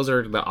feel like those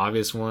are the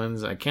obvious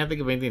ones. I can't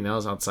think of anything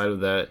else outside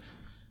of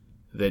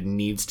that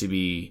needs to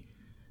be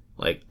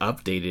like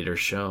updated or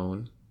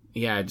shown.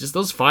 Yeah, just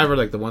those 5 are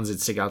like the ones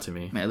that stick out to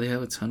me. Man, they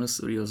have a ton of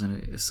studios in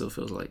it. It still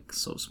feels like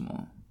so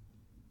small.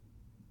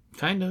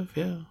 Kind of,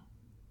 yeah.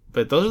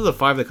 But those are the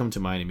 5 that come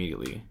to mind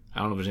immediately. I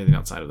don't know if there's anything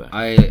outside of that.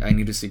 I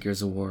need to see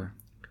Gears of War.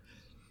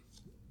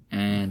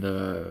 And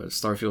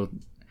Starfield.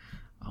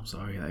 I'm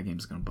sorry, that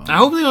game's gonna bomb. I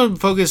hope they don't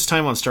focus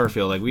time on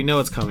Starfield. Like, we know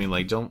it's coming.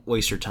 Like, don't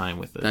waste your time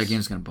with this. That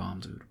game's gonna bomb,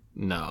 dude.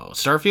 No.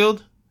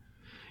 Starfield?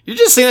 You're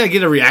just saying that to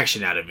get a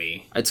reaction out of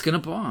me. It's gonna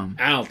bomb.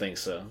 I don't think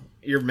so.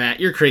 You're mad.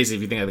 You're crazy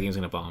if you think that the game's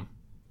gonna bomb.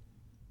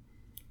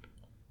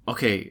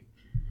 Okay.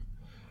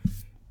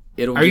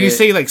 Are you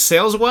saying like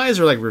sales wise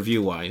or like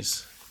review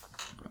wise?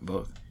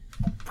 Both.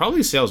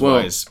 Probably sales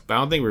wise, but I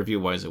don't think review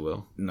wise it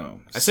will.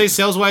 No. I say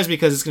sales wise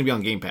because it's gonna be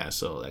on Game Pass,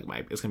 so like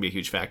it's gonna be a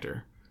huge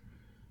factor.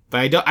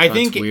 But I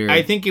think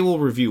it will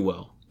review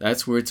well.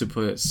 That's weird to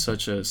put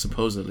such a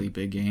supposedly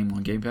big game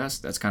on Game Pass.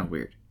 That's kind of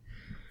weird.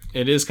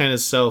 It is kind of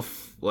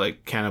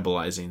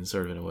cannibalizing,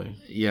 sort of in a way.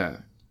 Yeah.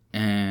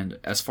 And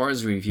as far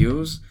as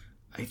reviews,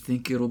 I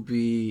think it'll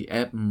be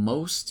at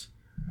most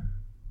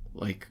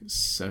like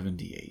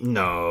 78.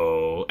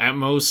 No, at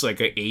most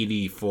like a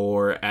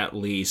 84 at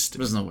least.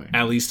 There's no way.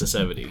 At least a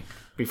 70.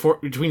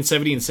 Between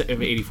 70 and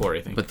 84,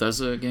 I think.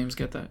 Bethesda games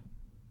get that?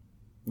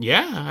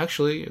 Yeah,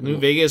 actually. New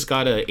Vegas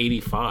got a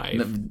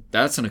 85.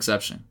 That's an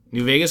exception.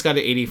 New Vegas got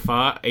an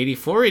 85,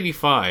 84,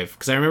 85.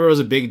 Because I remember it was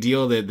a big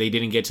deal that they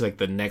didn't get to like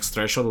the next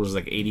threshold, which was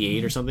like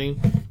 88 or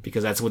something.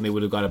 Because that's when they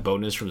would have got a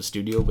bonus from the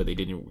studio, but they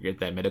didn't get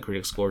that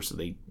Metacritic score, so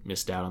they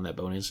missed out on that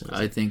bonus.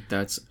 I think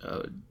that's...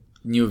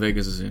 New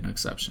Vegas is an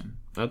exception.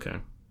 Okay.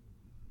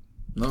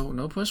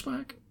 No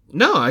pushback?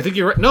 No, I think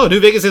you're right. No,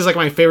 New Vegas is like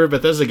my favorite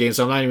Bethesda game,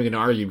 so I'm not even going to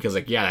argue because,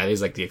 like, yeah, that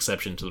is like the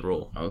exception to the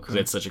rule. Okay. Because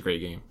it's such a great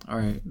game. All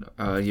right.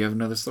 You have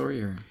another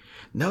story? Or?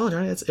 No,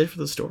 that's it for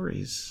the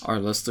stories. All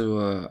right, let's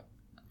do...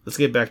 Let's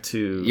get back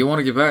to... You want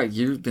to get back?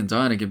 You've been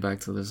dying to get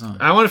back to this, huh?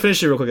 I want to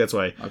finish it real quick, that's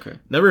why. Okay.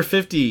 Number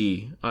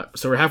 50.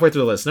 So we're halfway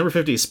through the list. Number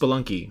 50,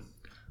 Spelunky.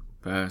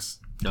 Pass.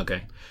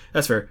 Okay.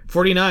 That's fair.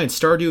 49,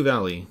 Stardew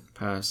Valley.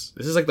 Pass.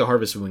 This is like the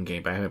Harvest Moon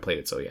game, but I haven't played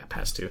it, so yeah,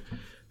 pass too.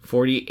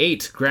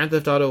 48, Grand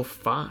Theft Auto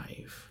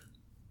 5.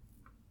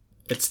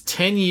 It's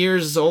 10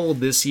 years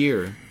old this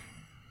year.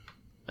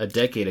 A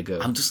decade ago.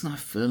 I'm just not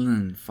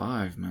feeling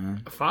 5,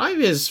 man. 5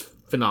 is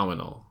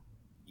phenomenal.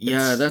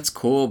 Yeah, that's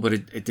cool, but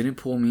it didn't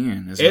pull me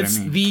in. It's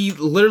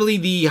literally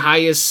the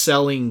highest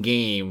selling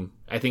game,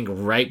 I think,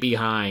 right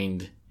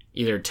behind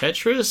either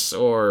Tetris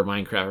or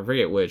Minecraft. I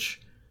forget which.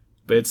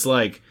 But it's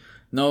like...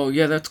 No,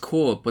 yeah, that's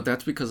cool, but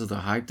that's because of the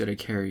hype that it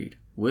carried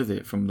with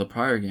it from the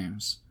prior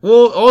games.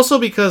 Well, also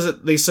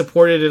because they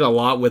supported it a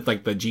lot with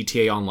like the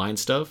GTA Online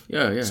stuff.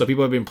 Yeah. So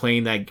people have been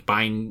playing that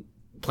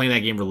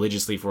game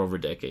religiously for over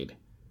a decade.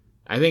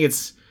 I think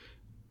it's...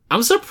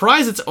 I'm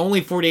surprised it's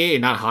only 48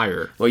 and not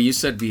higher. Well, you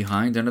said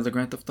behind another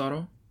Grand Theft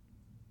Auto?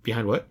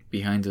 Behind what?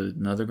 Behind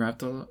another Grand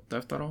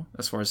Theft Auto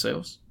as far as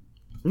sales?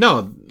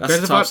 No, that's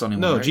the top selling one.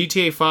 No, right?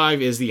 GTA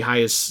 5 is the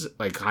highest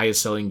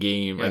selling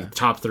game, like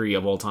top 3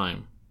 of all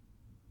time.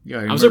 Yeah,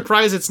 I'm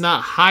surprised it's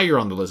not higher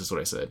on the list. Is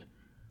what I said.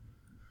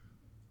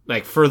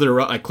 Like further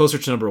up, like closer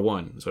to number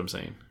 1. Is what I'm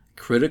saying.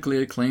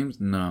 Critically acclaimed?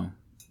 No.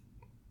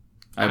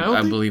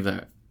 I believe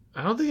that.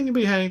 I don't think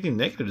anybody had anything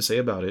negative to say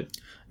about it.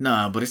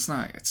 No, but it's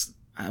not.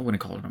 I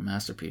wouldn't call it a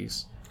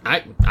masterpiece.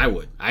 I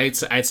would. I'd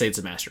say it's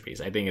a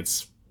masterpiece. I think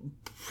it's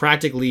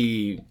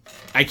practically...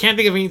 I can't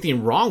think of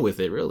anything wrong with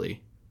it,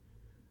 really.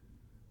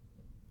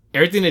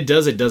 Everything it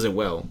does it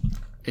well.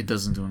 It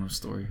doesn't do enough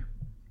story.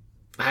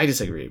 I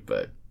disagree,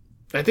 but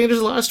I think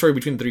there's a lot of story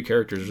between the 3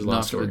 characters. There's a lot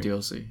of story. Not for the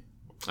DLC.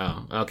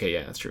 Oh, okay,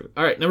 yeah, that's true.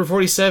 All right, number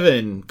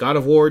 47, God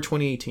of War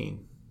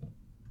 2018.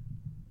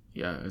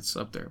 Yeah, it's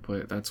up there,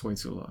 but that's way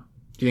too low.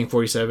 Do you think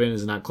 47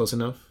 is not close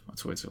enough?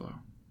 That's way too low.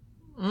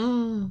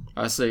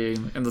 I say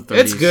in the 30s.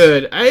 It's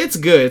good. It's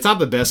good. It's not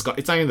the best.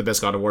 It's not even the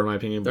best God of War in my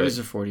opinion. 30s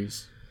or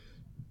 40s.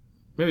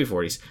 Maybe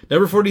 40s.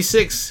 Number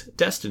 46,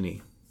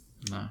 Destiny.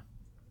 Nah.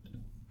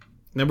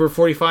 Number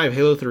 45,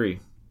 Halo 3.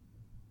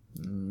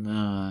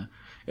 Nah.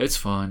 It's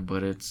fun,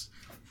 but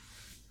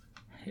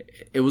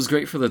it was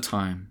great for the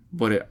time,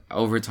 but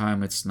over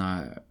time it's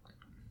not.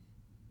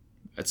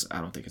 I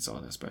don't think it's all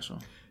that special.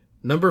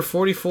 Number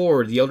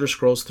 44, The Elder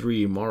Scrolls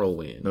 3,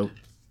 Morrowind. Nope.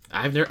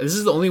 This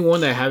is the only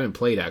one that I haven't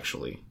played,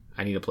 actually.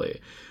 I need to play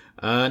it.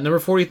 Number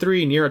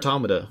 43, Nier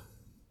Automata.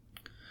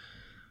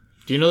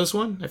 Do you know this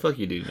one? I feel like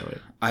you do know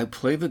it. I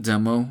played the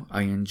demo.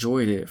 I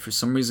enjoyed it. For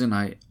some reason,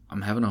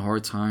 I'm having a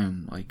hard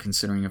time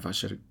considering if I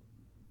should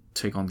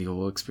take on the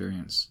whole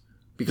experience.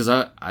 Because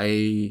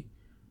I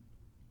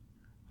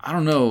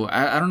don't know.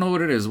 I don't know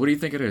what it is. What do you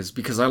think it is?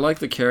 Because I like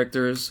the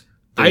characters.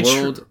 The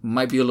world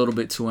might be a little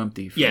bit too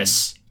empty. For me.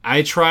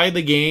 I tried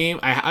the game.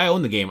 I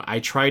own the game. I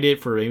tried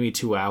it for maybe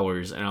 2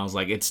 hours, and I was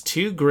like, it's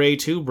too gray,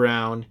 too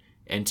brown,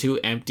 and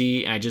too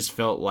empty, and I just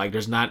felt like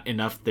there's not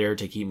enough there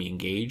to keep me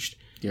engaged.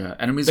 Yeah,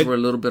 enemies were a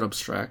little bit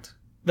abstract.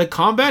 The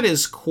combat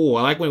is cool.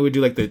 I like when we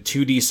do the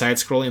 2D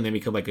side-scrolling and then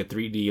become a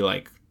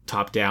 3D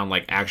top-down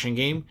action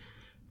game.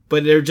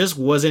 But there just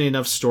wasn't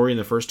enough story in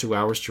the first 2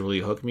 hours to really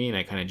hook me, and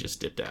I kind of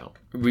just dipped out.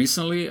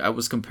 Recently, I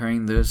was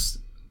comparing this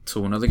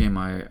to another game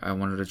I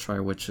wanted to try,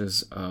 which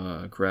is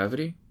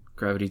Gravity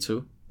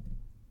 2.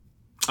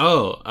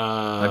 Oh,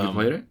 have you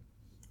played it?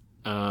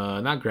 Not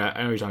I know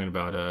what you're talking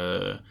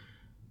about.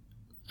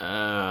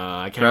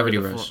 I can't Gravity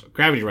remember Rush.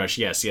 Gravity Rush.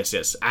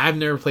 Yes. I've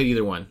never played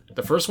either one.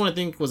 The first one I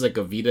think was a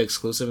Vita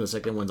exclusive, and the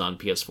second one's on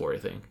PS4. I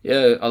think.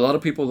 Yeah, a lot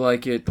of people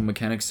like it. The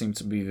mechanics seem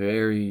to be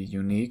very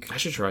unique. I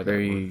should try that.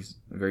 One.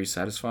 Very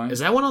satisfying. Is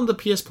that one on the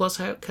PS Plus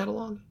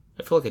catalog?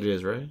 I feel like it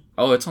is, right?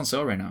 Oh, it's on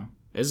sale right now.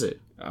 Is it?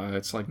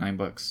 It's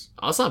 $9.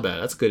 Oh, that's not bad.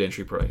 That's a good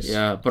entry price.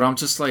 Yeah, but I'm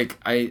just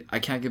I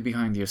can't get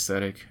behind the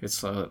aesthetic. It's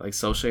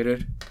cel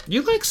shaded.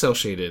 You like cel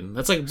shaded?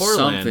 That's like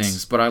Borderlands. Some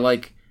things, but I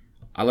like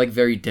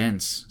very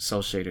dense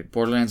cel shaded.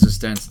 Borderlands is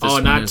dense.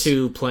 This not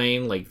too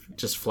plain,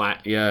 just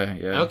flat. Yeah.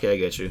 Okay, I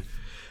get you.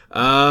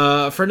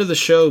 A friend of the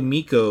show,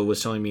 Miko,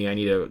 was telling me I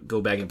need to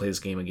go back and play this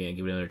game again,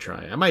 give it another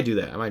try. I might do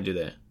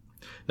that.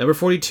 Number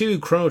 42,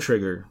 Chrono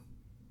Trigger.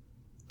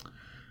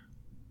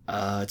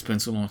 It's been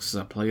so long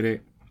since I played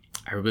it.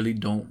 I really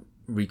don't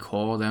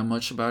recall that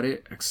much about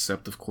it,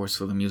 except of course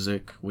for the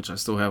music, which I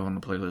still have on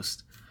the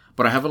playlist.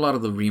 But I have a lot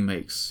of the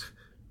remakes.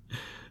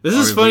 This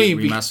is funny.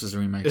 Remasters,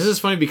 remakes. This is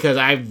funny because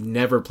I've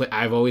never played.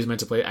 I've always meant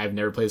to play. I've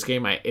never played this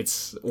game.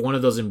 It's one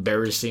of those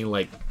embarrassing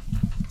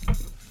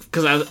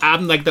because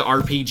I'm like the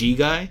RPG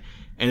guy,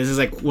 and this is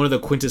like one of the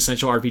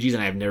quintessential RPGs,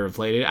 and I've never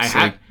played it.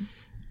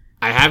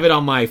 I have it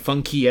on my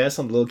Funky S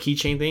on the little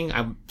keychain thing.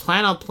 I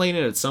plan on playing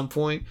it at some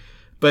point.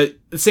 But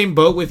the same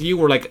boat with you,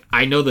 where like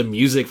I know the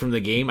music from the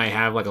game. I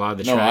have like a lot of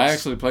the tracks. No, I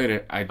actually played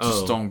it. I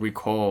just don't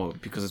recall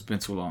because it's been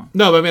too long.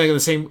 No, but I mean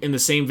like in the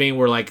same vein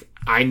where like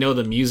I know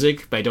the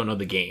music, but I don't know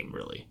the game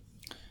really,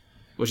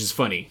 which is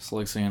funny. It's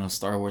like saying a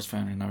Star Wars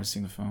fan and never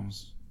seen the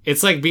films.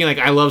 It's like being like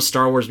I love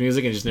Star Wars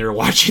music and just never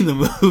watching the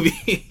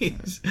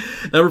movies.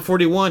 Number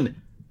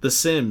 41, The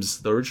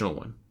Sims, the original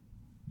one.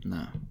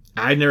 No,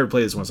 I never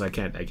played this one, so I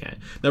can't.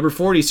 Number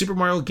 40, Super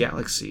Mario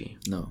Galaxy.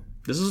 No,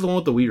 this is the one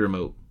with the Wii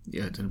remote.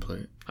 Yeah, I didn't play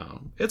it.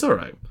 Oh, it's all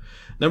right.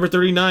 Number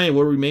 39,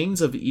 What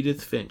Remains of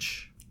Edith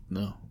Finch.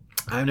 No,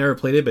 I've never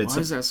played it, but why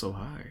is that so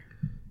high?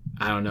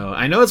 I don't know.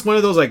 I know it's one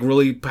of those like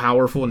really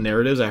powerful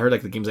narratives. I heard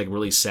like the game's like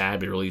really sad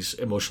but really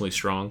emotionally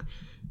strong.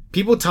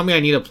 People tell me I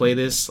need to play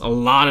this. A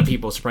lot of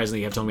people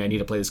surprisingly have told me I need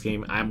to play this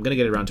game. I'm gonna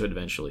get around to it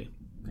eventually.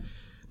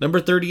 Number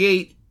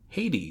 38,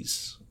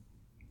 Hades.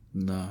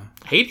 No,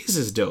 Hades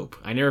is dope.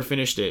 I never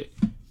finished it,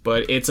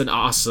 but it's an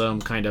awesome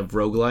kind of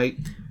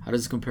roguelite. How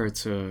does it compare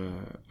to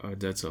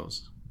Dead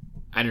Cells?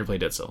 I never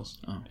played Dead Cells.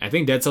 Oh. I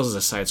think Dead Cells is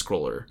a side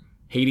scroller.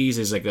 Hades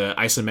is like a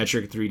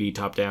isometric 3D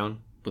top down.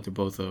 But they're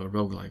both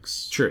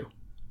roguelikes. True.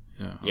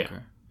 Yeah. Okay.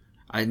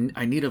 Yeah.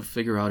 I need to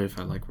figure out if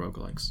I like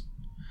roguelikes.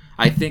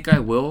 I think I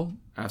will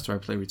after I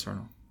play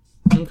Returnal.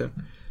 Okay.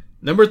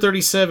 Number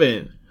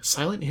 37,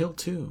 Silent Hill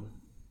 2.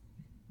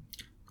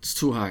 It's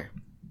too high.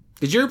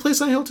 Did you ever play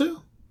Silent Hill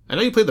 2? I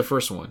know you played the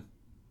first one.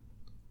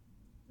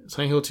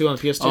 Silent Hill 2 on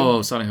the PS2?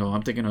 Oh, Silent Hill.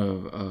 I'm thinking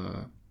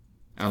of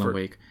Alan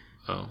Wake.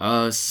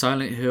 Oh.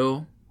 Silent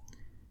Hill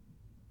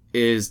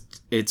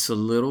it's a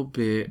little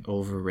bit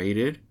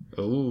overrated.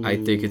 Oh. I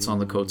think it's on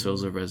the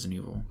coattails of Resident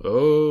Evil.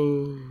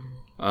 Oh.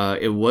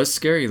 It was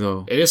scary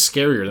though. It is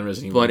scarier than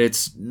Resident Evil. But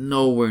it's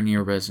nowhere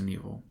near Resident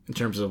Evil. In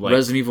terms of like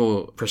Resident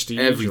Evil prestige,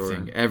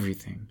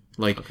 everything.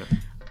 Like okay.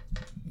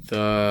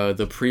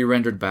 the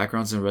pre-rendered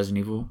backgrounds in Resident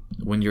Evil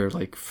when you're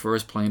like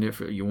first playing it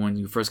when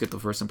you first get the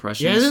first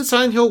impressions. Yeah, isn't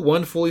Silent Hill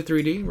 1 fully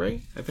 3D,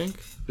 right? I think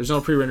there's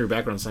no pre-rendered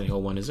background in Silent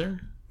Hill 1, is there?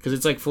 Because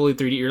it's like fully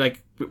 3D. You're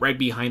like right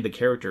behind the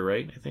character,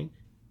 right? I think.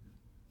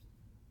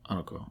 I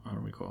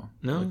don't recall.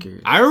 No,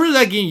 I remember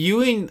that game.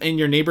 You and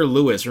your neighbor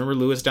Lewis. Remember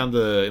Lewis down in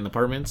the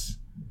apartments?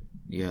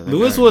 Yeah,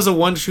 Lewis was the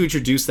one who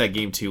introduced that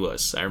game to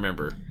us. I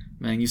remember.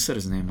 Man, you said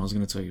his name. I was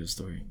gonna tell you a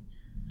story.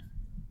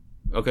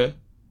 Okay.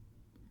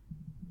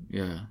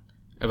 Yeah.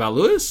 About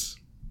Lewis?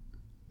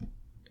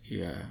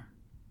 Yeah.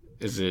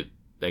 Is it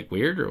like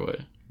weird or what?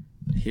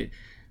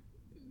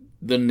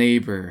 The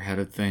neighbor had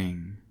a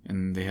thing,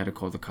 and they had to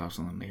call the cops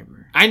on the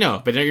neighbor. I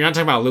know, but you're not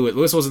talking about Lewis.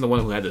 Lewis wasn't the one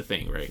who had the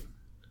thing, right?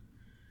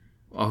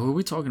 Oh, who are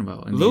we talking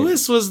about?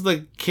 Lewis was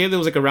the kid that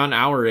was like around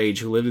our age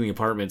who lived in the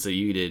apartments that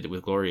you did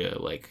with Gloria.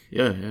 Like,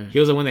 yeah. He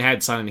was the one that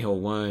had Silent Hill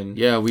 1.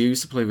 Yeah, we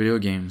used to play video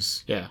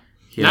games. Yeah.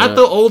 Not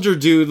the older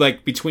dude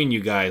like between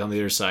you guys on the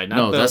other side.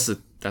 That's the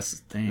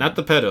thing. Not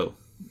the pedo.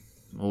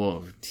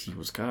 Well, he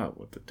was caught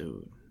with the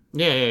dude.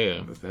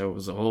 Yeah. But that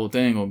was a whole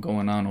thing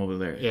going on over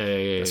there.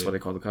 Yeah. That's why they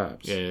call the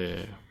cops.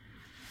 Yeah.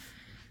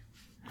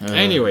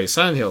 Anyway,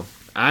 Silent Hill.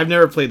 I've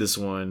never played this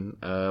one.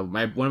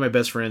 One of my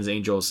best friends,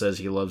 Angel, says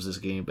he loves this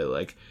game, but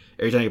like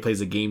every time he plays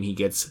the game, he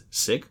gets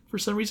sick for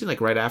some reason. Like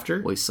right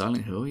after. Wait,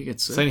 Silent Hill, he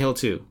gets sick? Silent Hill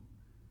 2.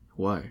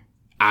 Why?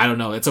 I don't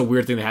know. It's a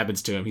weird thing that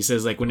happens to him. He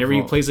says like whenever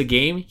he plays a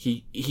game,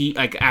 he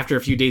like after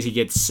a few days he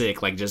gets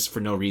sick, like just for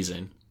no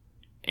reason,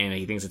 and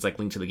he thinks it's like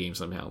linked to the game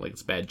somehow, like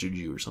it's bad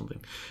juju or something.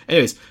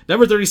 Anyways,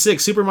 number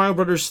 36, Super Mario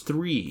Brothers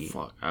 3.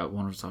 Fuck, I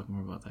wanted to talk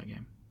more about that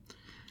game.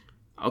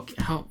 Okay,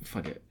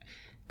 fuck it.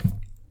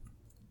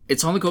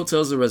 It's on the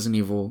coattails of Resident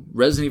Evil.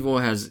 Resident Evil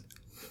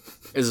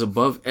is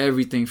above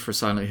everything for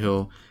Silent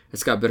Hill.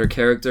 It's got better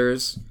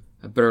characters,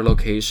 better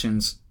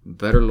locations,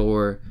 better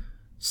lore.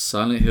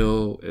 Silent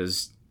Hill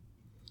is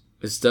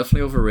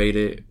definitely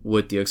overrated,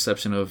 with the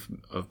exception of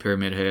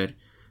Pyramid Head.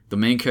 The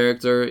main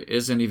character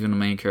isn't even the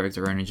main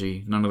character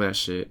energy. None of that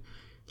shit.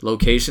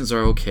 Locations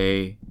are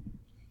okay.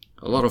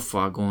 A lot of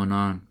fog going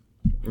on.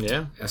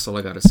 Yeah. That's all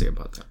I gotta say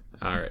about that.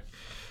 All right.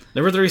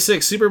 Number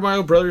 36, Super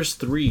Mario Brothers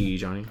 3,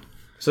 Johnny.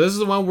 So this is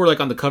the one where, like,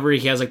 on the cover,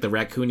 he has, like, the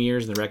raccoon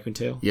ears and the raccoon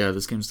tail? Yeah,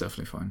 this game's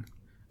definitely fun.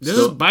 This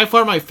is by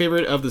far my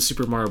favorite of the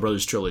Super Mario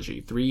Brothers trilogy.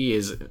 3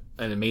 is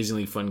an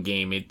amazingly fun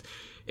game.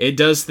 It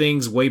does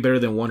things way better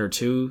than 1 or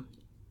 2.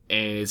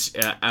 And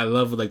I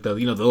love, like, the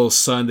little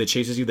sun that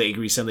chases you, the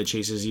angry sun that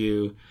chases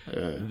you.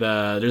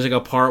 There's, like,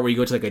 a part where you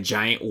go to, like, a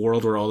giant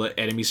world where all the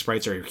enemy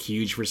sprites are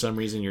huge for some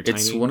reason. You're tiny.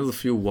 It's one of the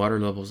few water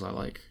levels I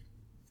like.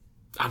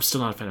 I'm still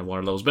not a fan of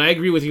water levels, but I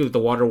agree with you that the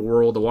water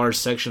world, the water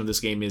section of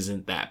this game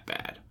isn't that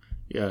bad.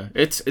 Yeah,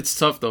 it's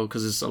tough though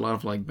because it's a lot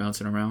of like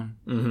bouncing around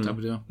type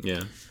of deal.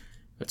 Yeah,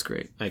 That's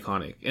great.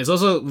 Iconic. It's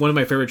also one of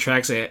my favorite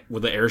tracks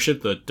with the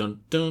airship. The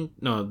dun dun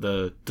no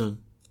the dun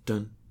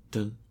dun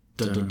dun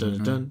dun dun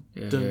dun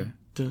dun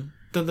dun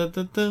dun dun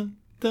dun dun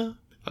dun.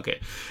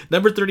 Okay,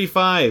 number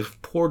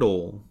 35,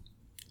 Portal.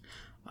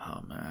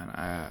 Oh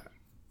man,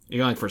 you're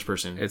going like first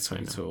person. It's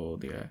too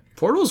old. Yeah,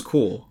 Portal's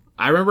cool.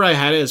 I remember I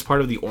had it as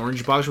part of the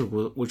Orange Box,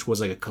 which was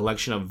like a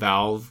collection of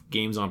Valve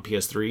games on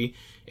PS3.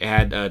 It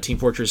had Team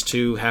Fortress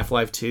 2,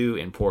 Half-Life 2,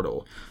 and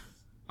Portal.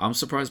 I'm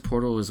surprised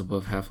Portal is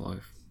above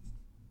Half-Life.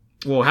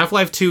 Well,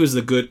 Half-Life 2 is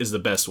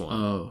the best one.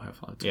 Oh,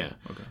 Half-Life 2. Yeah.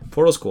 Okay.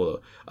 Portal's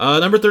cool though.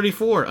 Number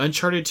 34,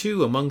 Uncharted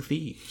 2: Among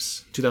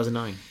Thieves,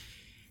 2009.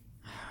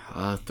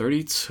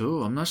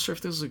 32. I'm not sure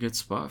if this is a good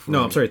spot for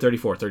No, I'm sorry,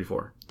 34.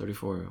 34.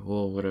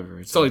 Well,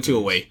 whatever. It's only 2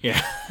 away.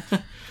 Yeah.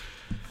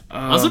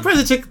 I'm surprised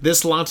it took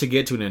this long to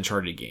get to an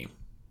Uncharted game.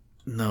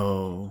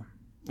 No.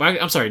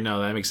 I'm sorry,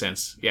 no, that makes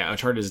sense. Yeah,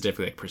 Uncharted is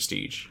definitely like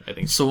prestige, I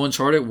think. So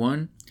Uncharted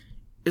 1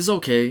 is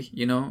okay,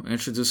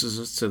 introduces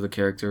us to the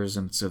characters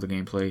and to the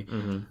gameplay.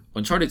 Mm-hmm.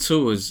 Uncharted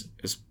 2 is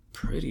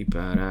pretty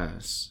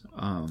badass.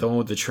 The one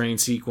with the train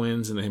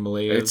sequence in the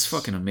Himalayas. It's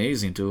fucking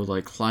amazing, dude.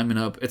 Like climbing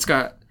up.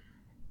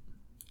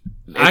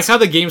 I like how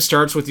the game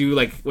starts with you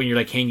like when you're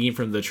like hanging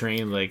from the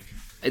train, like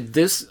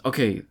this.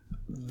 Okay,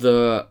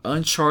 the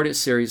Uncharted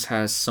series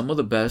has some of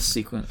the best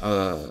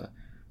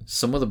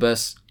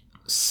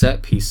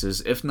set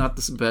pieces, if not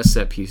the best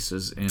set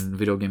pieces in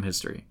video game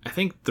history. I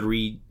think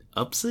 3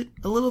 ups it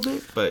a little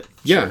bit, but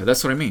yeah, sure.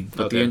 That's what I mean.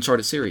 But the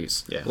Uncharted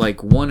series, yeah,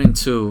 like 1 and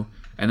 2,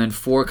 and then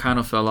 4 kind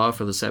of fell off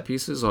for the set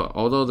pieces.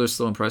 Although they're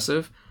still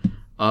impressive,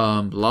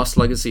 Lost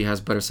Legacy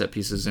has better set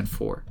pieces than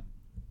 4.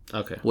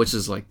 Okay, which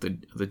is like the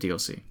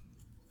DLC.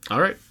 All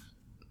right.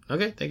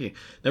 Okay, thank you.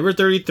 Number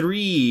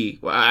 33.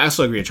 Well, I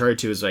also agree. Uncharted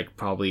 2 is like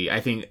probably. I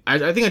think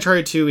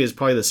Uncharted 2 is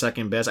probably the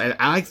second best. I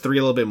like 3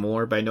 a little bit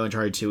more, but I know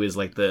Uncharted 2 is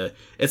like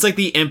it's like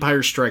the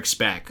Empire Strikes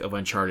Back of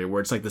Uncharted,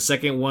 where it's like the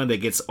second one that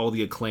gets all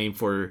the acclaim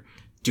for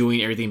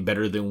doing everything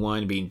better than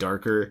 1, being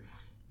darker.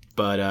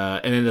 But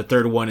and then the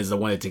third one is the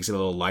one that takes it a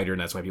little lighter,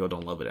 and that's why people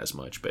don't love it as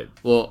much. But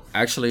well,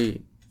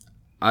 actually,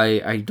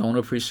 I don't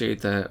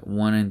appreciate that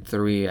 1 and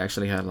 3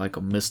 actually had like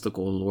a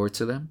mystical lore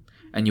to them.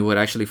 And you would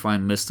actually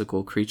find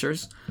mystical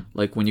creatures.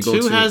 Like when you go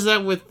 2 has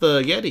that with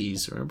the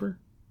Yetis, remember?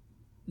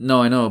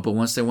 No, I know, but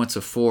once they went to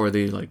 4,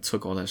 they like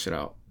took all that shit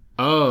out.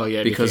 Oh,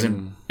 yeah. Because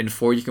in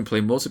 4 you can play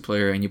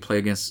multiplayer and you play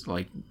against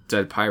like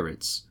dead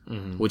pirates,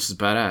 which is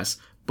badass.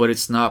 But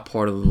it's not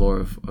part of the lore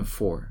of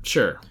 4.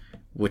 Sure.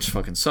 Which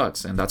fucking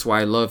sucks. And that's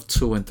why I love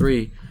 2 and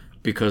 3,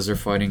 because they're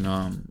fighting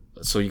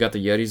so you got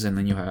the Yetis and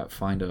then you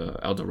find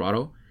El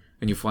Dorado.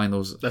 And you find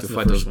those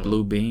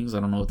blue beings. I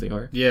don't know what they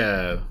are.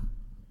 Yeah.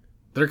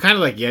 They're kind of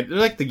like they're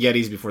like the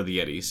Yetis before the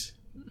Yetis.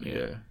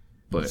 Yeah,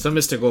 but some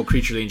mystical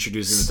creature they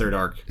introduced in the third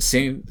arc.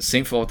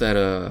 Same fault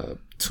that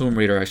Tomb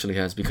Raider actually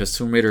has, because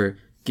Tomb Raider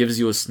gives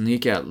you a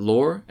sneak at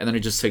lore and then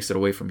it just takes it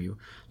away from you.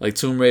 Like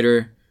Tomb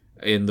Raider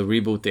in the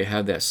reboot, they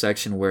have that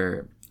section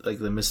where like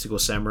the mystical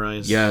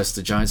samurais. Yes,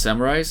 the giant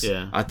samurais.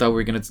 Yeah, I thought we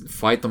were gonna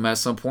fight them at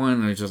some point,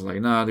 and they're just like,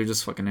 nah, they're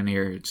just fucking in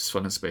here, just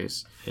fucking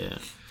space. Yeah.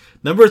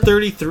 Number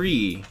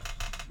 33,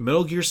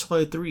 Metal Gear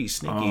Solid 3,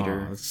 Snake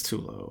Eater. That's too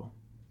low.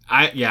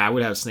 I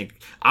would have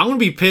Snake. I'm gonna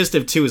be pissed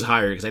if 2 is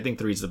higher because I think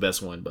 3 is the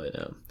best one. But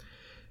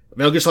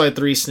Metal Gear Solid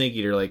 3, Snake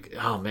Eater, like,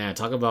 oh man,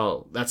 talk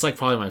about, that's like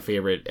probably my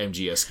favorite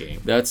MGS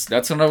game.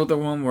 That's another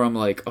one where I'm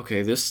like,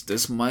 okay,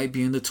 this might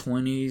be in the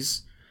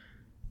 20s,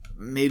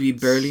 maybe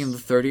barely in the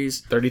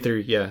 30s.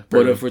 33, yeah.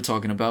 But if we're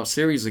talking about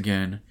series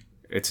again,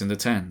 it's in the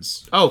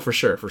 10s. Oh, for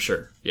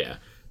sure, yeah.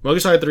 Metal Gear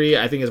Solid 3,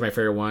 I think, is my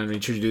favorite one. We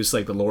introduced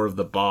like the lore of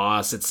the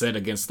boss. It's set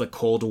against the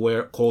Cold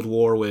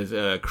War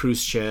with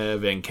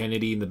Khrushchev and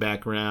Kennedy in the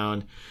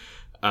background.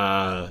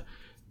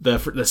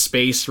 The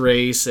space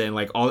race and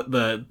like all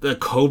the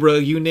Cobra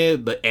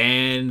unit, the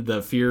End,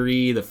 the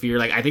Fury, the Fear.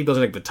 Like I think those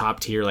are like the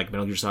top tier like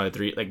Metal Gear Solid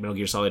 3, like Metal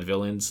Gear Solid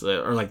villains,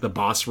 or like the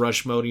boss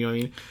rush mode. You know what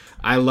I mean?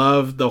 I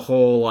love the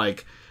whole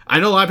like. I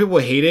know a lot of people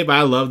hate it, but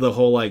I love the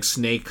whole like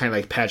Snake kind of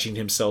like patching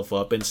himself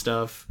up and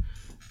stuff.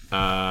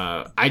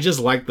 I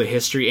just like the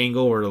history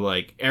angle where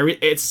like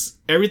it's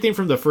everything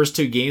from the first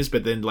 2 games,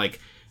 but then like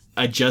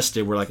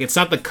adjusted where like it's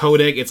not the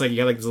codec, it's like you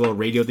got like this little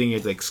radio thing, you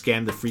have to like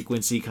scan the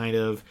frequency kind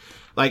of.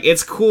 Like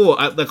it's cool.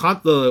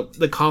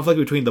 The conflict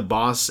between the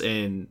boss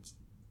and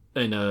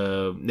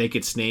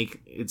Naked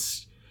Snake,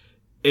 it's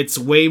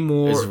way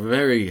more. It's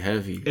very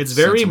heavy. It's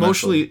very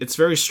emotionally. It's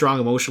very strong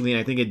emotionally, and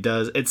I think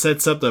it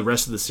sets up the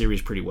rest of the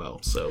series pretty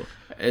well. So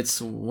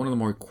it's one of the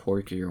more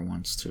quirkier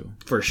ones too,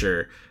 for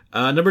sure.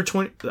 Number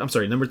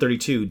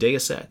 32,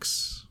 Deus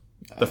Ex.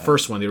 The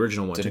first one, the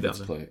original one,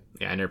 2000. Play it.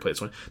 Yeah, I never played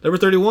this one. Number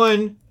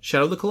 31,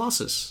 Shadow of the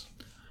Colossus.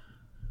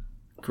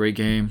 Great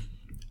game.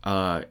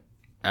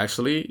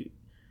 Actually,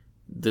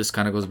 this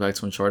kind of goes back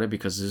to Uncharted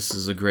because this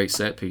is a great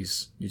set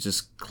piece. You're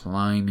just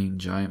climbing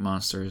giant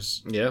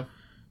monsters. Yeah.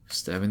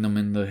 Stabbing them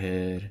in the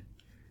head.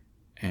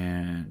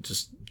 And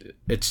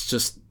it's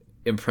just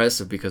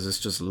impressive because it's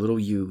just little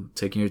you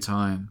taking your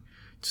time,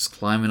 just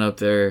climbing up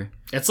there.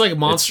 It's like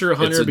Monster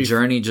Hunter. It's a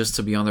journey just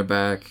to be on their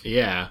back.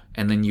 Yeah.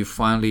 And then you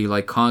finally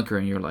like conquer,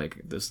 and you're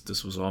like,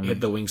 this was all me.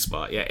 Hit the wing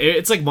spot. Yeah,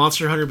 it's like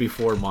Monster Hunter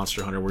before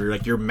Monster Hunter, where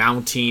you're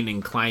mounting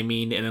and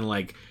climbing, and then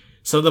like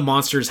some of the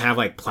monsters have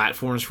like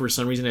platforms for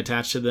some reason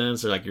attached to them,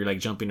 so like you're like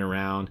jumping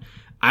around.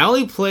 I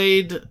only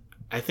played,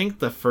 I think,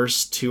 the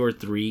first 2 or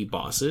 3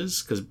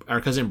 bosses because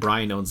our cousin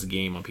Brian owns the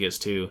game on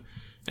PS2, and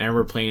I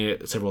remember playing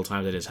it several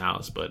times at his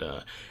house.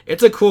 But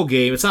it's a cool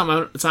game. It's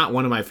not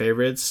one of my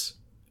favorites,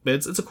 but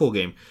it's a cool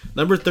game.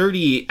 Number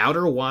 30,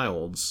 Outer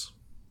Wilds.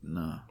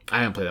 No, I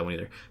haven't played that one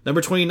either.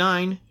 Number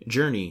 29,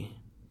 Journey.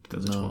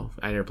 2012. No.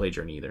 I never played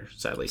Journey either,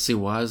 sadly. See,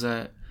 why is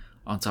that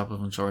on top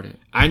of Uncharted?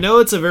 I know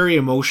it's a very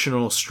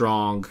emotional,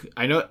 strong.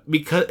 I know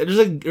because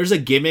there's a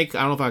gimmick.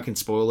 I don't know if I can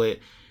spoil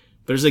it.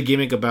 There's a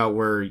gimmick about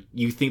where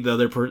you think the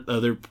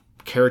other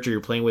character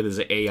you're playing with is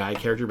an AI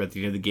character, but at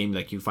the end of the game,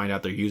 like you find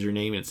out their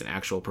username and it's an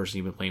actual person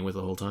you've been playing with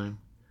the whole time.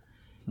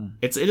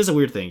 It is a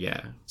weird thing,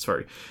 yeah.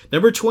 Sorry.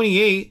 Number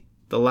 28,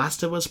 The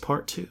Last of Us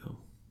Part 2.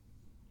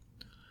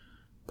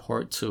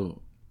 Part 2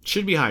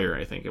 should be higher,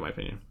 I think, in my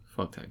opinion.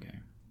 Fuck that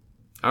game.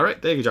 All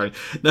right, thank you, Johnny.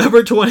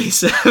 Number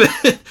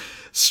 27,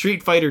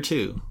 Street Fighter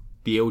 2,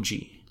 the OG.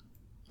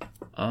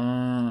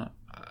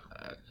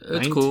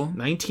 It's cool.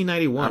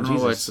 1991. I don't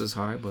know why it's this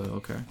high, but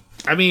okay.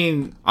 I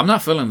mean, I'm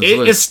not feeling this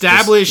list.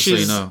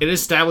 Establishes so you know. It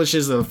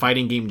establishes the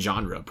fighting game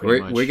genre.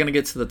 Pretty much. We're gonna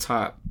get to the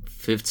top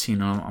 15.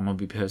 I'm gonna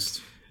be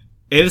pissed.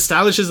 It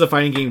establishes the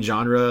fighting game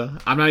genre.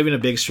 I'm not even a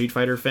big Street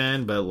Fighter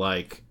fan, but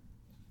like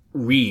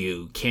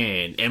Ryu,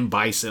 Ken, M.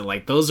 Bison,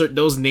 like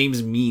those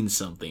names mean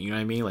something. You know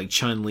what I mean? Like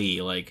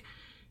Chun-Li. Like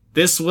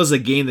this was a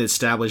game that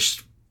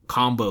established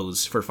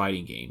combos for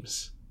fighting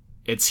games.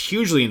 It's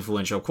hugely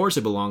influential. Of course,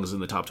 it belongs in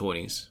the top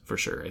 20s for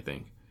sure. I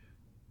think.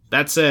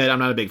 That said, I'm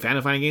not a big fan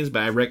of fighting games,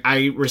 but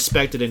I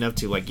respect it enough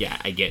to like,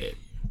 yeah, I get it.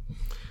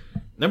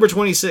 Number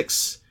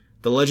 26,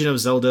 The Legend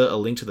of Zelda: A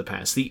Link to the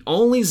Past. The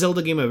only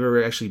Zelda game I've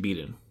ever actually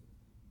beaten.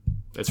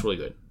 That's really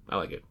good. I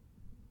like it.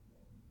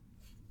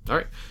 All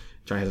right,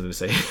 John has something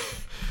to say.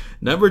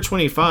 Number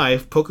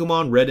 25,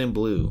 Pokemon Red and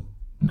Blue,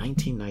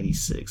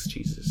 1996.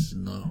 Jesus.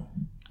 No.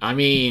 I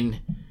mean,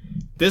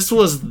 this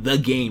was the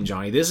game,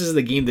 Johnny. This is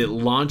the game that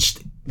launched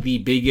the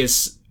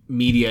biggest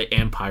media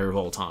empire of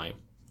all time.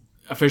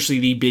 Officially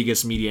the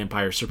biggest media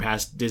empire.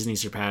 Disney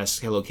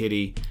surpassed Hello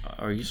Kitty.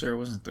 Are you sure it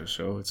wasn't the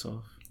show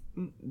itself?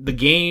 The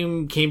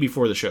game came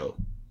before the show.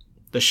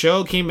 The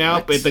show came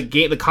out, but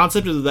the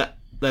concept of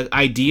the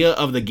idea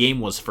of the game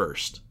was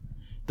first.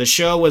 The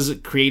show was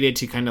created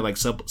to kind of like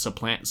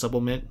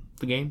supplement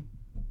the game.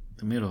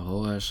 They made a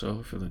whole ass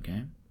show for the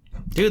game?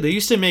 Dude, they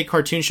used to make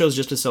cartoon shows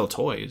just to sell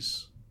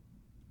toys.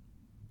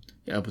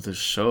 Yeah, but the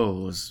show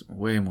was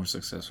way more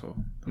successful.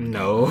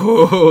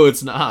 No,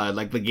 it's not.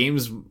 Like, the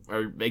games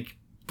are like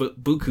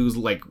buku's,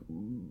 like,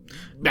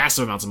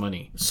 massive amounts of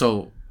money.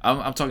 So,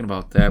 I'm talking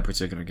about that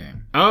particular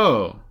game.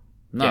 Oh.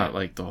 Not,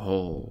 like, the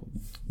whole,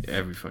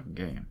 every fucking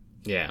game.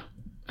 Yeah.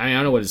 I mean, I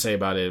don't know what to say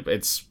about it.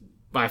 It's,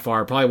 by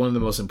far, probably one of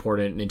the most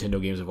important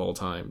Nintendo games of all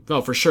time.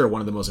 No, for sure,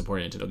 one of the most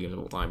important Nintendo games of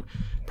all time.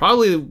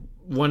 Probably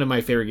one of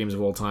my favorite games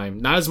of all time.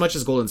 Not as much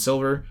as Gold and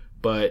Silver,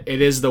 but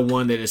it is the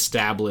one that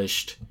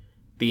established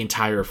the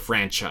entire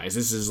franchise.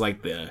 This is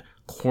like the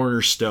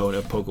cornerstone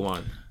of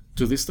Pokemon.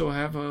 Do they still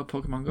have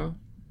Pokemon Go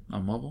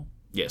on mobile?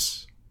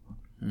 Yes.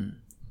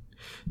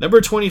 Number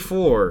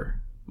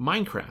 24,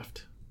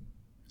 Minecraft.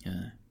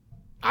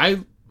 Yeah.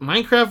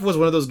 Minecraft was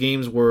one of those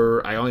games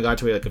where I only got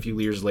to it like a few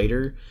years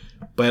later,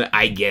 but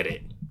I get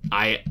it.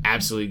 I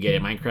absolutely get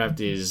it.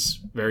 Minecraft is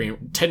very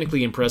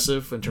technically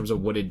impressive in terms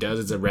of what it does.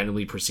 It's a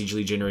randomly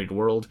procedurally generated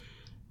world,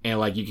 and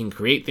like you can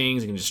create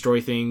things, you can destroy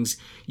things,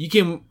 you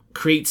can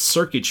create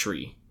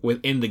circuitry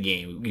within the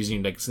game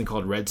using like something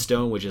called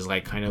redstone, which is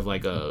like kind of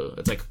like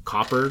it's like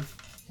copper,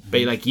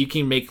 but like you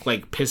can make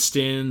like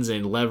pistons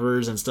and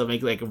levers and stuff.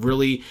 Make like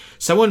really,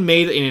 someone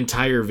made an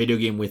entire video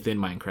game within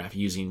Minecraft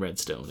using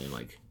redstone, and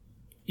like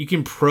you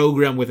can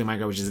program within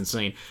Minecraft, which is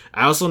insane.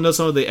 I also know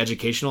some of the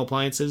educational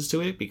appliances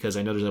to it because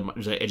I know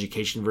there's an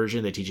education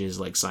version that teaches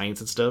like science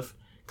and stuff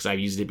because I've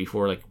used it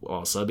before, like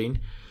while subbing.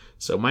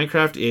 So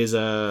Minecraft is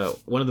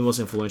one of the most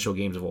influential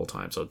games of all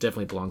time, so it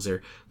definitely belongs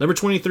there. Number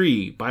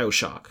 23,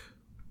 BioShock.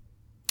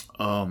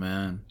 Oh,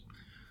 man.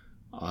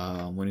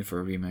 I'm waiting for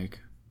a remake.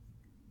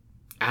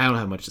 I don't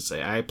have much to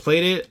say. I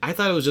played it. I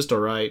thought it was just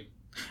alright.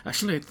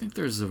 Actually, I think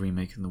there's a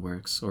remake in the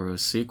works, or a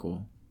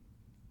sequel.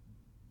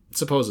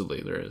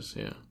 Supposedly there is,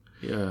 yeah.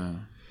 Yeah.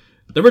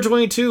 Number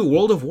 22,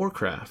 World of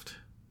Warcraft.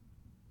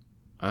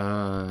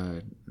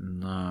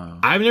 No.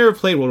 I've never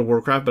played World of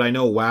Warcraft, but I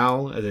know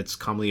WoW, as it's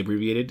commonly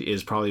abbreviated,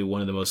 is probably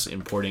one of the most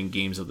important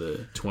games of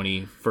the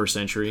 21st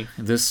century.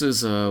 This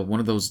is one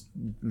of those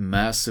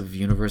massive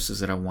universes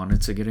that I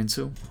wanted to get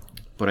into,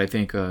 but I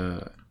think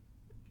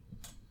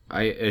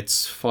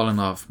it's fallen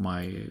off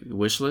my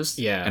wish list.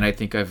 Yeah. And I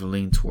think I've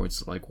leaned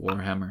towards like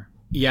Warhammer.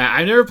 Yeah,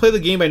 I've never played the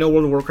game, but I know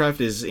World of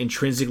Warcraft is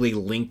intrinsically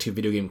linked to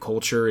video game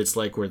culture. It's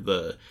like where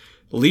the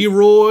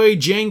Leroy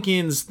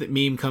Jenkins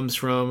meme comes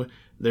from.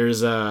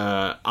 There's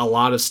a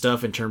lot of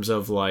stuff in terms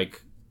of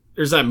like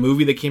there's that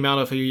movie that came out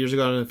a few years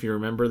ago. I don't know if you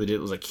remember. That it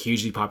was like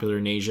hugely popular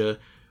in Asia.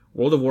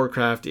 World of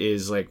Warcraft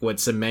is like what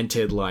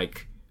cemented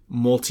like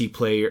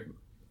multiplayer.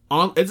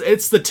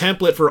 It's the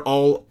template for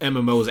all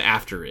MMOs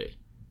after it.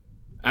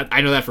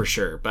 I know that for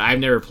sure, but I've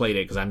never played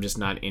it because I'm just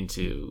not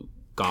into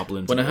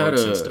goblins and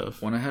orcs and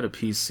stuff. When I had a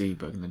PC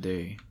back in the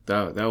day,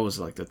 that was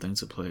like the thing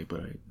to play,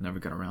 but I never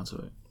got around to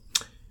it.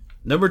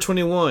 Number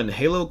 21,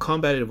 Halo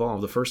Combat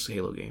Evolved, the first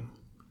Halo game.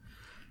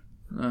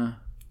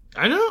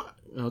 I know.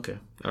 Okay,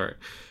 all right.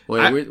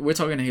 Wait, we're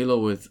talking Halo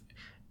with.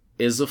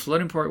 Is the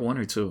Flood in part 1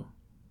 or 2?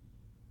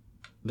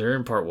 They're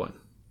in part 1.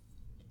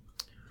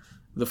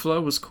 The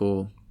Flood was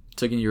cool.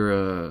 Taking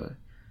your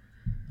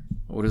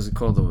what is it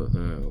called,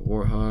 the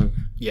Warthog?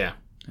 Yeah,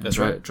 that's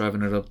right.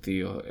 Driving it up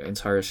the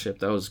entire ship.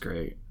 That was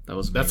great.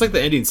 That's like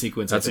the ending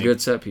sequence. That's a good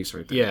set piece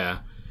right there. Yeah.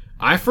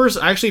 I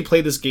actually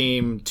played this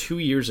game 2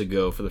 years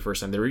ago for the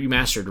first time, the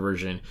remastered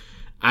version.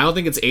 I don't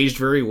think it's aged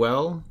very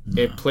well.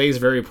 No. It plays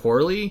very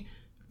poorly,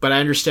 but I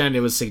understand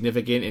it was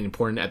significant and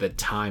important at the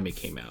time it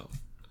came out.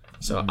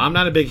 So I'm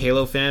not a big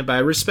Halo fan, but I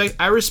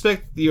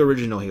respect the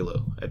original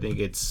Halo. I think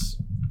it's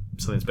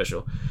something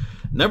special.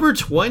 Number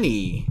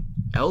 20,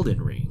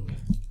 Elden Ring.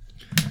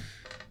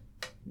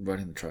 Right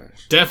in the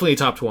trash. Definitely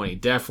top 20.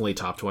 Definitely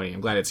top 20.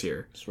 I'm glad it's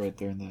here. It's right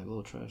there in that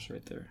little trash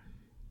right there.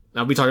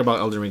 I'll be talking about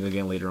Elden Ring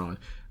again later on.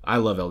 I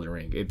love Elden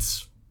Ring.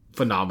 It's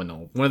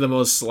phenomenal. One of the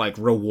most like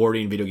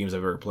rewarding video games I've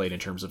ever played in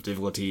terms of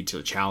difficulty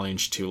to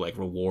challenge to like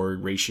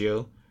reward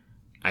ratio.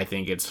 I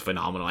think it's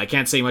phenomenal. I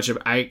can't say much of.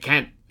 I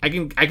can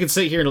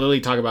sit here and literally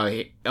talk about.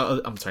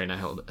 I'm sorry, not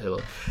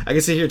Halo. I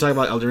can sit here and talk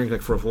about Elden Ring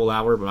like for a full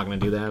hour, but I'm not going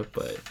to do that.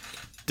 But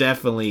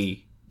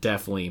definitely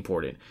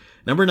important.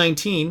 Number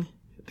 19,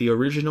 the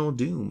original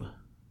Doom.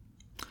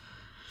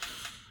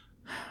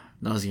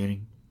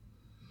 Nauseating.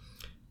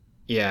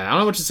 Yeah, I don't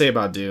know what to say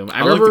about Doom.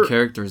 I like the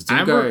characters.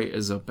 Doom guy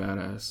is a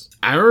badass.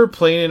 I remember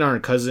playing it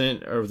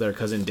with our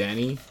cousin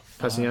Danny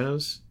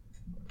Castellanos,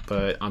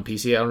 but on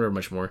PC I don't remember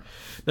much more.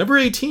 Number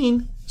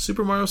 18,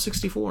 Super Mario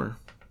 64.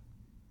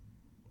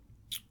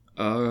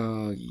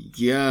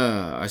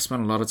 Yeah, I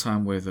spent a lot of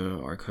time with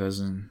our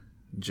cousin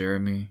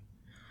Jeremy,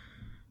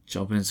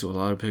 jumping into a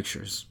lot of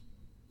pictures.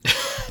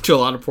 To a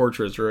lot of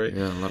portraits, right?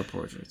 Yeah, a lot of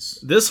portraits.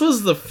 This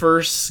was the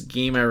first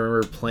game I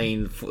remember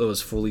playing. It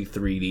was fully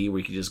 3D, where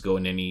you could just go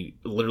in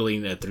literally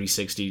in a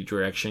 360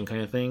 direction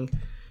kind of thing.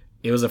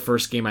 It was the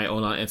first game I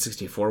owned on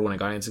N64 when I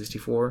got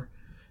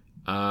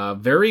N64.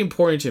 Very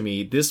important to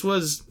me. This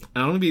is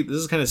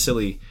kind of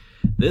silly.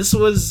 This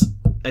was,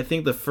 I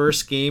think, the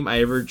first game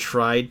I ever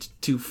tried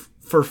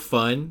for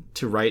fun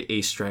to write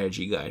a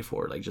strategy guide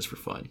for, like just for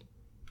fun.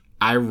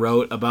 I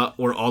wrote about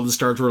where all the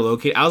stars were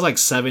located. I was like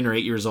 7 or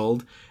 8 years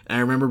old, and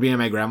I remember being at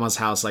my grandma's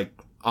house, like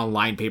on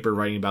line paper,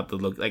 writing about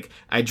like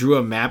I drew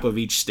a map of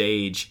each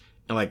stage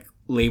and like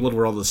labeled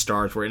where all the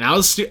stars were. And I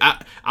was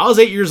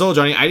 8 years old,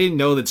 Johnny. I didn't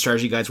know that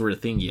strategy guides were a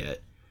thing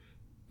yet,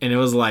 and it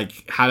was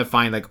like how to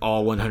find like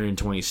all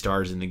 120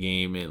 stars in the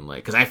game, and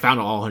like because I found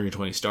all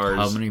 120 stars.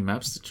 How many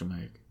maps did you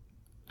make?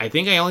 I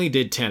think I only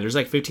did 10. There's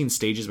like 15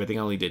 stages, but I think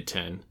I only did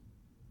 10.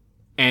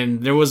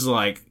 And there was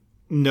like.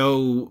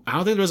 No, I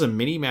don't think there was a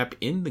mini map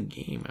in the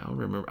game. I don't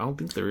remember. I don't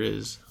think there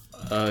is.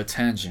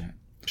 Tangent.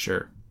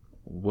 Sure.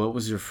 What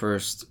was your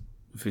first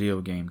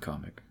video game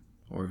comic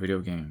or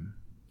video game?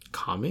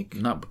 Comic?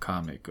 Not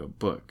comic, a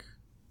book.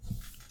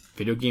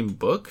 Video game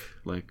book?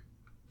 Like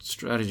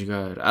strategy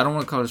guide. I don't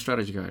want to call it a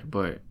strategy guide,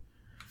 but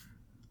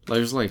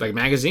there's like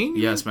magazine?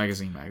 Yes,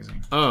 magazine.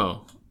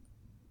 Oh.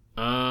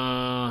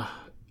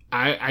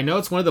 I know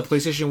it's one of the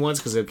PlayStation ones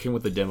because it came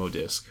with the demo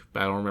disc,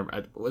 but I don't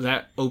remember. Was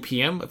that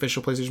OPM,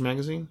 Official PlayStation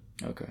Magazine?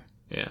 Okay.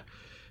 Yeah.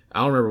 I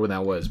don't remember when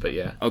that was, but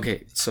yeah.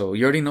 Okay, so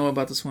you already know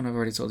about this one. I've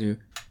already told you.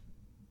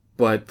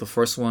 But the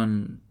first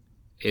one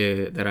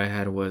that I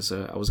had was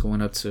I was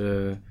going up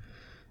to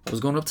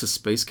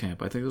space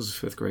camp. I think it was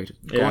 5th grade.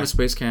 Yeah. Going to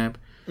space camp,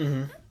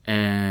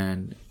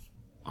 and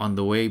on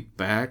the way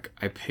back,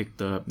 on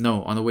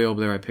the way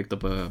over there, I picked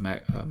up a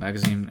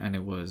magazine, and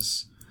it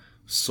was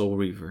Soul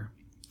Reaver.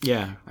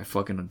 Yeah. I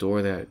fucking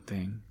adore that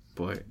thing,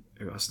 but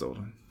it got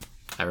stolen.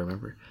 I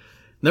remember.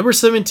 Number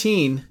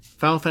 17,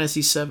 Final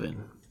Fantasy VII.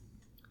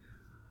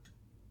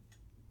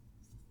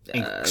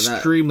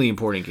 Extremely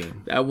important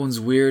game. That one's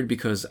weird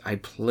because I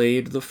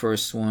played the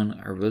first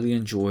one. I really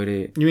enjoyed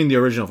it. You mean the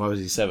original Final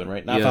Fantasy VII,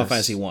 right? Not Final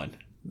Fantasy 1.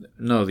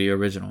 No, the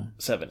original.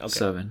 7, okay.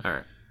 7. All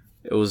right.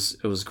 It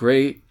was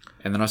great,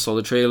 and then I saw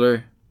the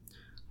trailer.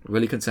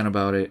 Really content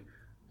about it,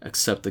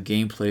 except the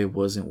gameplay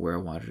wasn't where I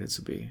wanted it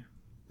to be.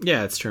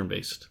 Yeah, it's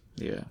turn-based.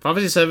 Yeah. Final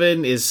Fantasy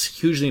VII is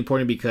hugely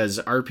important because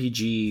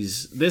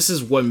RPGs... This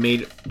is what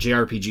made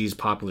JRPGs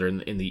popular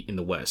in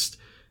the West.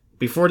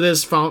 Before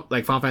this, Final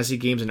Fantasy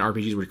games and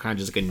RPGs were kind of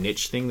just like a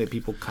niche thing that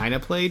people kind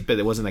of played, but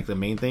it wasn't like the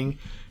main thing.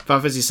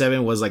 Final Fantasy VII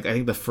was like, I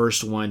think, the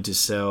first one to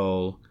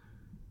sell...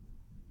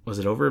 Was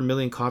it over 1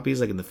 million copies?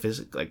 Like in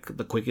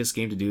the quickest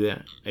game to do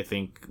that? I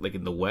think, like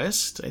in the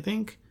West, I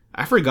think?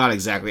 I forgot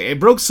exactly. It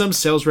broke some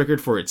sales record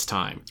for its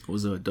time. It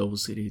was a double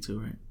CD too,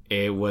 right?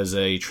 It was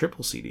a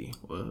triple CD.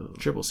 Whoa.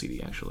 Triple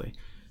CD, actually.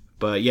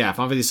 But yeah,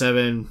 Final Fantasy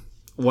VII,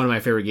 one of my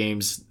favorite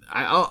games.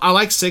 I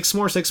like 6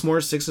 more. 6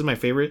 is my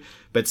favorite,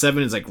 but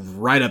 7 is like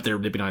right up there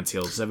nipping on its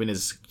heels. 7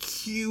 is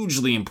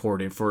hugely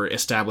important for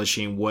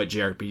establishing what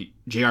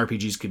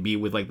JRPGs could be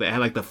with like they had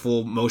like the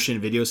full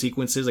motion video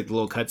sequences, like the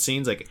little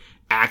cutscenes, like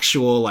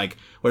actual like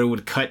where it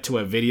would cut to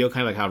a video,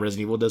 kind of like how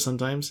Resident Evil does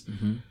sometimes.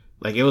 Mm-hmm.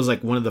 Like it was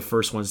like one of the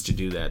first ones to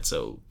do that,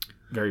 so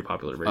very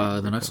popular.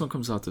 The next one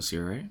comes out this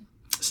year, right?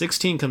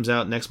 16 comes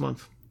out next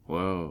month.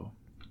 Whoa,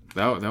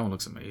 that one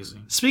looks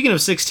amazing. Speaking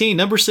of 16,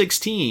 number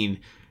 16.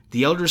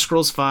 The Elder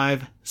Scrolls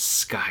V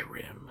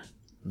Skyrim.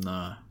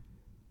 Nah.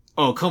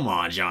 Oh, come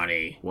on,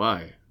 Johnny.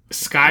 Why?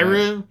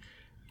 Skyrim?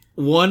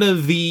 One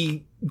of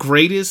the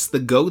greatest, the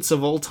GOATs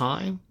of all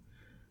time?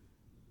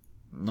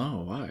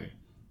 No, why?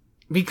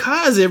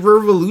 Because it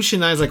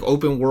revolutionized like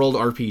open world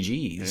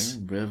RPGs.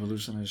 Yeah,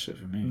 revolutionized shit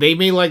for me. They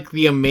made like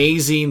the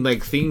amazing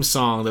like theme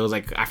song that was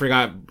like, I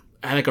forgot,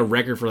 I had like a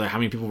record for like how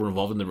many people were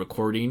involved in the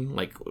recording.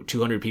 Like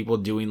 200 people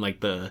doing like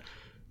the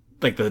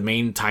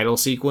main title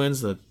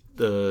sequence, the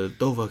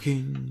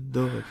Dovahkiin.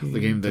 The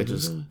game that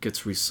just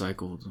gets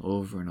recycled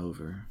over and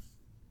over.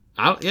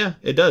 Yeah,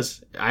 it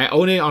does. I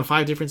own it on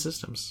 5 different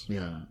systems.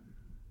 Yeah.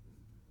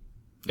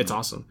 It's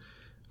awesome.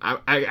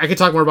 I could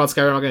talk more about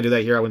Skyrim. I'm not going to do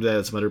that here. I want to do that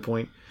at some other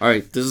point. All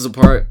right, this is a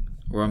part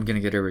where I'm going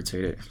to get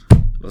irritated.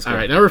 Let's go. All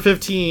right, number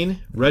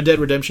 15, Red Dead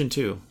Redemption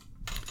 2.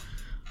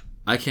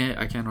 I can't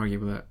argue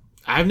with that.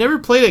 I've never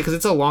played it because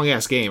it's a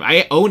long-ass game.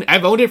 I've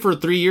owned it for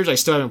 3 years. I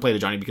still haven't played it,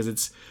 Johnny, because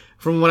it's,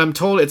 from what I'm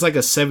told, it's like a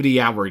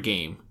 70-hour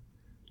game.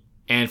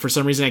 And for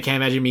some reason, I can't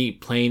imagine me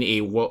playing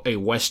a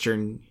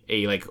Western,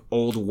 like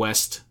old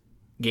West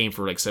game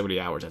for like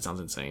 70 hours. That sounds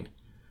insane.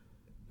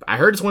 I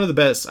heard it's one of the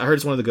best. I heard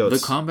it's one of the GOATs.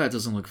 The combat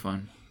doesn't look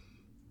fun.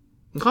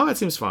 The combat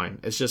seems fine.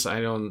 It's just,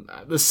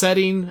 the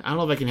setting, I don't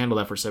know if I can handle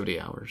that for 70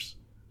 hours.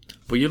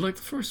 But you like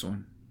the first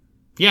one.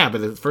 Yeah,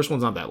 but the first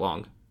one's not that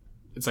long.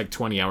 It's like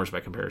 20 hours by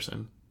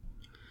comparison.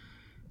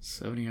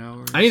 70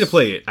 hours? I need to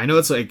play it. I know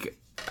it's like,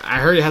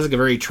 I heard it has like a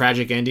very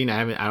tragic ending.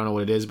 I don't know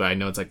what it is, but I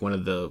know it's like one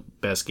of the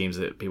best games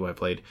that people have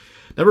played.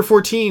 Number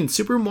 14,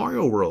 Super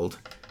Mario World.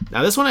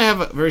 Now this one I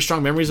have very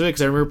strong memories of it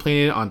because I remember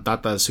playing it on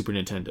Tata's Super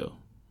Nintendo.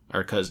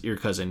 Your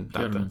cousin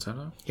Tata. He had a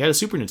Nintendo? He had a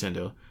Super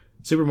Nintendo.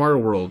 Super Mario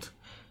World.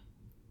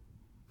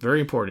 Very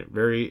important.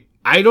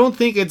 I don't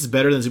think it's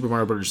better than Super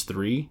Mario Bros.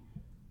 3.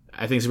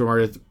 I think Super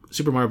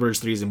Mario Bros.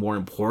 3 is a more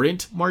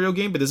important Mario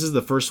game, but this is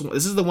the first one.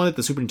 This is the one that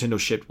the Super Nintendo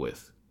shipped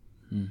with.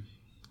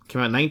 Came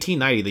out in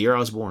 1990, the year I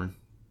was born.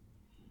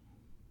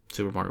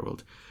 Super Mario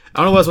World. I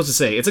don't know what I'm supposed to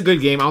say. It's a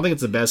good game. I don't think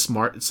it's the best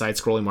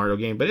side-scrolling Mario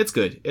game, but it's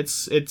good.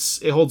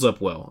 It holds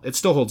up well. It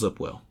still holds up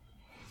well.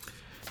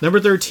 Number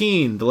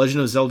 13, The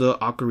Legend of Zelda: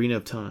 Ocarina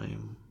of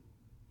Time.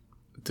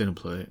 Didn't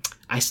play it.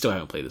 I still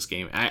haven't played this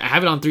game. I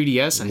have it on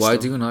 3DS. Why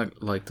do you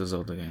not like the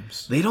Zelda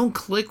games? They don't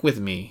click with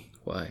me.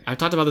 Why? I've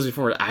talked about this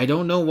before. I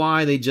don't know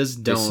why. They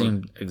just don't. They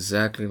seem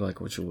exactly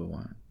like what you would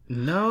want.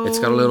 No. It's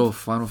got a little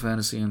Final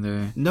Fantasy in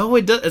there. No,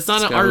 it does. It's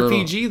not an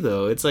RPG,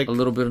 though. It's like a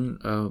little bit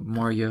of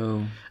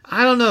Mario.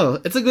 I don't know.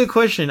 It's a good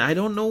question. I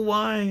don't know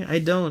why. I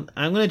don't.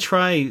 I'm going to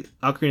try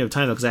Ocarina of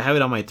Time, though, because I have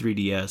it on my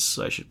 3DS,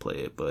 so I should play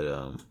it. But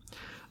I'm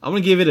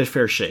going to give it a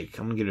fair shake.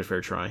 I'm going to give it a fair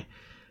try.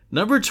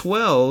 Number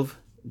 12,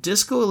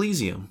 Disco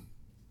Elysium.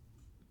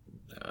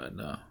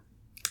 No.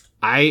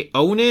 I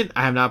own it.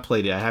 I have not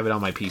played it. I have it on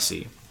my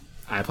PC.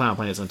 I plan on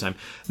playing it sometime.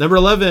 Number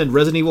 11,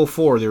 Resident Evil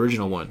 4, the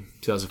original one,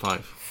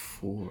 2005.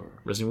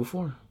 Resident Evil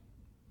 4.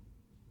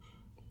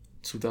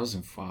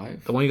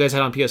 2005? The one you guys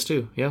had on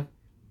PS2, yeah?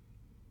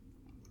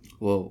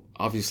 Well,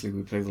 obviously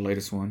we played the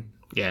latest one.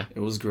 Yeah.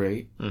 It was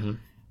great. Mm-hmm.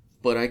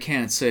 But I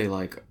can't say,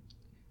 like...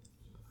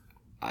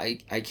 I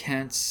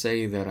can't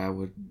say that I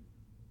would...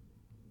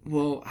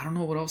 Well, I don't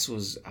know what else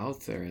was out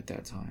there at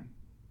that time.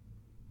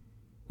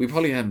 We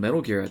probably had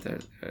Metal Gear at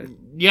that...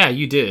 Yeah,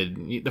 you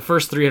did. The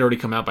first 3 had already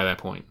come out by that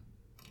point.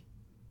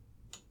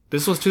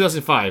 This was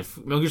 2005.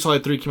 Metal Gear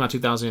Solid 3 came out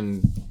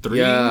 2003.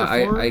 Yeah,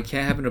 I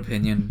can't have an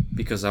opinion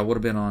because I would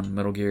have been on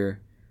Metal Gear.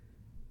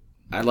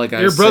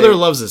 Your brother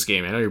loves this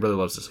game. I know your brother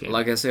loves this game.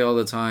 Like I say all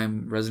the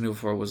time, Resident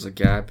Evil 4 was a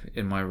gap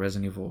in my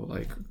Resident Evil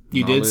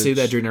You did say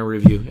that during our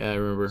review. Yeah, I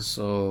remember.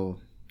 So,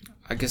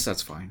 I guess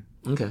that's fine.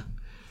 Okay.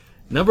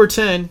 Number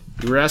 10,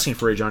 you were asking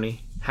for it,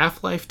 Johnny.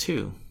 Half-Life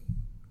 2.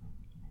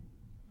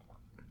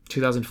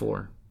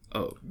 2004.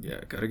 Oh,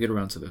 yeah, gotta get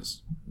around to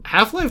this.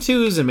 Half-Life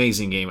 2 is an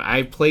amazing game.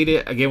 I played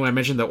it, again, when I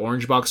mentioned the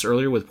orange box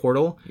earlier with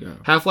Portal. Yeah.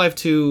 Half-Life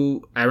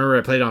 2, I remember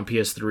I played it on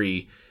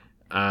PS3.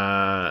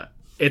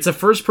 It's a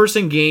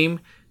first-person game.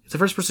 It's a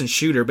first-person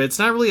shooter, but it's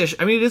not really it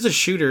is a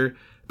shooter,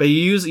 but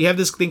you have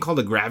this thing called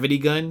a gravity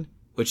gun,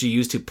 which you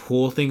use to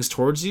pull things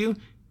towards you,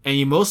 and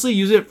you mostly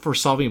use it for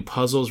solving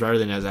puzzles rather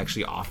than as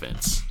actually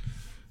offense.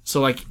 So,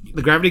 like,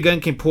 the gravity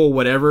gun can pull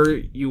whatever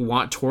you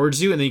want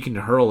towards you, and then you can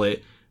hurl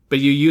it. But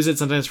you use it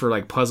sometimes for,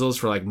 like, puzzles,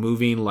 for, like,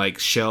 moving, like,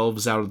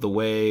 shelves out of the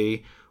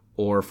way,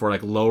 or for,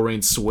 like,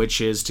 lowering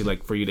switches to,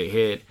 like, for you to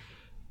hit.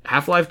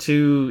 Half-Life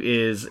 2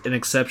 is an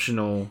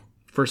exceptional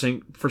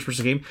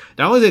first-person game.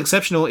 Not only is it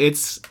exceptional,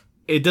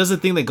 it does the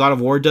thing that God of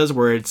War does,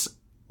 where it's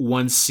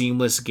one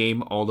seamless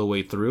game all the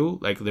way through.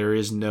 Like, there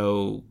is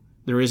no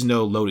there is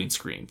no loading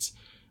screens.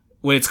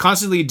 What it's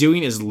constantly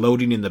doing is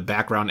loading in the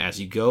background as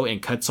you go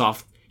and cuts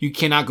off. You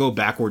cannot go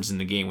backwards in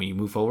the game when you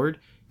move forward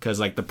because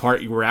like the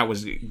part you were at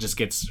just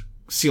gets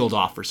sealed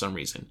off for some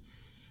reason.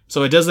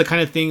 So it does the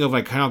kind of thing of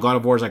like kind of God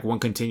of War is like one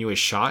continuous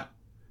shot.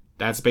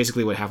 That's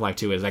basically what Half-Life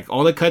 2 is. Like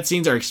all the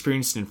cutscenes are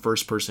experienced in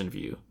first person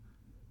view.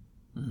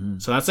 Mm-hmm.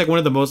 So that's like one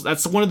of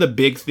the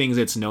big things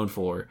it's known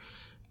for.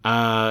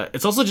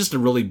 It's also just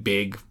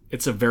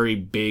it's a very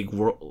big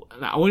world.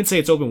 I wouldn't say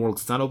it's open world.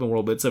 It's not open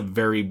world, but it's a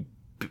very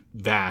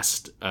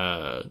vast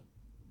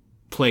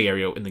play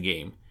area in the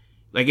game.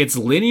 Like it's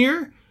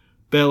linear,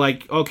 but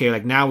like okay,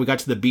 like now we got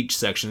to the beach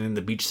section, and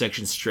the beach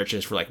section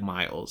stretches for like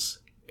miles,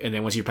 and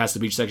then once you pass the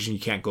beach section, you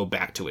can't go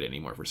back to it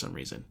anymore for some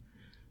reason.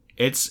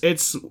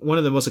 It's one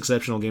of the most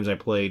exceptional games I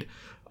played.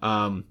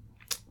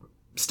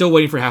 Still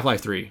waiting for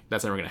Half-Life 3.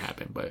 That's never gonna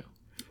happen, but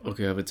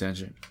okay, I have a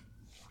tangent.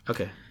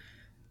 Okay,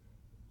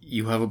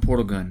 you have a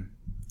portal gun.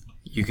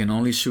 You can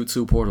only shoot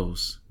 2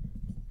 portals,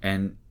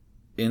 and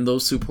in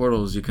those 2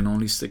 portals, you can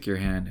only stick your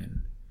hand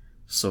in.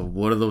 So,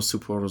 what are those 2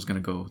 portals gonna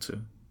go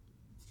to?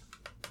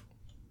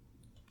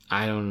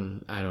 I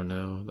don't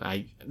know.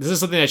 This is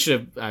something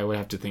I would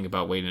have to think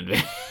about way in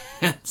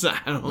advance. I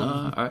don't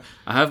know.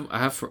 I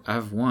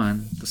have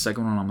one. The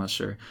second one I'm not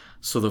sure.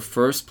 So the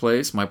first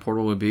place my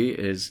portal would be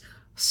is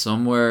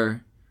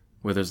somewhere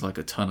where there's like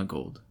a ton of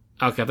gold.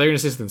 Okay, I thought you were gonna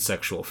say something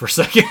sexual for a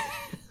second,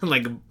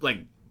 like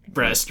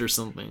breast or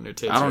something or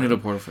tits. I don't need a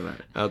portal for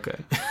that. Okay,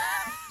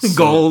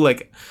 gold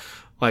like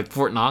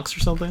Fort Knox or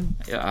something.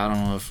 Yeah, I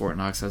don't know if Fort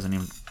Knox has any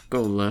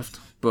gold left,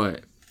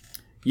 but.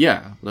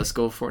 Yeah, let's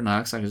go Fort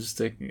Knox. I can just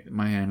stick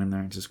my hand in there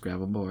and just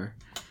grab a bar.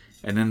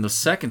 And then the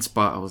second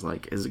spot, I was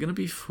like, is it going to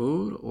be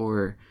food?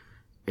 Or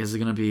is it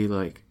going to be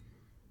like...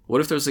 What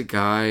if there's a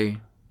guy...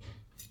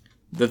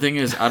 The thing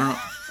is, I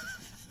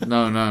don't...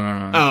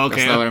 No. Oh, okay.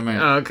 That's not what I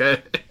meant. Oh,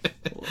 okay.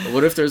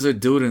 What if there's a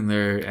dude in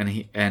there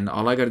and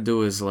all I got to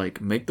do is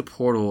like make the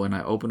portal and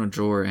I open a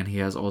drawer and he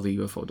has all the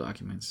UFO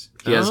documents.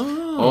 He has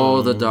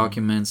all the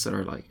documents that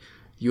are like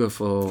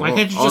UFO, why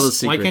can't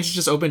you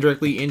just open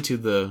directly into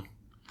the...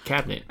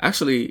 cabinet?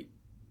 Actually,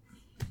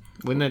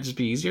 wouldn't that just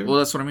be easier? Well,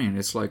 that's what I mean.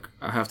 It's like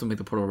I have to make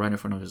the portal right in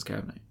front of his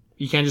cabinet.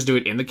 You can't just do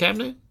it in the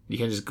cabinet? You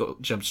can't just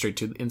jump straight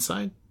to the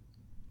inside?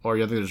 Or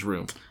you think there's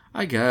room?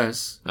 I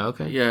guess.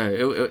 Okay.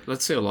 Yeah,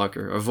 let's say a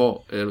locker, a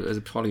vault. It's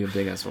probably a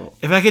big ass vault.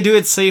 If I could do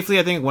it safely,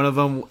 I think one of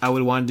them I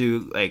would want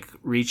to like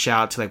reach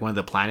out to like one of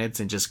the planets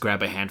and just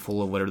grab a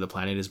handful of whatever the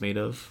planet is made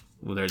of,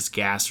 whether it's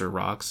gas or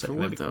rocks. For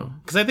what though?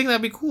 Because I think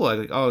that'd be cool.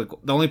 Like,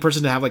 the only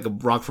person to have like a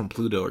rock from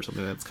Pluto or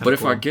something. That's kind of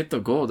cool. But if I get the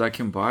gold, I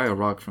can buy a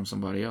rock from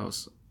somebody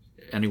else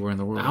anywhere in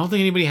the world. I don't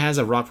think anybody has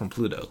a rock from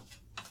Pluto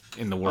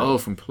in the world. Oh,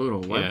 from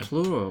Pluto. Why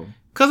Pluto?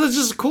 Because it's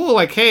just cool.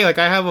 Like, hey, like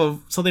I have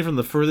something from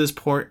the furthest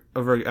point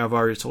of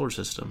our solar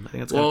system. I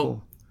think that's kind of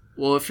cool.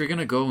 Well, if you're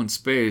gonna go in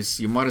space,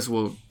 you might as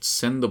well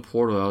send the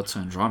portal out to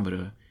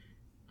Andromeda.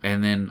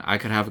 And then I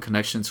could have a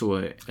connection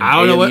to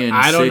I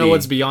don't know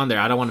what's beyond there.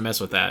 I don't want to mess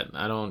with that.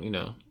 I don't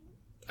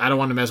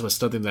want to mess with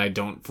something that I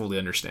don't fully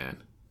understand.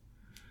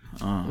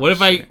 What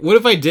if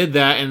I did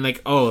that and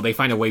like, they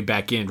find a way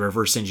back in,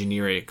 reverse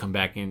engineer it, come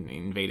back and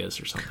invade us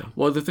or something?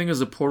 Well, the thing is,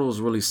 the portal is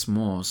really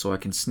small, so I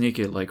can sneak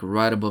it like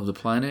right above the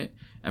planet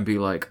and be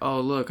like, oh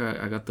look,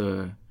 I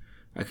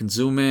can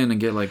zoom in and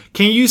get like.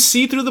 Can you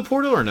see through the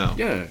portal or no?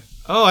 Yeah.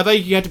 Oh, I thought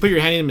you had to put your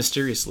hand in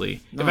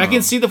mysteriously. No. If I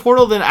can see the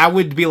portal, then I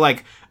would be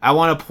like, I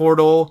want a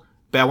portal,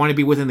 but I want to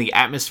be within the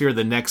atmosphere of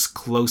the next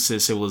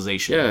closest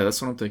civilization. Yeah,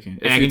 that's what I'm thinking.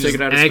 And I can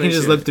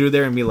just look through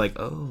there and be like,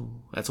 oh,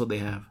 that's what they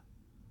have.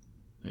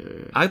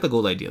 Yeah. I like the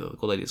gold idea, though. The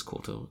gold idea is cool,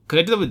 too. Could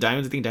I do that with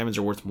diamonds? I think diamonds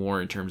are worth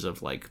more in terms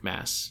of, like,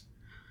 mass.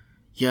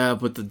 Yeah,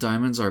 but the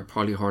diamonds are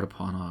probably hard to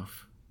pawn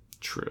off.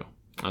 True.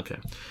 Okay.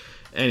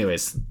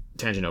 Anyways,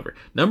 tangent over.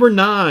 Number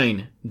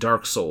 9,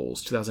 Dark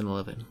Souls,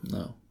 2011.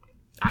 No.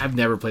 I've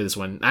never played this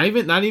one. Not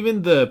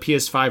even the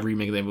PS5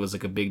 remake of it was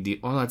like a big deal.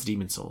 Oh, that's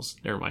Demon Souls.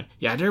 Never mind.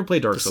 Yeah, I never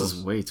played Dark Souls. This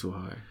is way too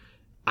high.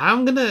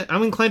 I'm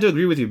inclined to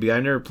agree with you, but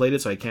I've never played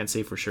it, so I can't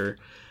say for sure.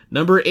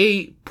 Number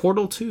 8,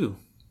 Portal 2.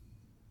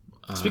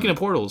 Speaking of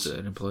portals, I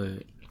didn't play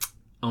it.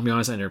 I'll be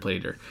honest, I never played it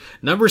either.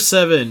 Number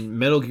 7,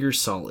 Metal Gear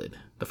Solid,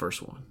 the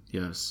first one.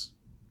 Yes.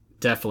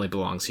 Definitely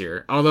belongs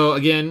here. Although,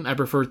 again, I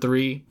prefer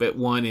 3, but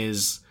 1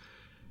 is,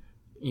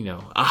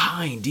 a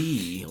high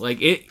D. Like,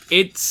 it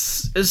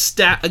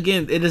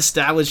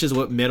establishes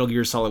what Metal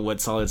Gear Solid,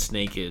 what Solid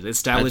Snake is.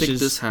 I think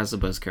this has the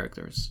best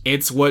characters.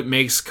 It's what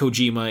makes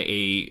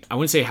Kojima I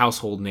wouldn't say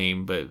household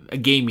name, but a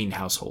gaming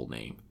household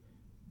name.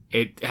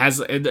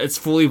 It's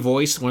fully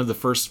voiced. One of the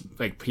first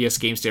like PS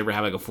games to ever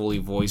have like a fully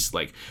voiced,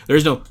 like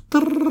there's no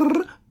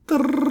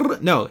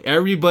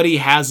everybody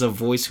has a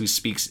voice who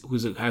speaks,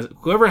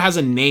 whoever has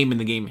a name in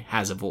the game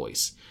has a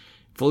voice.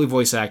 Fully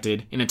voice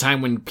acted in a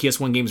time when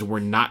PS1 games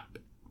were not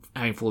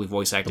having fully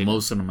voice acted. The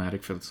most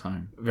cinematic for the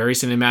time. Very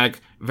cinematic,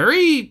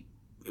 very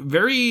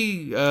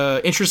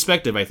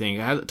introspective, I think.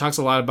 It talks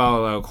a lot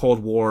about Cold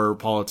War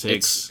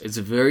politics. It's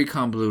very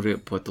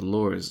convoluted, but the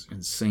lore is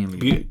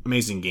insanely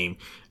amazing game.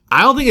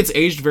 I don't think it's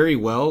aged very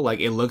well. Like,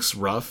 it looks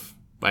rough,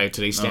 by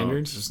today's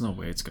standards. There's no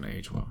way it's gonna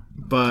age well.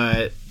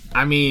 But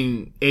I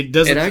mean, it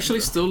doesn't. It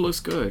actually still looks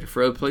good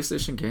for a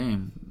PlayStation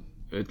game.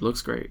 It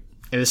looks great.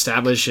 It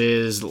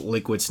establishes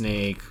Liquid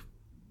Snake,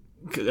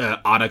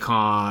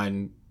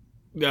 Otacon,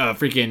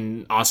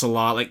 freaking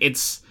Ocelot. Like,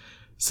 it's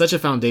such a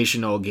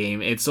foundational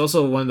game. It's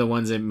also one of the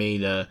ones that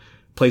made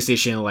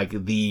PlayStation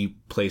like the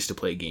place to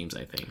play games,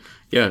 I think.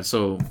 Yeah.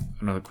 So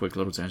another quick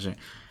little tangent.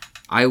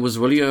 I was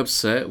really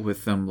upset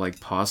with them like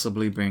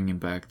possibly bringing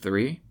back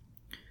 3.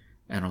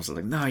 And I was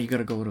like, no, you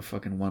gotta go to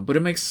fucking 1. But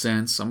it makes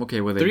sense. I'm okay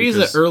with it. 3 is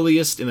the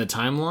earliest in the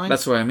timeline.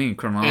 That's what I mean.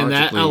 Chronologically, and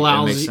that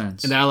allows it makes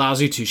sense. And that allows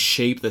you to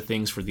shape the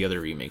things for the other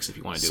remakes if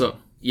you want to do it.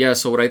 Yeah,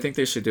 so what I think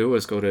they should do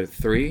is go to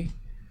 3,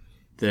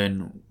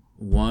 then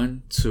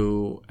 1,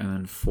 2, and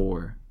then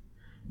 4.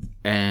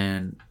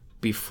 And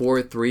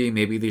before 3,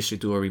 maybe they should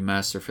do a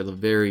remaster for the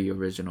very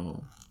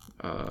original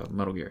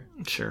Metal Gear.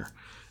 Sure.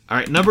 All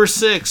right, number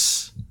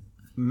 6,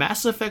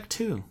 Mass Effect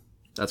 2.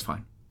 That's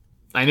fine.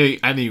 I knew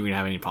you were gonna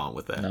have any problem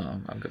with that.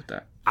 No, I'm good with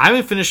that. I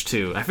haven't finished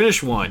 2. I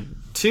finished 1.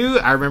 2,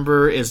 I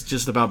remember, is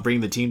just about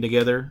bringing the team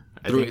together.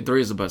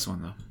 3 is the best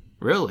one, though.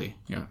 Really?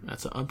 Yeah.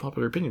 That's an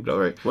unpopular opinion, but all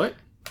right. What?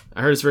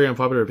 I heard it's a very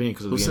unpopular opinion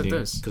because of the ending. Who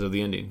said this? Because of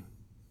the ending.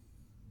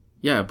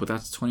 Yeah, but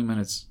that's 20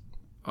 minutes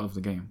of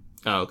the game.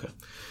 Oh, okay.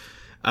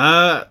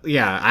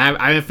 Yeah,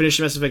 I haven't finished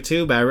Mass Effect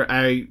 2, but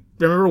I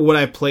remember what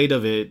I played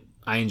of it.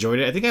 I enjoyed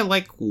it. I think I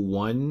like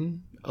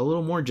 1 a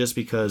little more just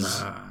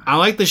because I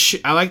like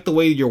I like the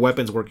way your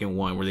weapons work in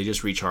 1, where they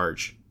just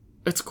recharge.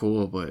 It's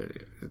cool, but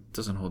it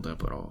doesn't hold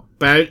up at all.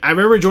 But I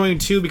remember enjoying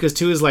 2 because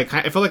 2 is like,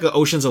 I felt like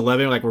Ocean's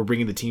 11, like we're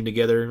bringing the team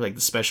together, like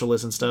the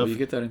specialists and stuff. Well, you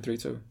get that in 3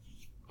 too.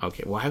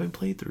 Okay, well I haven't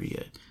played 3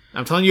 yet.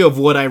 I'm telling you of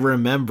what I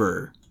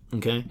remember.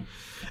 Okay?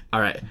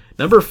 Alright,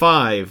 number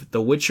 5,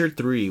 The Witcher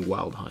 3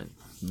 Wild Hunt.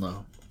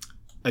 No.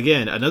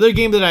 Again, another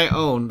game that I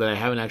own that I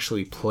haven't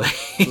actually played.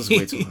 This is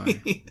way too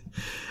high.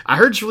 I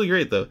heard it's really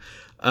great though.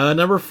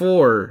 Number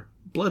 4,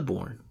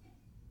 Bloodborne.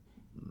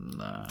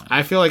 Nah.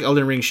 I feel like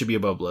Elden Ring should be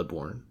above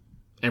Bloodborne.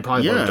 And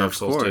probably above Dark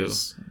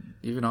Souls too.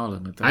 Even all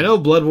of them. I know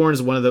Bloodborne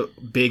is one of the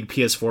big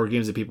PS4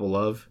 games that people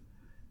love.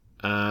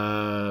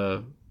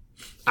 I've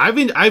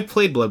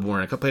played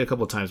Bloodborne. I played a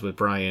couple of times with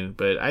Brian,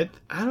 but I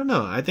don't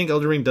know. I think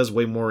Elden Ring does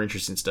way more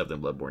interesting stuff than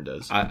Bloodborne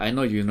does. I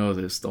know you know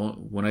this.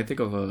 When I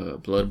think of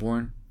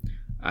Bloodborne,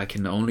 I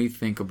can only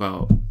think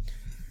about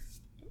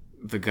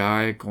the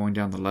guy going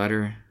down the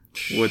ladder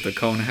with the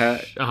cone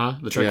hat.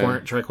 The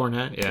tricorn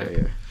hat. Yeah.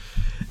 Yeah.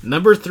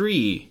 Number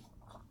 3,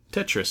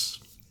 Tetris.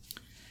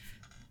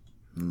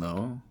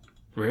 No.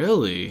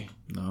 Really?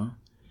 No.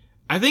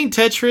 I think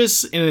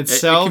Tetris in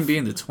itself... It can be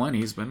in the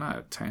 20s, but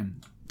not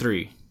 10.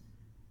 3.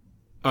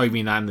 Oh, you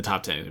mean not in the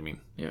top 10, I mean.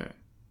 Yeah.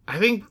 I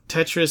think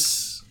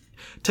Tetris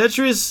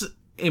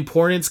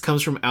importance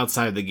comes from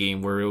outside the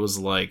game, where it was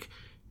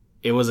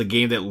a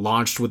game that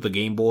launched with the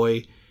Game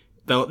Boy.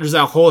 There's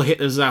that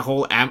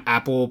whole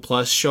Apple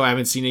Plus show. I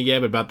haven't seen it yet,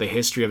 but about the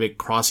history of it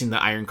crossing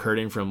the Iron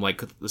Curtain from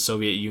like the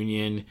Soviet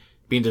Union,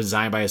 being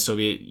designed by a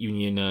Soviet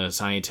Union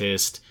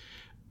scientist.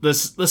 The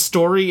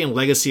story and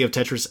legacy of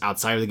Tetris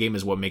outside of the game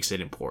is what makes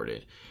it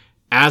important.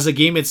 As a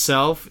game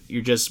itself,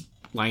 you're just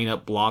lining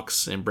up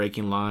blocks and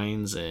breaking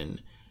lines,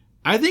 and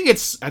I think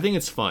it's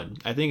fun.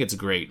 I think it's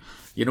great.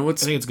 You know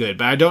what's... I think it's good,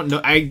 but I don't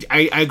know. I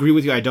agree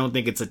with you. I don't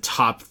think it's a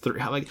top 3.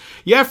 Like,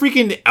 yeah,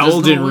 freaking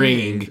Elden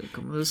Ring.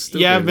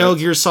 Yeah, Metal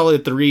Gear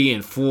Solid 3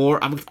 and 4.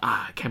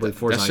 I can't believe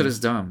 4. That shit is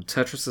dumb.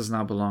 Tetris does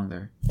not belong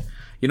there.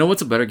 You know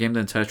what's a better game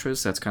than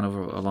Tetris? That's kind of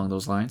along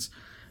those lines.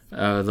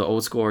 The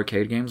old school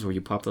arcade games where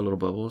you pop the little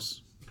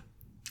bubbles.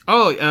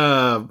 Oh,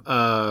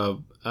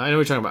 I know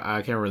what you're talking about.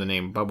 I can't remember the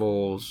name.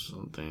 Bubbles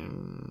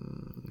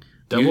something.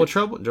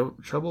 Trouble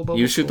bubbles.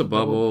 You shoot the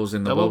bubbles,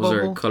 and the bubbles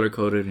are color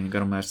coded, and you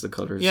gotta match the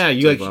colors. Yeah,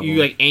 you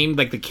aim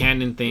like the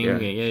cannon thing.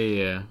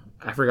 Yeah.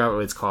 I forgot what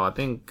it's called. I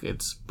think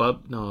it's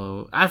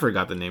No, I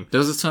forgot the name.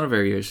 There's a ton of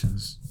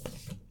variations.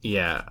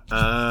 Yeah,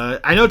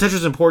 I know Tetris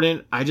is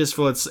important. I just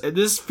feel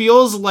this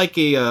feels like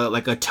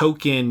a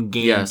token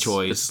game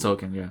choice. It's a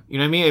token, yeah. You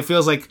know what I mean? It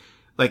feels like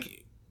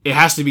it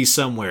has to be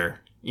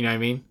somewhere. You know what I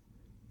mean?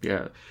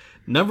 Yeah.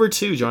 Number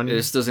 2, Johnny.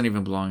 This doesn't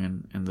even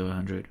belong in the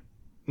 100.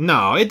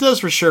 No, it does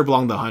for sure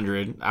belong to the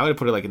 100. I would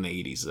put it like in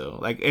the 80s though.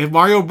 Like if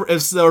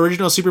the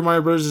original Super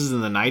Mario Bros. Is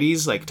in the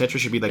 90s, like Tetris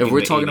should be like. If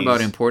we're talking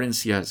about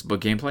importance, yes, but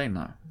gameplay,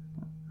 no.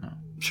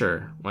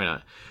 Sure, why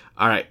not?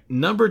 All right,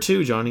 number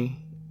 2, Johnny.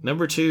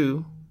 Number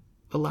 2,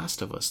 The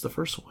Last of Us, the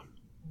first one.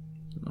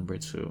 Number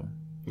 2.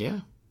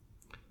 Yeah,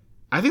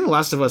 I think The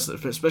Last of Us,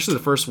 especially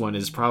the first one,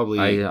 is probably.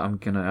 I'm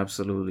gonna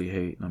absolutely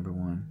hate number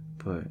 1,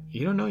 but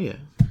you don't know yet.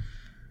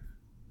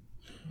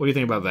 What do you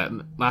think about that?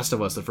 Last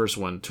of Us, the first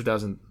one,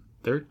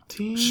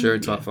 2013. Sure,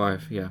 top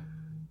 5.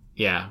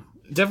 Yeah,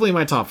 definitely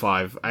my top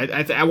 5.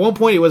 At one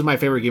point, it was my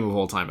favorite game of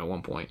all time. At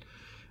one point,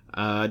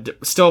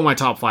 still my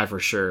top 5 for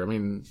sure. I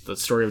mean, the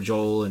story of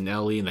Joel and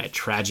Ellie and that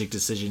tragic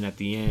decision at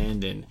the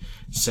end, and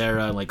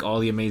Sarah, and like all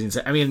the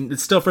amazing. I mean,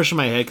 it's still fresh in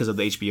my head because of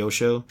the HBO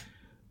show.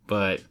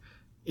 But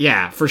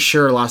yeah, for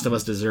sure, Last of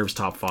Us deserves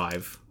top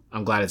 5.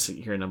 I'm glad it's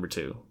here at number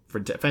 2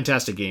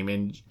 Fantastic game.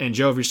 And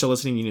Joe, if you're still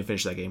listening, you need to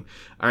finish that game.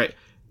 All right.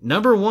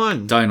 Number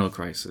 1. Dino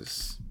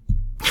Crisis.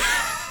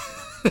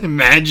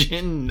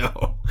 Imagine.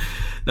 No.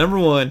 Number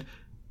 1.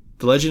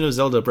 The Legend of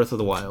Zelda Breath of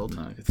the Wild.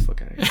 No, get the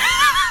fuck out of here.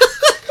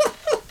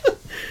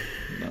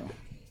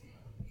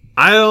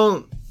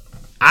 No.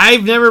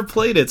 I've never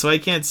played it, so I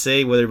can't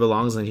say whether it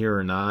belongs in here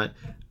or not.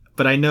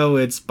 But I know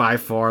it's by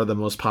far one of the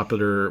most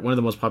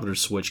popular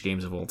Switch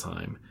games of all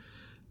time.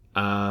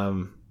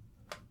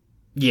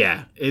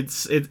 Yeah,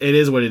 it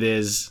is what it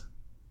is.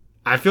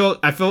 I have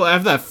that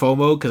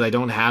FOMO because I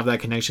don't have that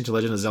connection to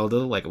Legend of Zelda,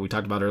 like we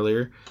talked about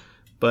earlier.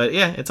 But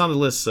yeah, it's on the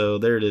list, so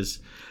there it is.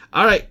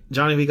 All right,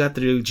 Johnny, we got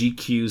through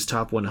GQ's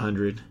top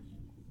 100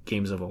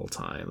 games of all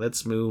time.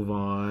 Let's move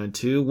on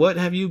to what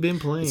have you been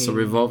playing? It's a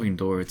revolving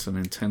door. It's a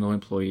Nintendo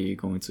employee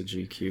going to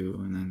GQ,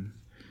 and then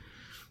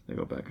they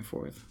go back and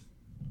forth.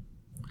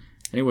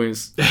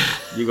 Anyways,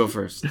 you go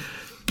first.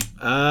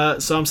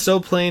 So I'm still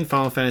playing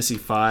Final Fantasy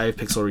V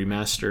Pixel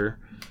Remaster.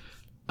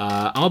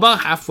 I'm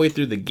about halfway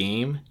through the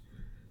game.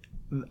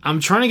 I'm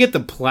trying to get the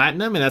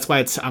platinum, and that's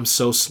why I'm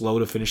so slow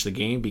to finish the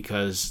game,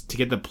 because to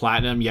get the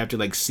platinum, you have to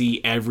like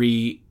see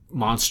every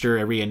monster,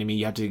 every enemy.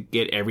 You have to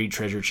get every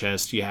treasure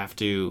chest. You have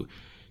to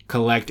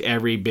collect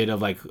every bit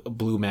of like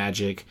blue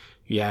magic.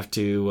 You have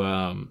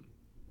to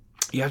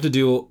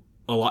do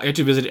a lot. You have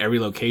to visit every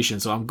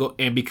location. So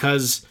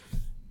because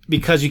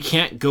you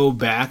can't go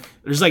back.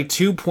 There's like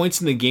 2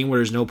 points in the game where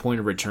there's no point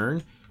of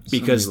return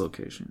because the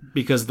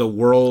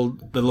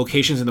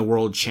locations in the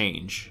world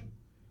change.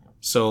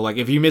 So like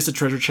if you miss a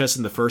treasure chest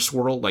in the first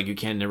world, like you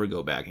can never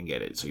go back and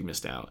get it, so you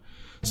missed out.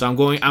 So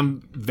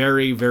I'm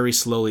very, very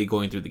slowly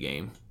going through the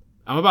game.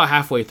 I'm about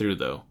halfway through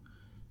though.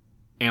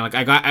 And like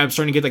I'm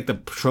starting to get like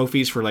the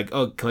trophies for like,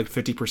 collect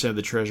 50% of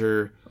the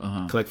treasure,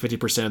 collect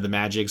 50% of the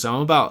magic.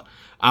 So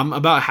I'm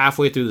about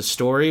halfway through the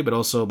story, but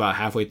also about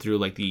halfway through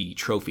like the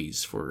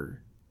trophies for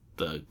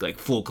the like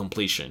full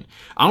completion.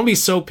 I'm gonna be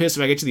so pissed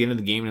if I get to the end of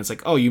the game and it's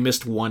like, oh, you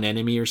missed one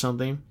enemy or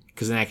something,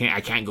 because then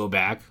I can't go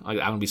back. Like,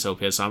 I'm gonna be so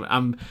pissed. So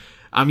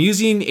I'm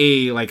using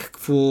a like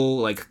full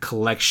like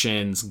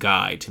collections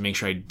guide to make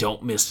sure I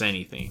don't miss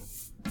anything,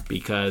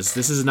 because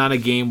this is not a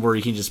game where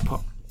you can just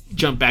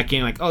jump back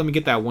in like, oh, let me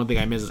get that one thing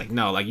I missed. It's like,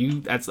 no, like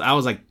that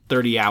was like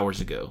 30 hours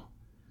ago.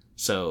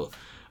 So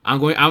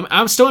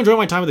I'm still enjoying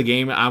my time with the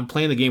game. I'm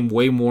playing the game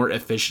way more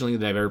efficiently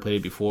than I've ever played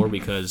it before,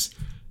 because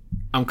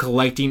I'm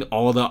collecting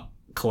all the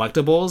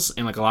collectibles,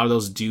 and like a lot of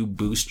those do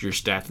boost your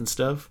stats and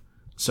stuff.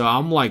 So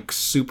I'm like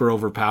super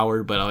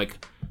overpowered, but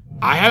like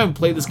I haven't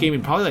played this game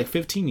in probably like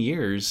 15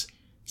 years.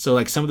 So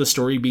like some of the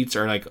story beats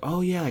are like, oh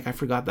yeah, like I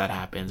forgot that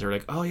happens, or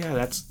like, oh yeah,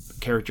 that's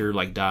character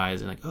like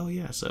dies, and like, oh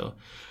yeah. So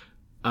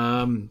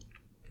I'm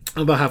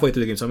about halfway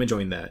through the game, so I'm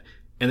enjoying that.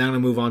 And then I'm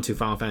going to move on to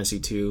Final Fantasy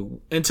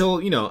 2 until,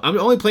 I'm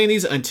only playing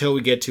these until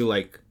we get to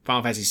like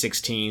Final Fantasy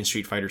 16,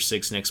 Street Fighter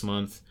 6 next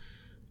month.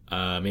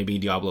 Maybe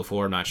Diablo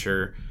 4, I'm not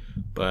sure.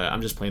 But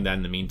I'm just playing that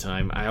in the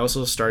meantime. I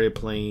also started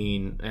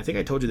playing, I think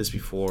I told you this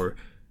before,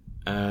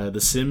 The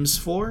Sims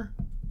 4.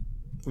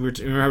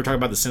 Remember we were talking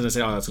about The Sims? I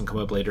said, oh, that's going to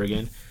come up later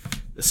again.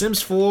 The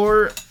Sims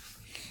 4,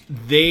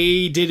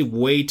 they did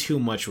way too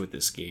much with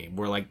this game,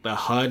 where like the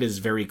HUD is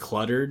very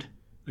cluttered.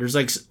 There's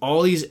like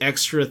all these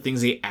extra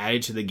things they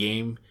added to the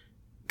game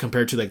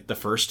compared to like the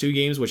first two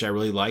games, which I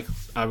really like.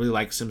 I really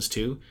like Sims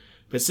 2.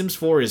 But Sims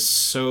 4 is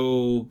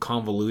so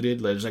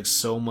convoluted. There's like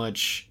so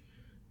much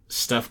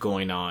stuff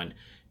going on.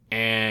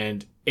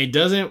 And it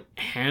doesn't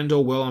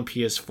handle well on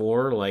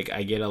PS4. Like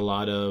I get a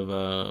lot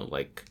of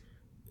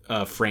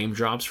frame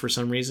drops for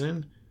some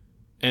reason.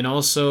 And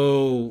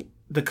also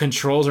the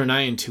controls are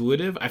not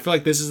intuitive. I feel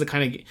like this is the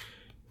kind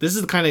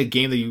of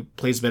game that you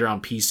plays better on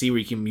PC, where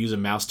you can use a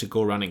mouse to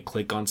go around and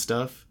click on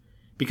stuff.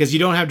 Because you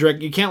don't have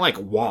you can't like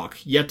walk.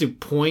 You have to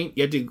point,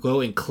 you have to go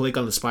and click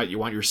on the spot you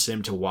want your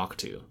sim to walk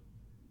to. You know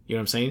what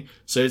I'm saying?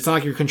 So it's not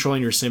like you're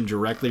controlling your sim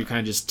directly, you're kind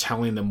of just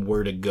telling them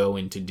where to go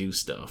and to do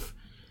stuff.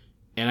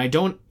 And I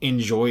don't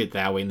enjoy it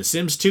that way. In The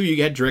Sims 2, you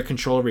get direct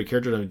control over your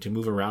character to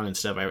move around and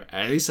stuff.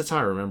 At least that's how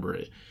I remember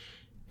it.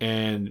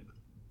 And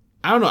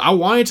I don't know, I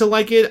wanted to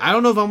like it. I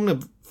don't know if I'm going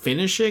to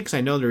finish it, because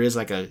I know there is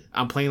like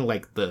I'm playing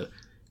like the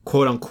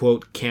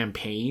quote-unquote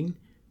campaign,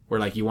 where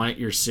like you want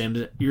your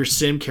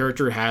sim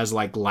character has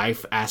like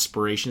life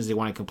aspirations they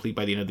want to complete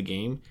by the end of the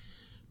game.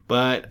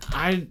 But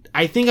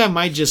I think I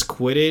might just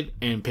quit it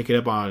and pick it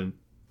up on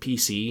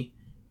PC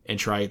and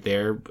try it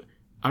there.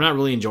 I'm not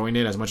really enjoying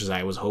it as much as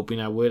I was hoping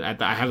I would.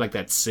 I have like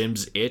that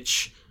Sims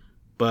itch,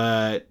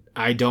 but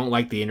I don't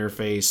like the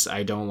interface.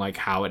 I don't like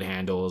how it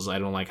handles. I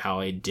don't like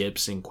how it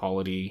dips in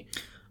quality.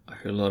 I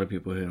heard a lot of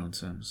people hate on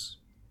Sims.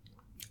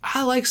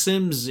 I like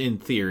Sims in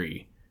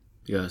theory.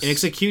 Yes. In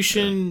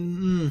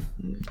execution,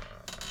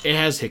 it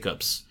has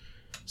hiccups.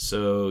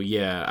 So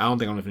yeah, I don't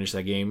think I'm gonna finish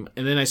that game.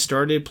 And then I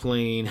started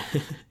playing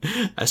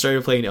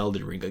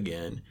Elden Ring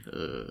again.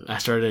 I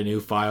started a new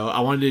file. I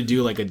wanted to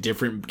do like a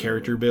different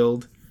character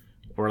build,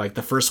 or like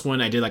the first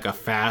one I did like a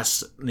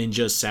fast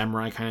ninja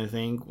samurai kind of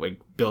thing, like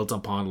built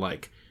upon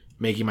like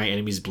making my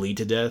enemies bleed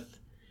to death.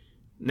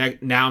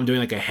 now I'm doing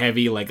like a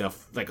heavy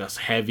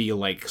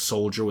like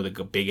soldier with like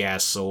a big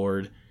ass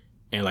sword,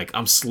 and like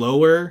I'm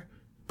slower,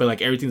 but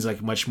like everything's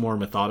like much more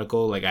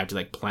methodical. Like I have to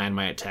like plan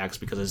my attacks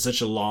because it's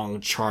such a long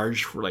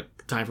charge for like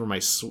time for my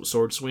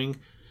sword swing.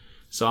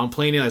 So I'm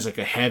playing it as like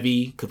a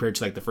heavy compared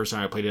to like the first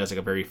time I played it as like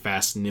a very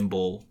fast,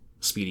 nimble,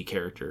 speedy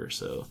character.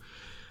 So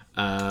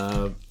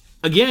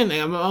again,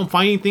 I'm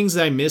finding things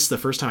that I missed the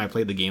first time I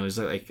played the game. It was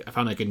like I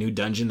found like a new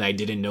dungeon that I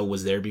didn't know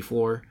was there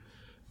before.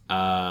 So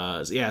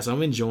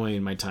I'm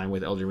enjoying my time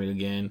with Elden Ring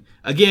again.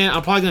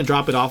 I'm probably gonna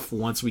drop it off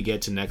once we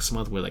get to next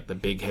month where like the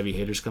big heavy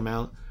hitters come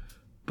out.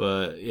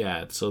 But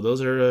yeah, so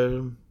those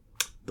are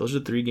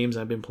 3 games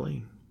I've been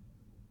playing.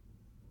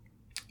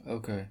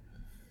 Okay.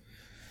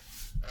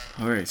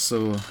 All right.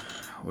 So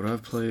what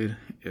I've played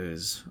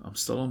is I'm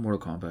still on Mortal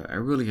Kombat. I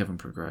really haven't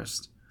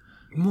progressed.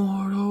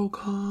 Mortal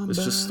Kombat.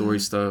 It's just story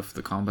stuff.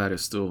 The combat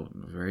is still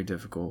very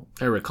difficult.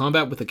 Hey, right,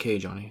 combat with a K,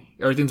 Johnny.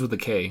 Everything's with a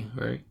K,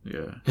 right?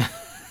 Yeah.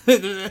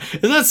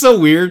 Isn't that so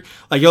weird?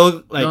 Like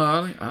no,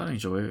 I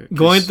enjoy it.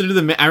 Going through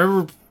I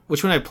remember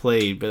which one I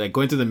played, but like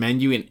going through the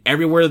menu and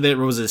everywhere there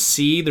was a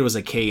C, there was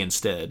a K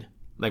instead.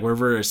 Like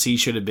wherever a C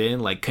should have been,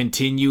 like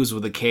continues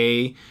with a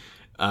K,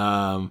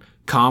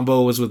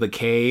 combo was with a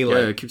K. Like,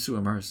 yeah, it keeps you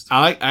immersed.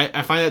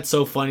 I find that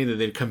so funny that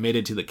they're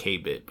committed to the K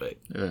bit. But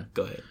yeah,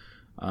 go ahead.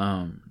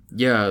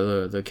 Yeah,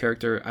 the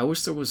character. I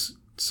wish there was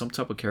some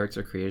type of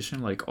character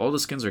creation. Like all the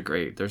skins are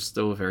great. They're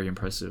still very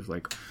impressive.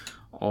 Like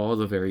all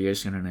the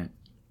variation in it.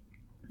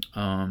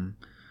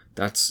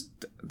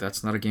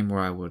 That's not a game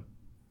where I would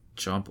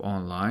jump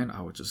online.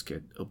 I would just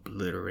get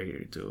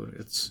obliterated, dude.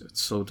 It's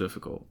so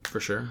difficult for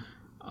sure.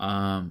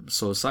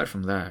 So aside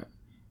from that,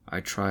 I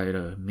tried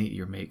Meet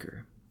Your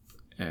Maker,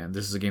 and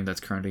this is a game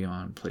that's currently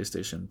on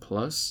PlayStation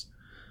Plus.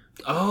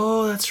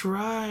 Oh, that's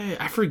right.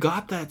 I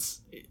forgot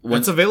that's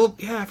available.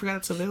 Yeah, I forgot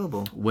it's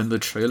available. When the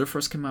trailer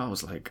first came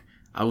out,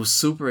 I was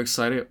super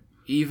excited.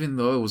 Even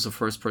though it was a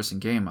first-person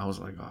game, I was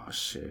like, "Oh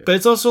shit!" But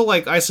it's also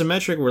like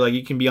isometric, where like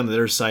you can be on the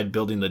other side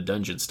building the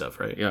dungeon stuff,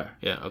 right? Yeah,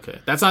 yeah. Okay,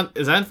 that's not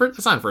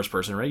first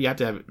person, right? You have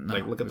to have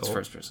look at the whole...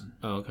 first person.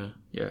 Oh, okay.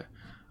 Yeah.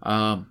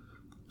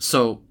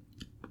 So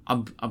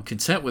I'm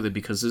content with it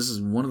because this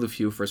is one of the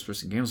few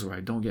first-person games where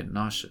I don't get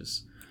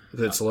nauseous.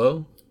 Is it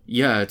slow?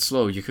 Yeah, it's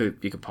slow. You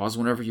could pause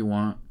whenever you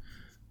want.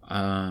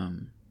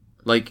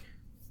 Like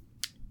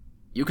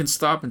you can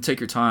stop and take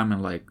your time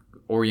and like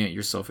orient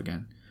yourself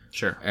again.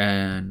 Sure.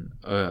 And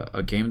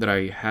a game that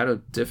I had a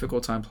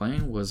difficult time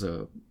playing was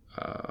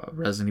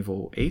Resident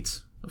Evil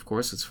 8. Of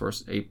course, it's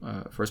first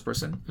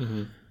person.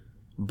 Mm-hmm.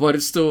 But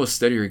it's still a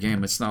steadier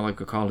game. It's not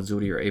like a Call of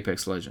Duty or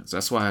Apex Legends.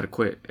 That's why I had to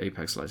quit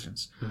Apex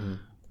Legends. Mm-hmm.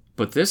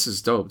 But this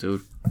is dope,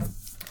 dude.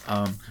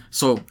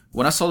 So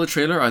when I saw the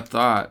trailer, I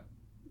thought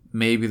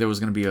maybe there was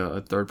going to be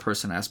a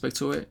third-person aspect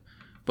to it.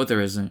 But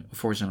there isn't,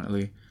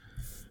 unfortunately.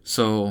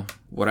 So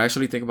what I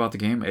actually think about the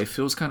game, it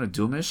feels kind of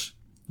Doomish.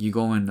 You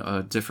go in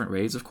different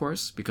raids, of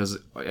course, because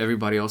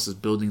everybody else is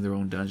building their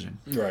own dungeon.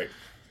 Right.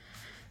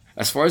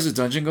 As far as the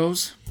dungeon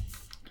goes,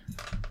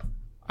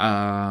 the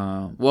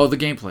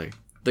gameplay.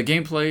 The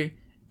gameplay,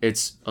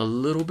 it's a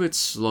little bit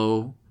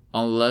slow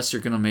unless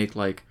you're going to make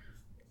like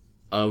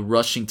a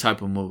rushing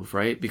type of move,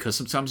 right? Because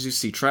sometimes you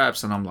see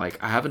traps and I'm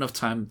like, I have enough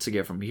time to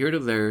get from here to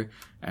there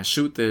and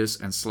shoot this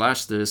and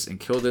slash this and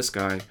kill this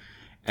guy.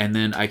 And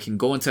then I can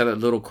go into that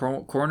little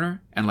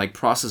corner and like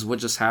process what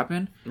just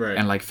happened, right,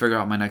 and like figure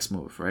out my next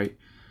move, right?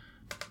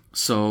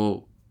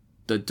 So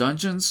the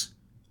dungeons,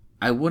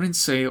 I wouldn't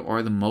say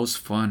are the most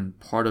fun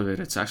part of it.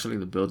 It's actually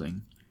the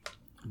building,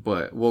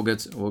 but we'll get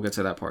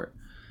to that part.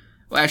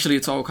 Well, actually,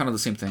 it's all kind of the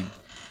same thing,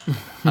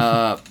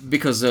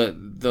 because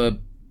the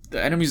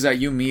enemies that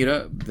you meet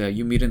in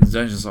the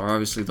dungeons are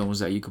obviously the ones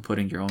that you could put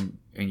in your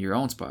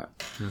own spot.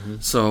 Mm-hmm.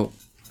 So.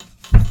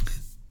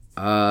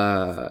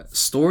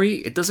 Story,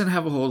 it doesn't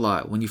have a whole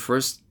lot. When you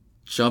first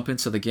jump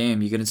into the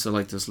game, you get into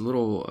like this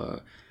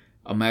little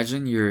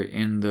imagine you're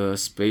in the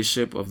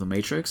spaceship of the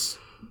Matrix,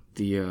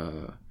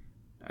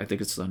 I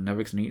think it's the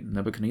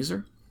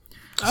Nebuchadnezzar.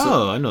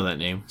 I know that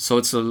name. So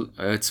it's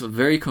a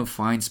very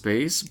confined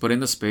space, but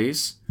in the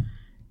space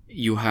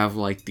you have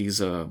like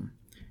these I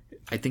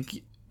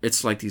think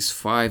it's like these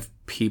 5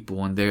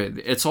 people, and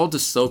it's all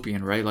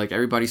dystopian, right? Like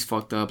everybody's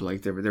fucked up,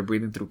 like they're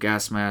breathing through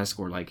gas masks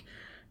or like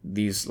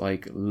these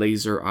like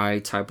laser eye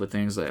type of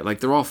things that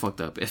like they're all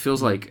fucked up. It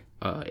feels like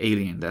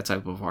Alien, that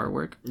type of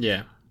artwork.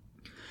 Yeah.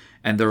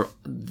 And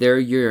they're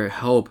your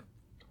help,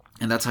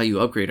 and that's how you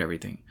upgrade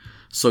everything.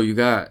 So you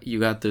got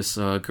this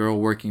girl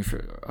working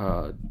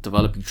for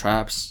developing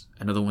traps,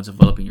 another one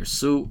developing your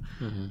suit,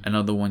 mm-hmm,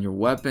 another one your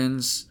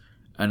weapons,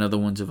 another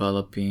one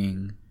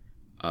developing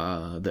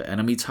the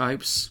enemy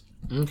types.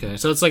 Okay,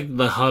 so it's like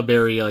the hub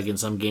area, like in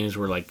some games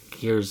where like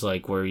here's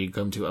like where you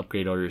come to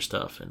upgrade all your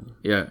stuff, and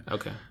yeah.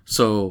 Okay.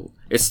 So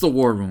it's the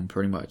war room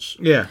pretty much.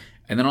 Yeah.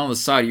 And then on the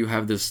side you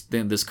have this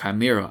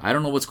chimera. I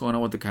don't know what's going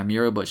on with the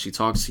chimera, but she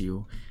talks to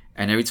you,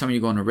 and every time you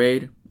go on a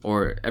raid,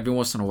 or every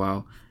once in a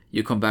while,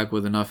 you come back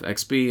with enough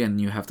XP, and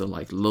you have to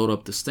like load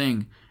up this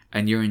thing,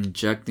 and you're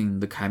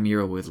injecting the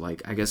chimera with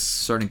like I guess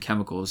certain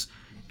chemicals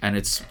and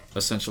it's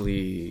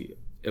essentially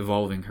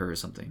evolving her or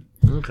something.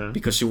 Okay.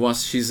 Because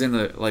she's in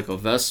a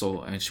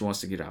vessel and she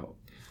wants to get out.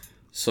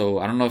 So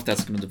I don't know if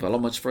that's going to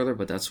develop much further,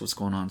 but that's what's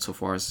going on so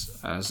far as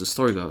the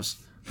story goes.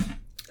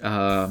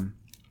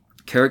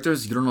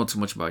 Characters, you don't know too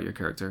much about your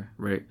character,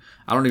 right?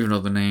 I don't even know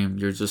the name.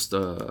 You're just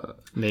a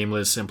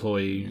nameless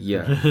employee.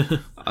 Yeah.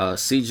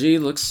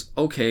 CG looks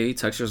okay.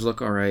 Textures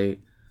look alright.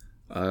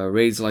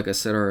 Raids, like I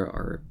said,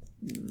 are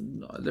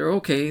they're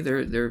okay.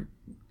 They're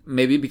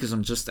maybe because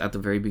I'm just at the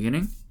very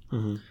beginning.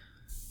 Mm-hmm.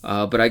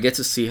 But I get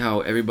to see how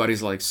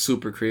everybody's like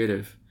super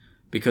creative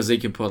because they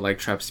can put like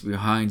traps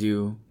behind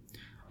you.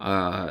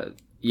 The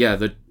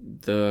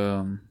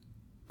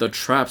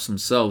traps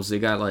themselves, they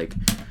got like,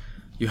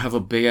 you have a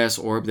big ass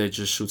orb that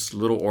just shoots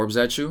little orbs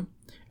at you,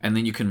 and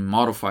then you can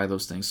modify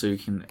those things. So you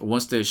can,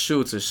 once it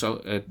shoots,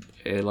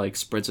 it like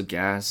spreads a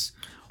gas,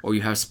 or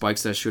you have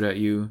spikes that shoot at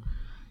you.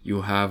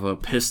 You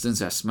have pistons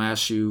that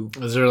smash you.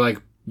 Is there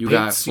like you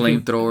got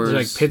flamethrowers? Is there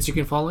like pits you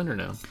can fall in or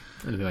no?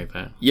 Anything like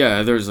that?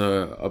 Yeah, there's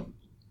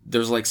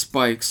there's like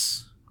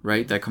spikes,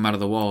 right, that come out of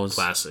the walls.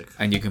 Classic.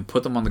 And you can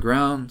put them on the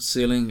ground,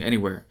 ceiling,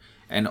 anywhere.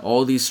 And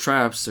all these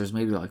traps, there's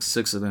maybe like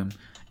 6 of them.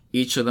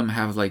 Each of them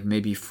have like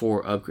maybe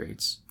 4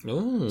 upgrades.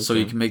 Oh, okay. So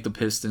you can make the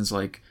pistons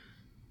like,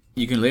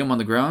 you can lay them on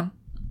the ground,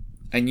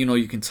 and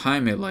you can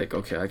time it like,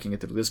 okay, I can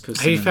get through this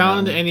piston. Have you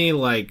found any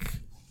like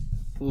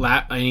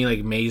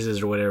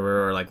mazes or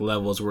whatever, or like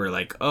levels where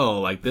like, oh,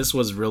 like this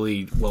was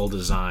really well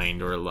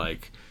designed, or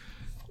like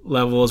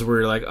levels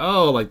where like,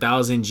 oh, like that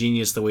was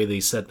ingenious the way they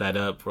set that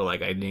up, or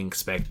like I didn't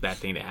expect that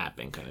thing to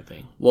happen, kind of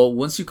thing? Well,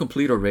 once you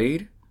complete a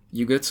raid,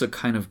 you get to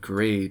kind of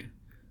grade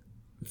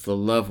the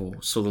level.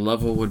 So the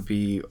level would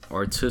be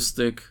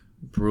artistic,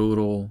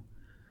 brutal,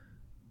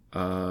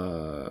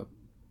 fun,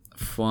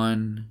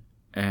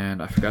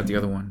 and I forgot the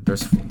other one.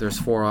 There's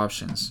 4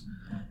 options.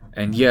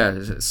 And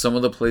yeah, some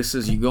of the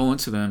places you go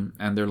into them,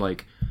 and they're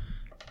like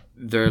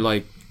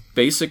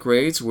basic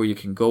raids where you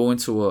can go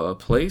into a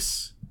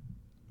place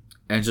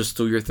and just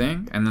do your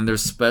thing. And then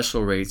there's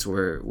special raids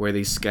where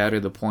they scatter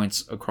the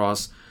points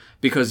across,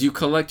 because you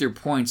collect your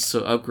points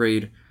to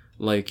upgrade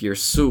like your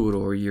suit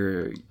or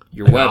your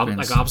weapons.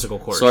 Like obstacle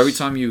course. So every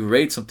time you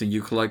raid something,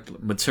 you collect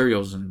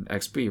materials and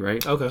XP,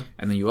 right? Okay.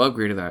 And then you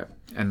upgrade that.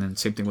 And then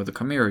same thing with the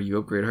Chimera, you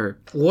upgrade her.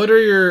 What are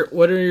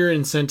your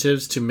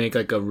incentives to make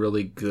like a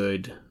really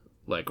good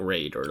like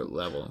raid or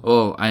level?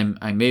 Oh, I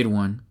made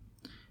one.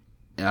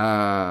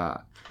 Like,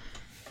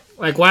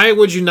 why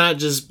would you not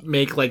just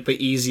make like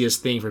the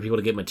easiest thing for people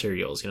to get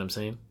materials? You know what I'm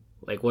saying?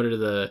 Like, what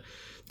are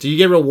do you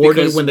get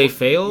rewarded when they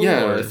fail?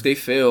 Yeah, or? If they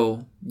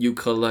fail, you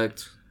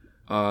collect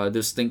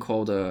this thing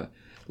called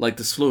like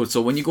this fluid.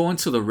 So when you go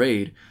into the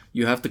raid,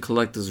 you have to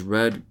collect this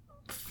red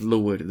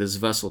fluid, this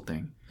vessel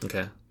thing.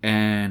 Okay.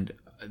 And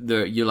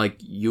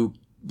you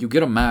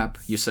get a map.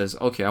 You says,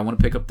 okay, I want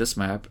to pick up this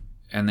map,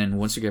 and then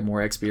once you get more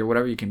XP or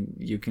whatever, you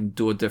can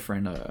do a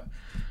different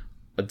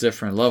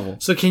level.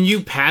 So can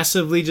you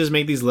passively just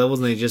make these levels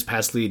and they just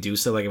passively do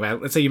so? Like,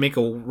 let's say you make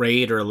a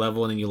raid or a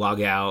level and then you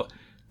log out,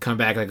 come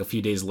back like a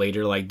few days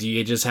later. Like, do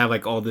you just have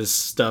like all this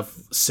stuff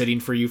sitting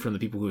for you from the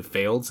people who have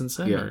failed since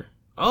then? Yeah. Or?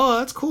 Oh,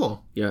 that's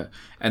cool. Yeah,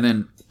 and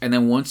then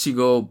once you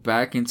go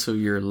back into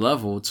your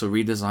level to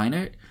redesign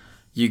it,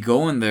 you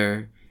go in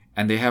there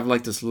and they have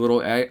like this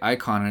little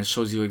icon and it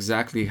shows you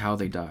exactly how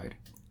they died.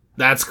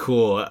 That's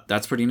cool.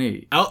 That's pretty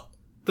neat.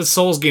 The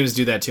Souls games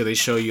do that too. They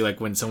show you like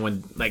when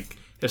someone like,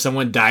 if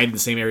someone died in the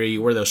same area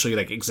you were, they'll show you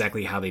like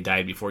exactly how they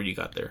died before you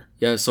got there.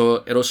 Yeah,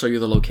 so it'll show you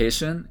the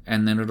location,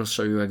 and then it'll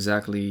show you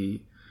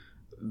exactly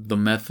the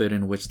method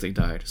in which they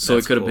died. So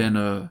it could have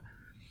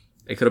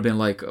been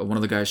like one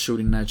of the guys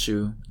shooting at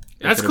you.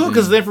 That's cool,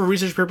 because then for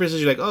research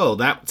purposes, you're like, oh,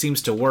 that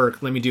seems to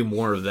work. Let me do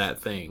more of that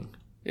thing.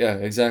 Yeah,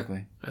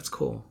 exactly. That's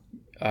cool.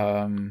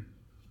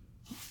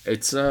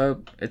 It's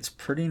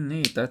pretty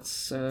neat.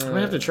 That's I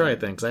might have to try it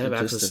then, because I have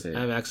access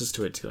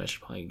to it too. I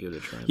should probably give it a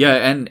try. Yeah,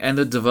 and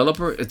the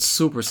developer, it's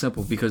super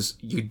simple, because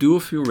you do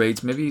a few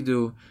raids. Maybe you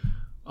do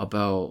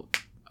about,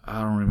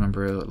 I don't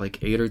remember,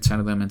 like 8 or 10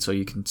 of them until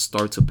you can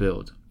start to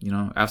build. You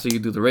know, after you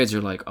do the raids,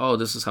 you're like, oh,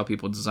 this is how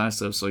people design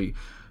stuff. So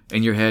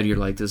in your head, you're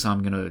like, this is how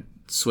I'm gonna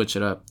switch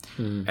it up.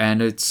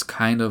 And it's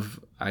kind of,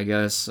 I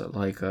guess,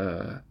 like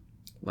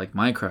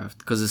Minecraft,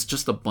 because it's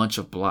just a bunch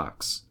of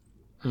blocks.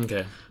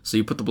 Okay. So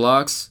you put the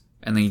blocks,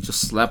 and then you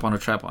just slap on a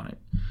trap on it.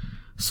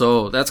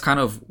 So that's kind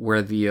of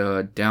where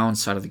the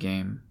downside of the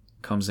game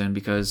comes in,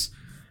 because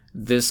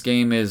this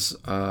game is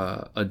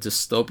a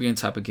dystopian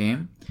type of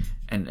game,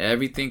 and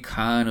everything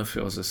kind of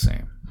feels the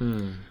same.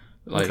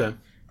 Like,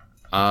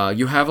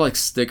 you have like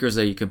stickers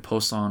that you can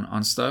post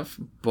on stuff,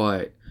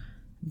 but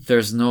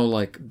there's no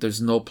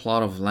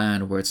plot of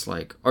land where it's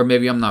like, or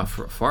maybe I'm not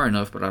far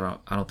enough, but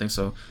I don't think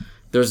so.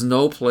 There's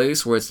no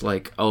place where it's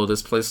like, oh,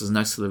 this place is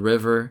next to the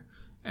river,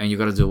 and you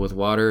got to deal with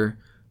water.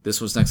 This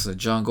one's next to the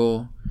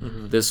jungle.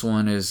 This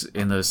one is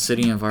in the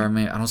city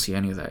environment. I don't see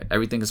any of that.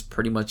 Everything is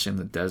pretty much in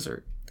the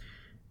desert.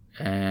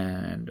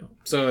 And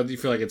so do you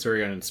feel like it's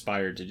very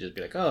uninspired to just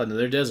be like, oh,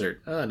 another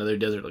desert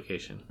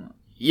location?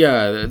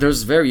 Yeah,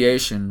 there's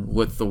variation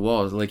with the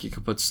walls. Like, you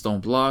could put stone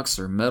blocks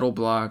or metal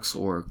blocks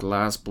or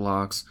glass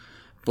blocks,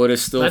 but it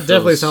still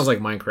definitely sounds like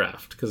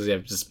Minecraft because you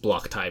have just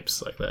block types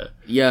like that.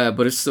 Yeah,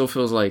 but it still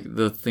feels like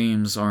the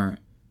themes aren't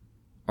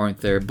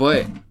there.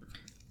 But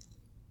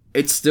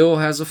it still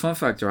has a fun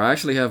factor. I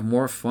actually have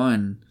more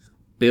fun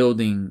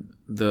building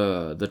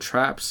the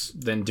traps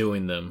than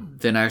doing them,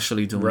 than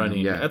actually doing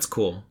running. them. Yeah, that's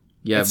cool.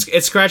 Yeah,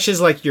 it scratches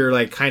like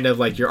your kind of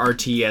like your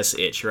RTS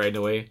itch, right, in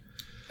a way.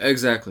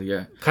 Exactly.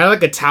 Yeah, kind of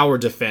like a tower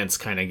defense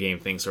kind of game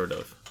thing, sort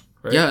of.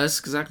 Right? Yeah, that's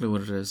exactly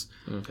what it is.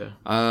 Okay.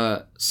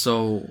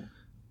 So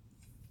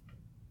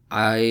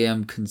I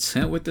am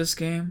content with this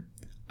game.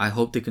 I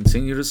hope they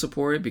continue to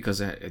support it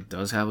because it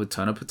does have a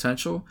ton of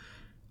potential.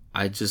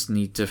 I just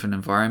need different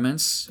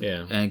environments.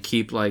 Yeah. And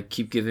keep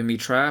giving me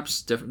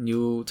traps, different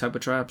new type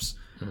of traps,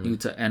 new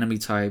enemy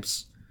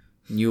types,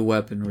 new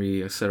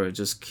weaponry, etc.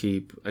 Just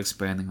keep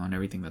expanding on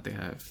everything that they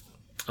have.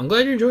 I'm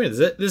glad you're enjoying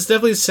it. This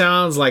definitely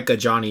sounds like a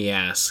Johnny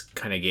Ass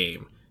kind of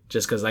game.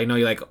 Just because I know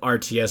you like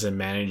RTS and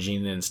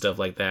managing and stuff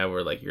like that,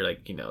 where like you're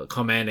like,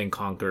 command and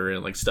conquer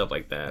and like stuff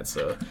like that.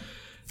 So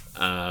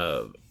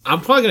I'm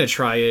probably gonna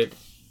try it.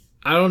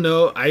 I don't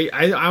know.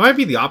 I might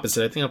be the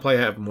opposite. I think I'll probably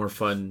have more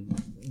fun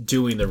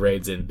doing the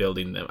raids and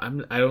building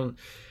them. I don't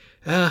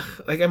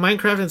like at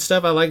Minecraft and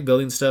stuff. I like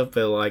building stuff,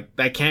 but like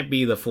that can't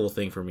be the full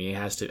thing for me. It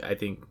has to. I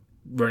think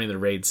running the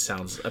raids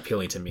sounds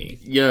appealing to me.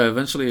 Yeah,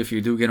 eventually if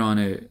you do get on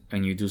it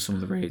and you do some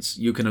of the raids,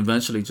 you can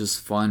eventually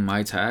just find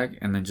my tag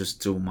and then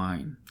just do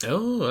mine.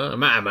 Oh,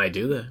 I might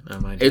do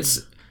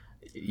that.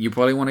 You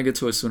probably want to get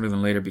to it sooner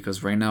than later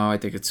because right now I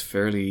think it's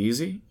fairly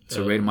easy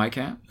to raid my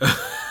camp.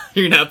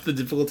 You're gonna up the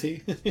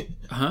difficulty?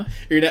 Huh?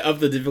 You're gonna up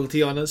the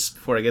difficulty on us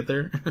before I get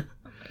there?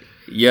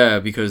 Yeah,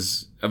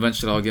 because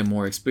eventually I'll get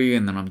more XP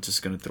and then I'm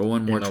just gonna throw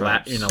in more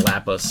traps. You're gonna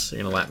lap us.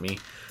 You're gonna lap me.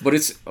 But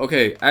it's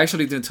okay. I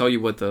actually didn't tell you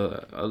what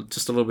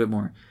just a little bit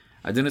more.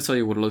 I didn't tell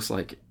you what it looks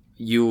like.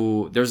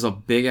 There's a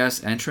big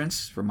ass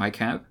entrance for my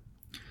camp,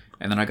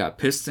 and then I got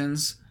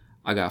pistons,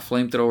 I got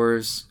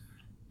flamethrowers,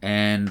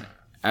 and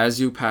as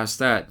you pass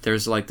that,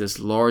 there's like this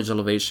large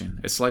elevation.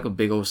 It's like a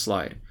big old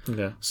slide.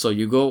 Okay. So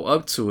you go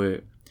up to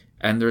it,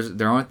 and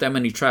there aren't that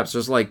many traps.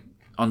 There's like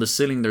on the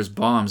ceiling there's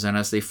bombs, and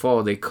as they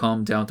fall, they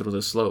come down through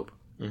the slope.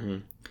 Mm-hmm.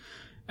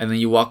 And then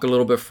you walk a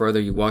little bit further.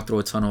 You walk through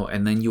a tunnel,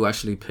 and then you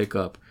actually pick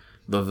up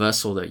the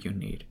vessel that you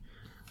need.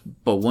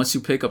 But once you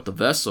pick up the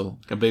vessel,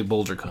 a big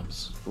boulder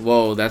comes.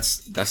 Well,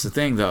 that's the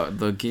thing.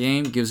 The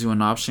game gives you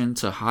an option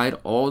to hide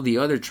all the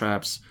other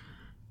traps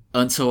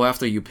until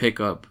after you pick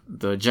up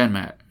the gen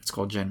mat. It's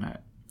called gen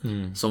mat.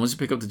 So once you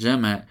pick up the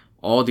gen mat,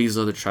 all these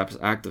other traps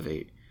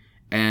activate.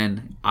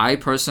 And I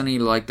personally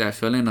like that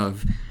feeling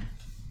of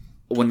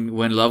when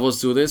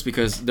levels do this,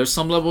 because there's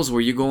some levels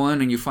where you go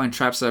in and you find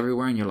traps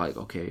everywhere and you're like,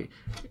 okay,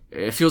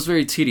 it feels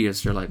very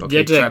tedious. You're like,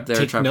 okay, trap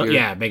there, trap here.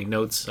 Yeah, make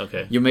notes.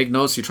 Okay. You make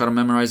notes, you try to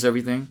memorize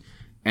everything,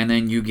 and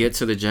then you get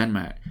to the gen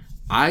mat.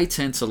 I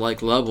tend to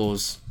like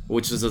levels,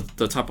 which is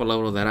the type of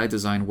level that I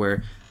designed,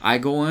 where I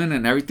go in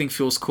and everything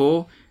feels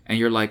cool, and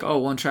you're like, oh,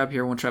 one trap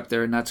here, one trap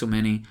there, not too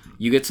many.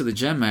 You get to the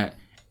gen mat,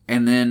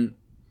 and then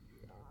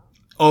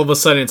all of a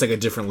sudden it's like a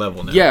different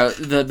level now. Yeah,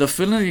 the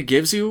feeling it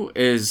gives you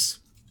is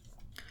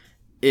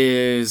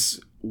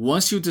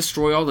once you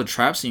destroy all the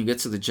traps and you get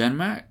to the gen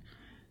mat,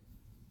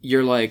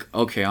 you're like,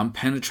 okay, I'm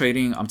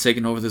penetrating, I'm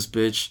taking over this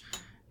bitch.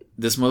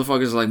 This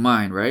motherfucker's like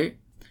mine, right?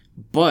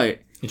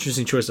 But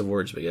interesting choice of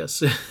words, but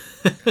yes. I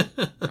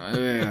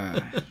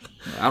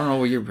don't know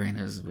what your brain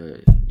is,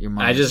 but your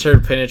mind. I just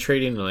heard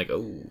penetrating and I'm like,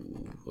 oh,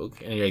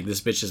 okay. And you're like,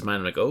 this bitch is mine.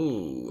 I'm like,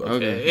 oh,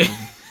 okay.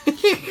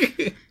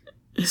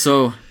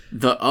 So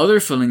the other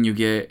feeling you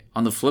get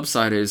on the flip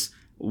side is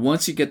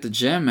once you get the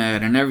gem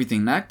mat and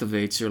everything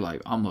activates, you're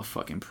like, I'm a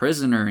fucking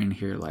prisoner in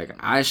here. Like,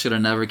 I should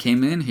have never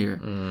came in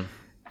here.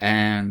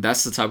 And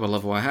that's the type of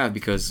level I have,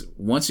 because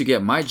once you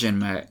get my gen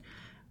mat,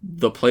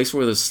 the place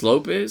where the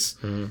slope is,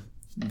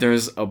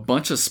 there's a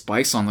bunch of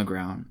spikes on the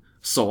ground.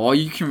 So all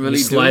you can really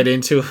slide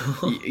into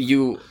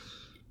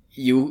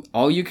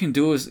all you can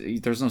do is,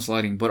 there's no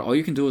sliding, but all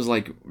you can do is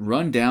like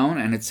run down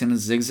and it's in a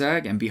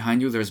zigzag, and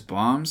behind you there's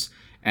bombs.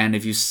 And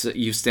if you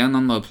stand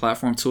on the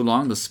platform too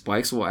long, the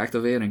spikes will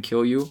activate and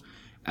kill you.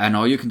 And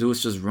all you can do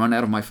is just run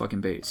out of my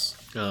fucking base.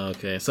 Oh,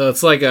 okay, so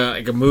it's like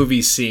a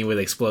movie scene with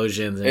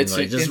explosions and it's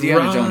like just Indiana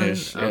run.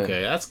 Jones-ish, yeah.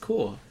 Okay, that's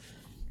cool.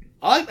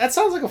 That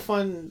sounds like a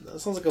fun.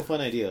 That sounds like a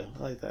fun idea.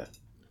 I like that.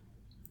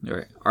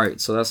 All right.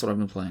 So that's what I've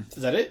been playing.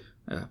 Is that it?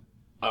 Yeah.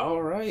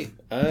 All right.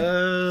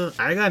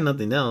 I got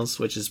nothing else,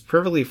 which is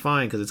perfectly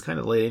fine because it's kind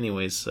of late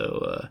anyways.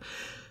 So,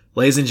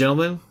 ladies and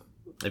gentlemen,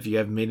 if you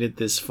have made it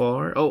this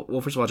far,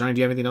 first of all, Johnny, do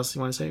you have anything else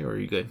you want to say, or are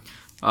you good?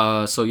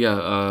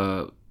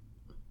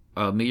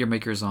 Meet Your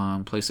Makers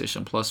on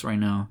PlayStation Plus right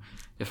now.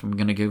 If I'm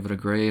gonna give it a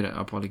grade,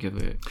 I'll probably give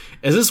it.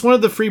 Is this one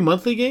of the free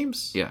monthly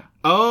games? Yeah.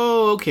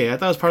 Oh, okay. I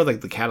thought it was part of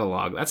like the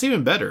catalog. That's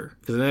even better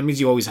because that means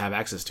you always have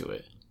access to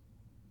it.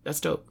 That's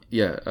dope.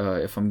 Yeah.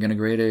 If I'm gonna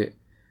grade it,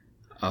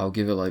 I'll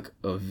give it like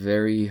a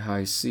very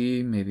high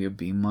C, maybe a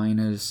B-.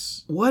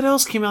 What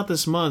else came out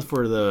this month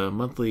for the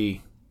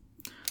monthly?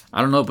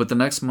 I don't know, but the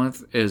next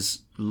month is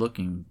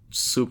looking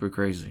super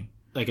crazy.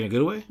 Like in a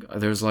good way?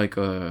 There's like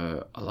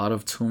a lot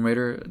of Tomb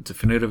Raider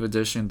Definitive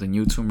Edition, the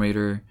new Tomb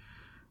Raider.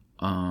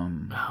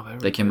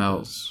 They came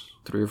out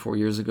 3 or 4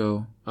 years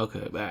ago.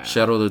 Okay, bad.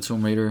 Shadow of the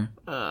Tomb Raider.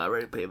 I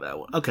already played that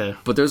one. Okay.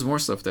 But there's more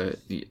stuff that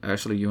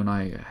actually you and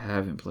I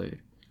haven't played.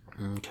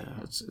 Okay.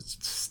 It's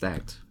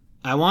stacked.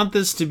 I want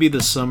this to be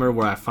the summer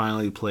where I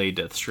finally play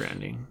Death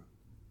Stranding.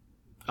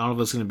 I don't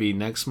know if it's going to be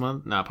next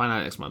month. No, probably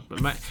not next month.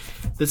 But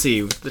let's see.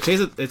 It's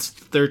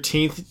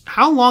 13th.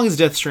 How long is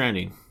Death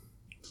Stranding?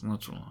 It's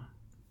not too long.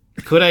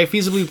 Could I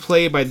feasibly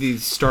play by the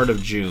start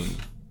of June?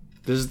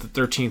 This is the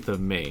 13th of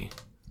May.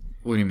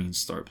 What do you mean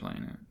start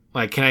playing it?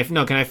 Like, can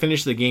I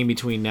finish the game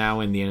between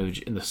now and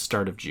the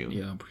start of June?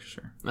 Yeah, I'm pretty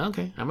sure.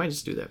 Okay, I might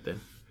just do that then.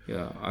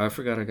 Yeah, I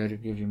forgot I got to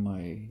give you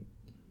my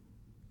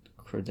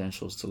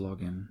credentials to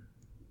log in.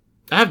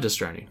 I have Death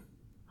Stranding.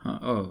 Huh?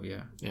 Oh,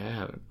 yeah. Yeah, I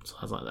have it. So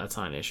that's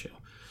not an issue.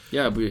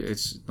 Yeah, but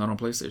it's not on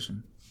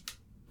PlayStation.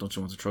 Don't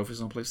you want the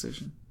trophies on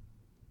PlayStation?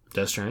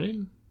 Death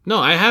Stranding? No,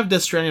 I have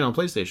Death Stranding on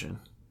PlayStation.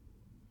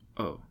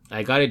 Oh.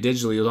 I got it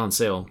digitally. It was on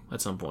sale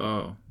at some point.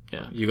 Oh.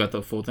 Yeah. You got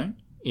the full thing?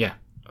 Yeah.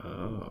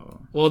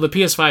 Oh. Well, the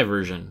PS5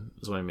 version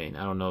is what I mean.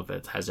 I don't know if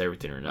it has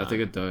everything or not. I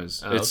think it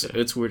does. Oh,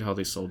 it's weird how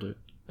they sold it.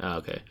 Oh,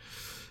 okay.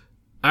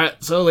 All right.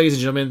 So, ladies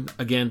and gentlemen,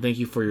 again, thank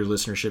you for your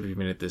listenership. If you've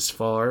made it this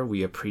far,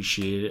 we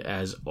appreciate it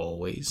as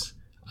always.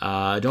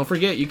 Don't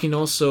forget, you can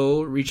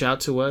also reach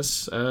out to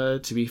us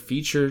to be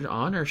featured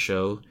on our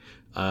show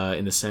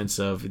in the sense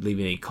of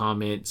leaving a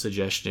comment,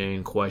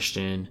 suggestion,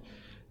 question,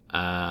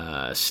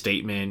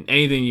 statement,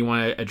 anything you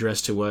want to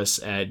address to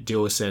us at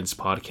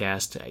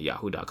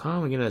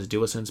duosensepodcast@yahoo.com. Again, that's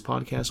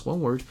duosensepodcast,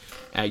 one word,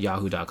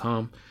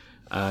 @yahoo.com.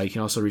 You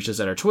can also reach us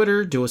at our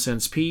Twitter,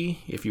 duosensep,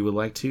 if you would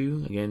like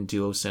to. Again,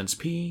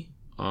 duosensep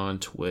on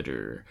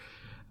Twitter.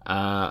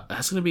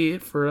 That's going to be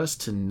it for us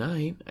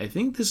tonight. I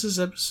think this is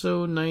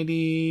episode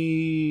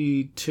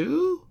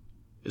 92?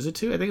 Is it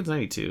 2? I think it's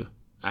 92.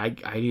 I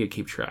need to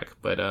keep track.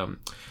 But,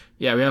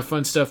 yeah, we have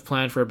fun stuff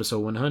planned for episode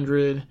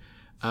 100.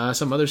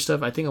 Some other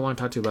stuff I think I want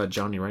to talk to you about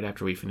Johnny right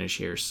after we finish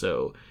here.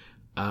 So,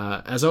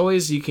 as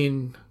always, you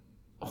can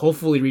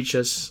hopefully reach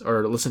us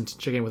or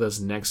check in with us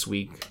next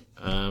week.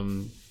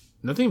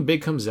 Nothing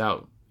big comes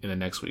out in the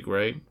next week,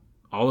 right?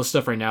 All the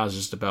stuff right now is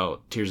just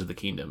about Tears of the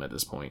Kingdom at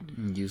this point.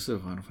 You still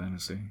Final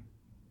Fantasy.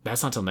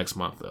 That's not till next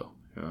month, though.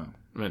 Yeah.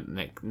 I mean,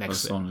 next.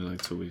 That's only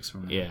like 2 weeks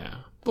from now. Yeah.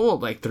 Well,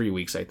 like 3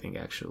 weeks, I think,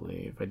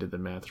 actually, if I did the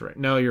math right.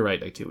 No, you're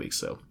right, like 2 weeks.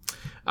 So,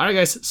 all right,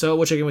 guys. So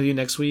we'll check in with you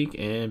next week,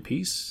 and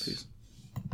peace. Peace.